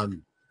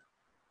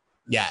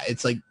 Yeah,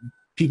 it's like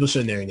people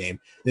should know your name.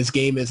 This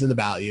game isn't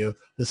about you.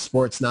 The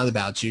sport's not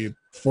about you.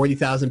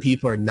 40,000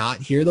 people are not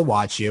here to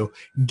watch you.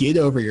 Get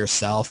over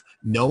yourself.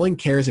 No one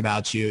cares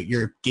about you.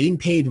 You're getting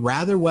paid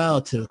rather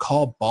well to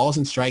call balls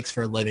and strikes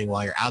for a living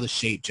while you're out of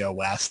shape, Joe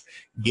West.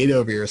 Get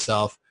over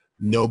yourself.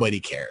 Nobody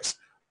cares.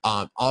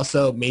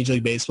 Also, Major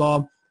League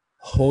Baseball,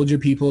 hold your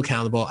people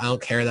accountable. I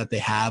don't care that they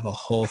have a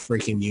whole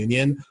freaking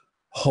union.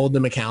 Hold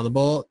them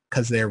accountable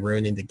because they're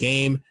ruining the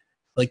game.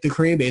 Like the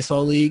Korean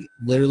Baseball League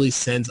literally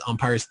sends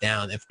umpires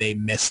down if they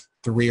miss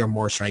 3 or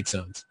more strike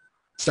zones.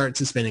 Start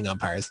suspending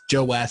umpires.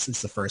 Joe West is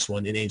the first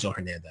one, and Angel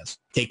Hernandez.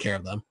 Take care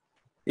of them.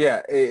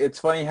 Yeah, it's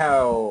funny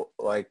how,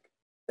 like,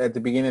 at the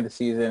beginning of the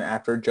season,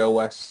 after Joe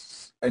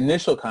West's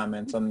initial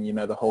comments on,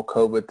 the whole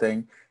COVID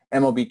thing,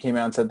 MLB came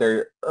out and said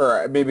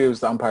or maybe it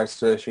was the umpire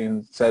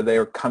association, said they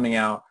were coming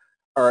out,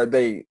 or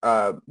they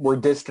were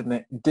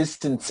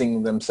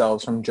distancing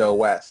themselves from Joe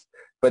West.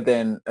 But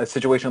then a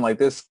situation like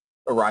this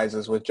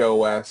arises with Joe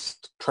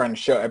West trying to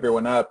show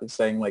everyone up and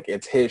saying, like,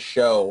 it's his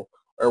show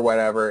or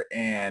whatever,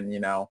 and,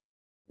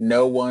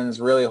 no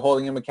one's really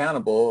holding him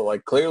accountable.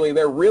 Like, clearly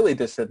they're really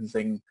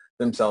distancing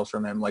themselves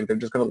from him. Like, they're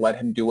just going to let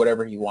him do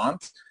whatever he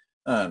wants.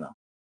 I don't know.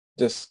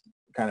 Just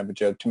kind of a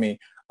joke to me.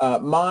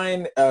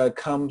 Mine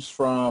comes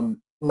from,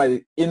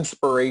 my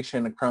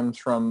inspiration comes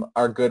from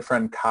our good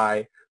friend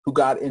Kai, who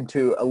got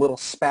into a little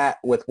spat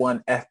with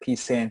one FP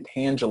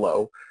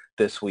Santangelo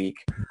this week.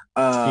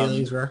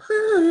 Feelings were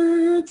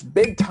hurt.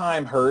 Big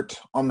time hurt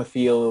on the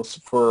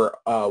fields for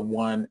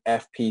one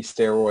FP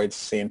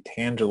Steroids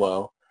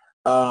Santangelo.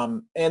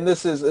 And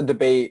this is a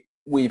debate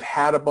we've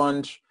had a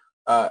bunch.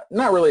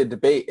 Not really a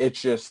debate. It's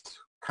just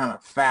kind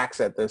of facts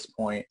at this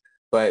point.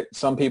 But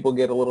some people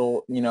get a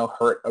little,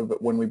 hurt of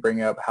it when we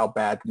bring up how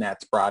bad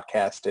Nats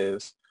broadcast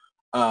is.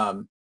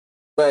 And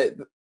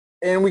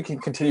we can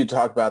continue to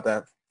talk about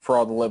that for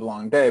all the live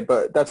long day,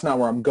 but that's not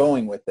where I'm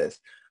going with this.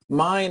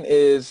 Mine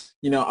is,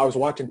 I was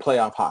watching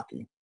playoff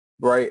hockey,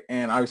 right?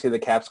 And obviously the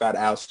Caps got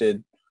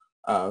ousted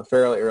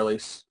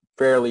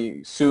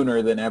fairly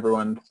sooner than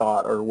everyone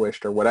thought or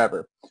wished or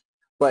whatever.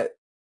 But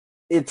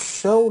it's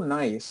so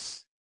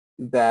nice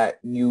that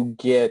you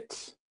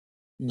get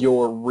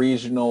your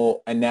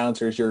regional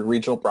announcers, your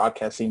regional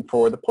broadcasting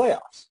for the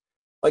playoffs.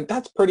 Like,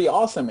 that's pretty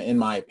awesome in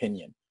my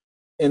opinion.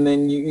 And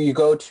then you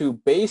go to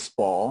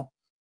baseball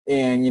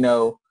and,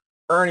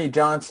 Ernie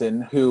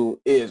Johnson, who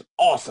is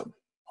awesome,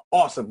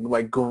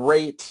 like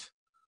great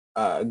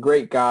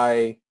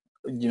guy,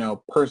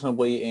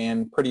 personably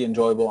and pretty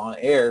enjoyable on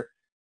air.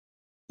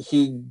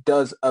 He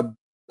does a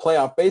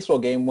playoff baseball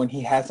game when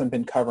he hasn't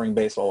been covering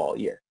baseball all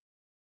year,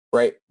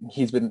 right?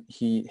 His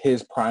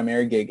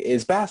primary gig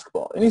is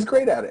basketball, and he's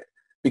great at it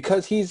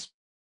because he's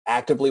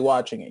actively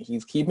watching it.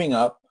 He's keeping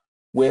up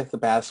with the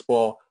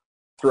basketball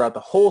throughout the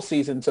whole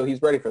season, so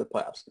he's ready for the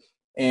playoffs.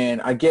 And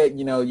I get,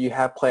 you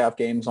have playoff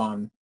games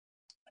on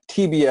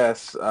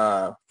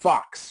TBS,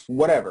 Fox,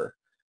 whatever,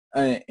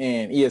 and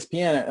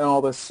ESPN and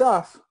all this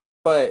stuff,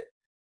 but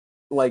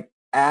like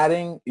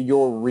adding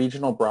your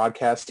regional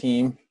broadcast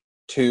team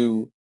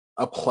to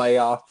a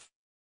playoff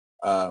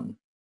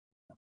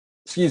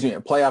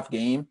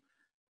game,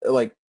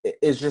 like,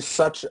 is just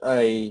such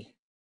a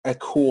a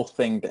cool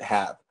thing to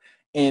have.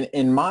 And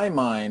in my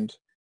mind,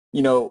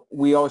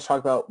 we always talk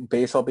about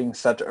baseball being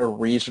such a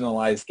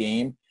regionalized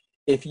game.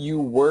 If you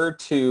were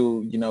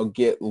to,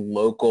 get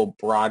local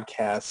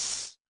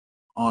broadcasts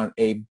on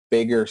a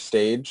bigger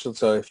stage,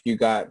 so if you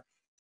got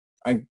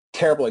a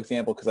terrible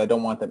example because I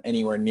don't want them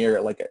anywhere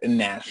near like a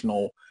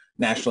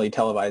nationally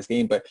televised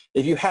game, but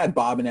if you had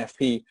Bob and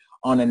FP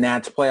on a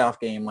Nats playoff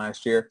game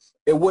last year,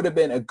 it would have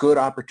been a good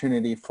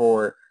opportunity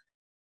for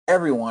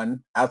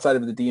everyone outside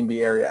of the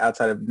DMV area,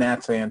 outside of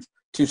Nats fans,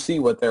 to see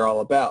what they're all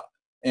about.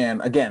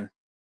 And again,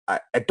 I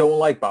don't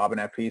like Bob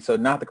and FP, so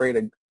not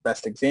the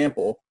best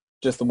example,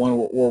 just the one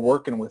we're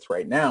working with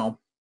right now.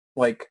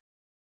 Like,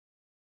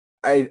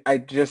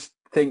 I just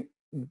think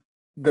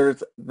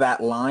there's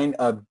that line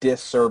of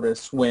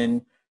disservice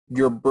when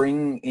you're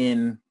bringing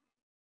in,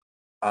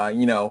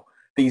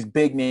 these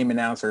big name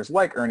announcers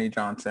like Ernie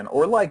Johnson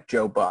or like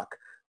Joe Buck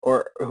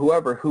or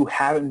whoever who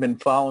haven't been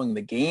following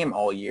the game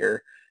all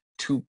year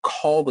to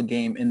call the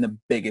game in the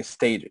biggest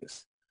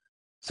stages.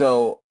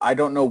 So I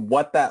don't know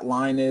what that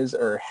line is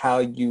or how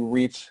you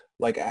reach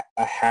like a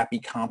happy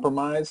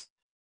compromise,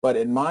 but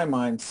in my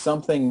mind,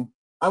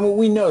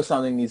 we know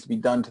something needs to be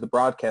done to the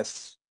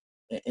broadcasts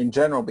in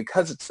general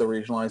because it's so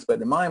regionalized,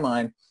 but in my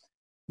mind,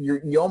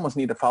 you almost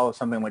need to follow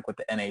something like what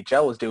the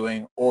NHL is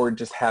doing or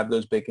just have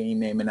those big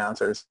name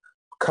announcers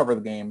cover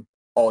the game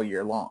all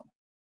year long.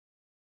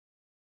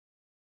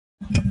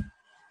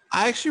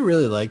 I actually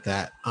really like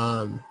that.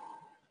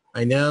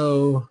 I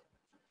know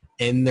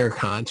in their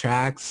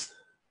contracts,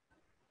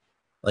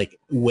 like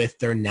with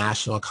their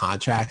national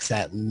contracts,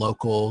 that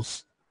local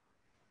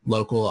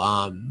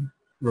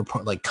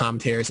report, like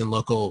commentators and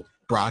local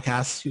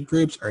broadcast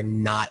groups are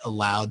not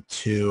allowed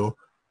to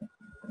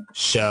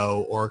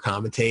show or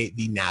commentate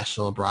the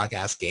national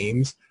broadcast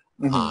games.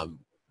 Mm-hmm.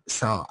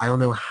 So I don't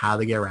know how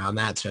to get around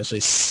that, especially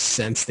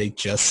since they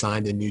just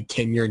signed a new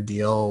 10-year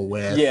deal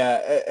with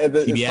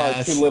it's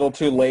probably too little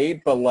too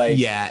late, but like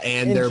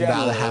and they're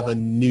about to have a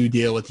new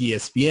deal with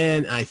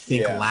ESPN. I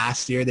think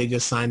last year they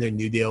just signed their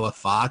new deal with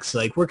Fox. So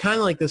like we're kind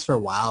of like this for a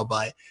while,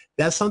 but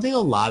that's something a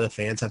lot of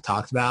fans have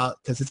talked about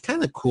because it's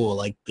kind of cool,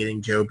 like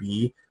getting Joe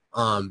B.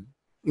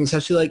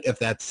 Especially like if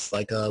that's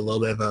like a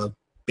little bit of a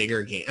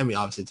bigger game. I mean,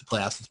 obviously it's a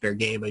playoffs, it's a bigger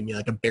game, but I mean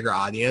like a bigger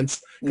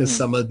audience because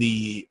some of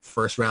the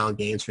first round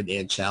games for the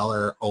NHL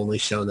are only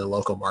shown in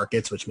local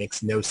markets, which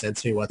makes no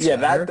sense to me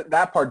whatsoever. Yeah,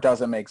 that part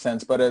doesn't make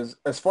sense. But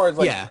as far as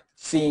like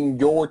seeing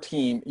your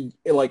team,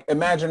 like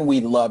imagine we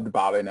loved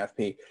Bob and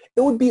FP.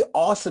 It would be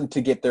awesome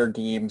to get their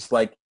games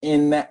like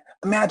in that.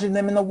 Imagine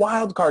them in the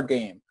wild card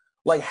game.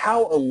 Like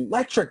how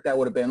electric that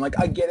would have been. Like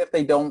I get if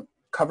they don't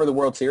cover the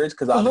World Series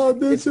because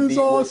this is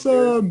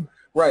awesome.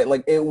 Right,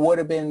 like it would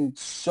have been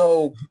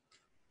so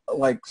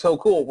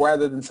cool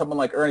rather than someone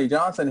like Ernie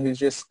Johnson who's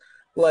just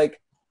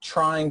like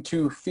trying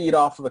to feed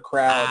off of the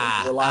crowd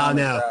and rely on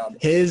the crowd.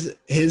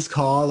 His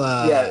call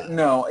you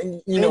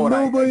know what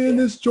nobody in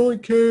this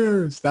joint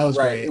cares. That was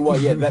right. Great. Well,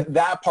 yeah,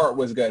 that part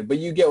was good, but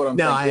you get what I'm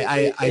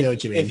saying. I know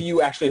what you mean. If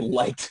you actually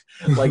liked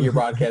like your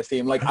broadcast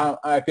team, like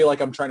I feel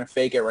like I'm trying to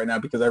fake it right now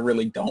because I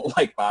really don't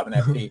like Bob and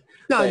FP.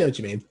 I know what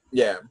you mean.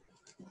 Yeah.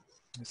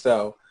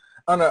 So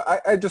I don't know.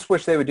 I just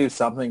wish they would do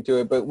something to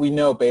it, but we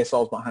know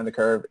baseball's behind the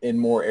curve in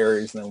more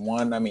areas than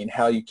one. I mean,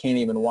 hell, you can't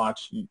even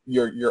watch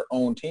your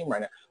own team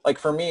right now. Like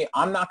for me,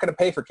 I'm not going to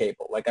pay for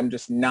cable. Like I'm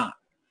just not.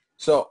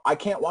 So I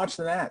can't watch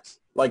the Nats.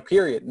 Like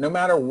period. No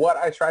matter what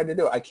I tried to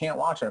do, I can't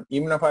watch them.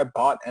 Even if I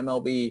bought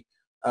MLB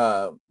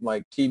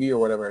like TV or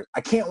whatever,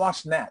 I can't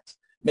watch the Nats.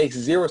 Makes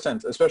zero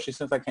sense, especially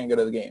since I can't go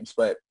to the games.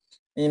 But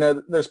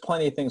there's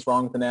plenty of things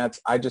wrong with the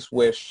Nats. I just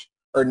wish,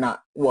 or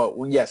not.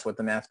 Well, yes, with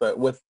the Nats, but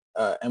with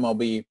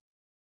MLB.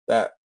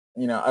 That,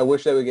 I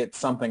wish they would get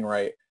something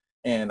right.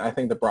 And I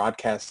think the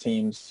broadcast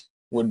teams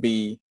would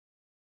be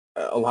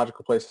a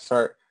logical place to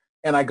start.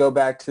 And I go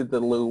back to the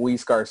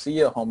Luis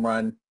Garcia home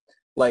run.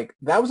 Like,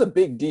 that was a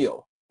big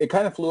deal. It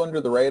kind of flew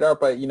under the radar,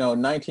 but,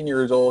 19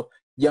 years old,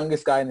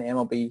 youngest guy in the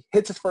MLB,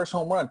 hits his first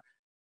home run.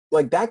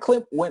 Like, that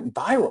clip went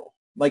viral.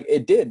 Like,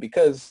 it did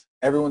because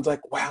everyone's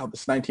like, wow,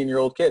 this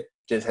 19-year-old kid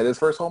just hit his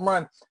first home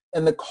run.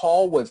 And the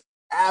call was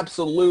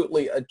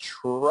absolutely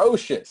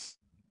atrocious.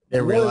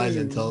 Didn't realize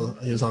it until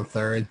he was on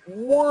third.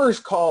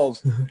 Worst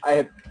calls I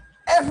have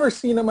ever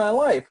seen in my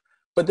life.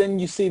 But then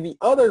you see the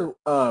other,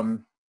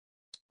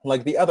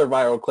 like the other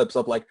viral clips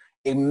of like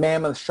a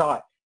mammoth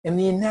shot, and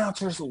the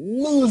announcers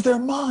lose their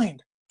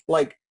mind.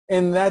 Like,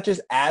 and that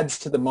just adds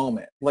to the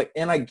moment. Like,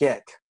 and I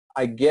get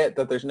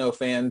that there's no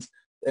fans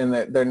and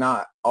that they're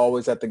not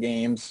always at the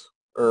games,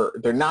 or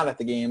they're not at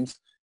the games,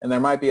 and there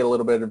might be a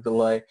little bit of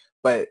delay.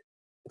 But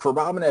for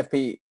Bob and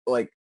FP,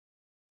 like,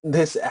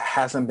 this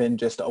hasn't been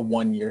just a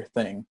 1-year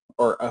thing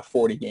or a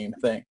 40-game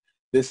thing.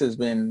 This has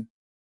been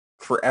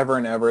forever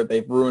and ever.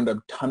 They've ruined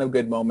a ton of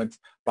good moments.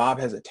 Bob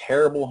has a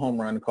terrible home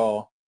run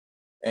call.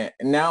 And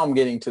now I'm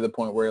getting to the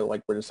point where,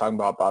 like, we're just talking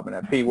about Bob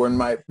and FP, where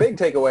my big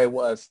takeaway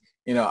was,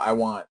 I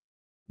want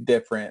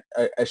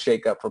a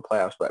shake-up for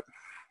playoffs. But,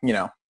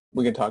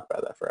 we can talk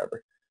about that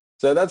forever.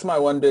 So that's my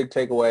one big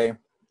takeaway.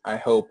 I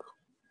hope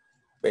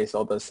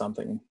baseball does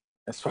something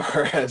as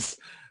far as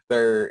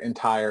their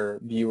entire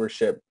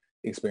viewership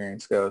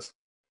experience goes.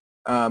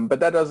 But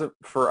that does it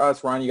for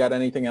us. Ron, you got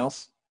anything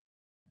else?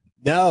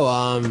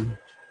 No,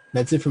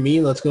 that's it for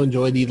me. Let's go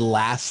enjoy the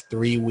last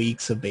 3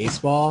 weeks of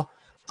baseball.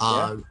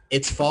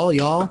 It's fall,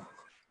 y'all.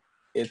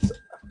 It's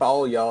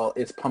fall, y'all.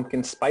 It's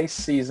pumpkin spice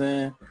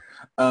season.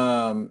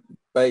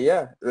 But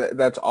yeah,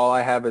 that's all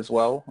I have as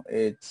well.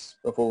 It's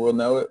before we'll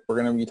know it, we're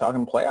going to be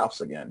talking playoffs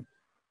again.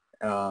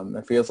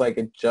 It feels like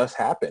it just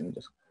happened,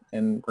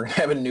 and we're going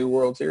to have a new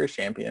World Series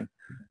champion,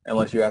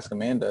 unless you ask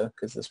Amanda,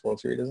 because this World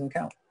Series doesn't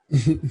count.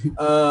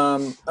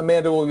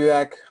 Amanda will be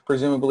back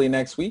presumably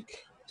next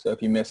week. So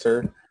if you miss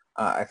her,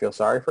 I feel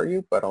sorry for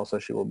you, but also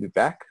she will be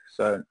back.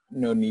 So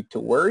no need to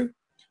worry.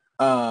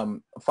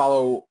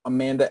 Follow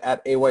Amanda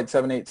at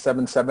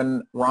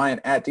awhite7877, Ryan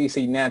at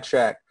DC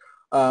Natshack,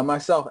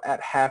 myself at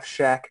Half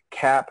Shack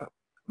Cap,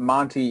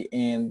 Monty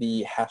and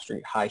the Half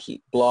Street High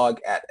Heat blog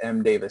at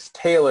M Davis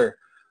Taylor,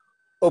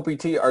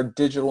 OPT, our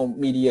digital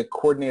media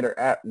coordinator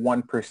at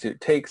One Pursuit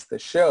Takes, the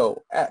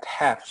show at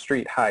Half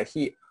Street High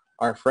Heat,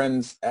 our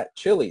friends at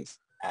Chili's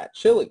at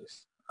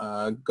Chili's.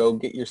 Go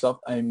get yourself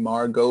a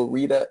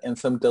margarita and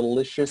some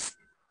delicious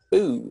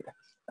food.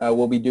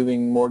 We'll be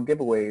doing more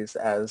giveaways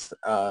as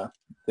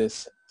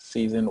this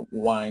season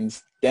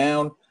winds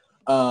down,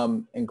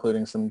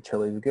 including some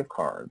Chili's gift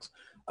cards.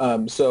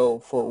 So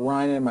for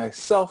Ryan and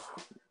myself,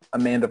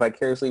 Amanda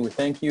Vicariously, we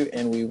thank you,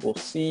 and we will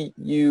see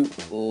you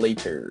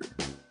later.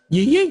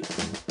 Yee.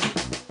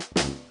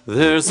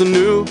 There's a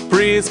new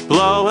breeze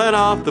blowing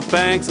off the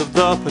banks of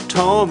the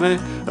Potomac.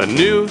 A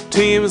new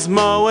team's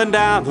mowing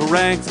down the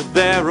ranks of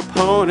their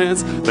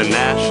opponents. The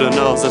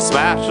Nationals are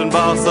smashing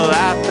balls, so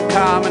that the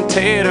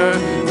commentator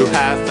who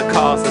has the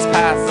calls has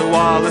passed the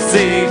wall to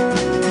see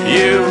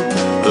you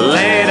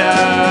later.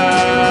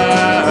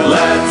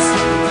 Let's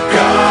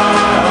go,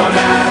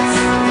 Nats.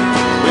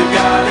 We've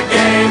got a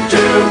game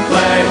to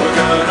play. We're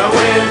gonna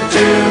win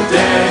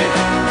today.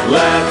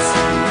 Let's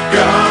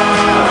go.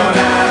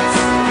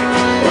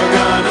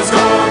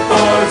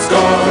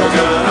 We're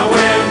gonna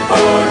win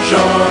for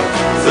sure.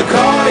 So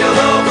call your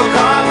local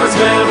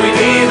congressman. We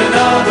need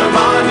another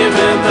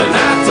monument. The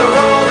Nats are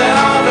rolling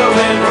on to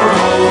win for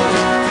old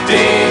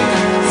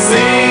DC.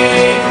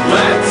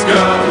 Let's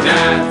go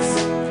Nats.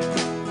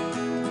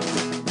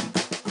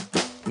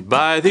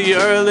 By the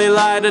early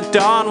light of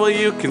dawn, well,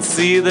 you can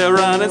see they're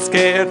running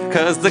scared,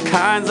 'cause the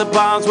kinds of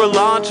bombs we're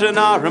launching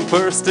aren't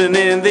bursting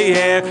in the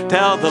air.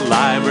 Tell the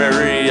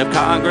Library of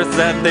Congress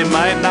that they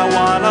might not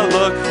want to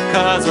look,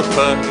 'cause we're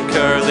putting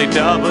curly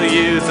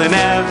W's in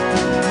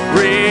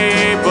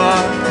every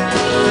book.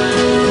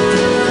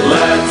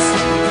 Let's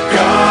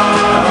go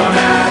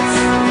Nats.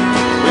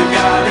 We've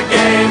got a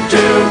game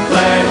to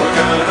play. We're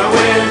gonna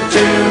win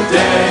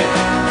today.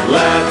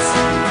 Let's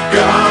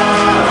go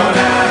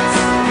Nats.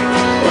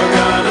 We're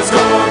gonna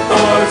score.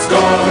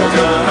 We're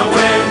gonna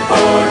win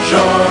for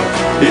sure.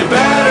 You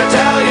better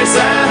tell your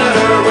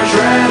senator we're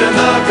shredding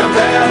the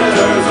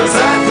competitors. We're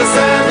set to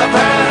send the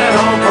pennant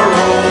home for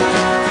old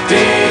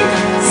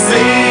DC.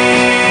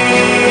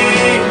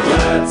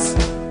 Let's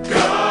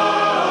go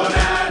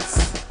Nats.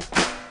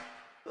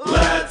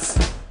 Let's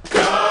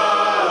go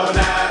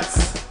Nats.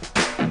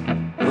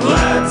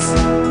 Let's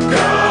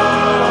go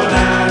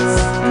Nats.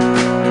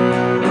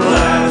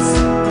 Let's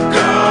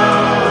go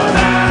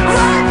Nats.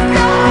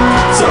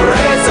 So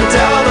raise and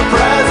tell the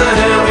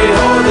president we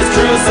hold this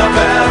truth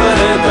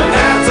self-evident. The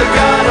Nats are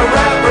gonna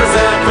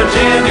represent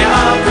Virginia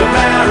up to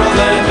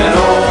Maryland and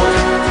old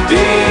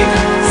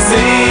DC.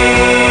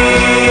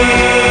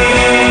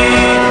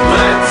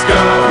 Let's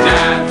go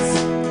Nats.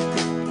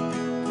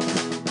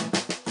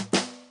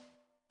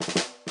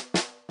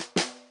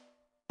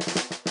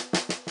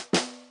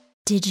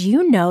 Did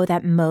you know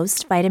that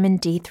most vitamin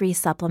D3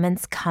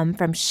 supplements come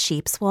from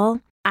sheep's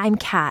wool? I'm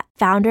Kat,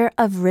 founder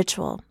of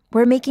Ritual.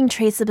 We're making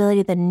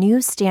traceability the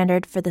new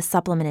standard for the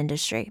supplement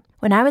industry.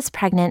 When I was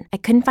pregnant, I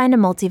couldn't find a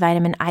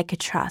multivitamin I could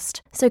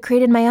trust, so I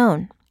created my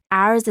own.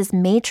 Ours is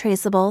made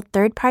traceable,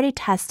 third-party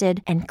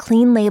tested, and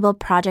clean label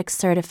project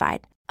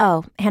certified.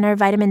 Oh, and our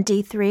vitamin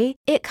D3?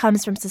 It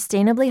comes from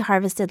sustainably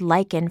harvested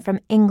lichen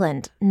from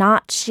England,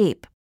 not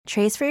sheep.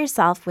 Trace for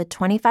yourself with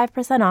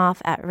 25%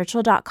 off at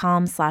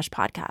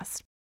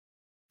ritual.com/podcast.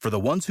 For the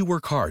ones who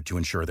work hard to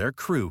ensure their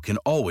crew can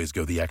always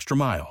go the extra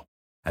mile,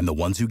 and the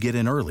ones who get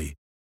in early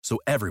so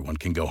everyone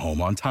can go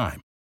home on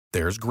time,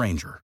 there's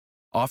Grainger,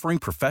 offering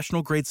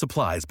professional-grade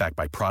supplies backed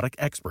by product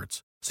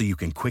experts so you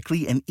can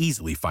quickly and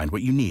easily find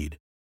what you need.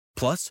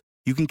 Plus,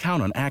 you can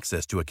count on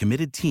access to a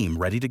committed team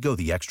ready to go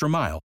the extra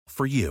mile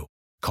for you.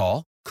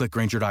 Call, click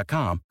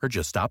Grainger.com, or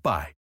just stop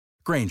by.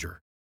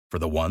 Grainger, for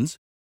the ones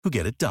who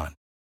get it done.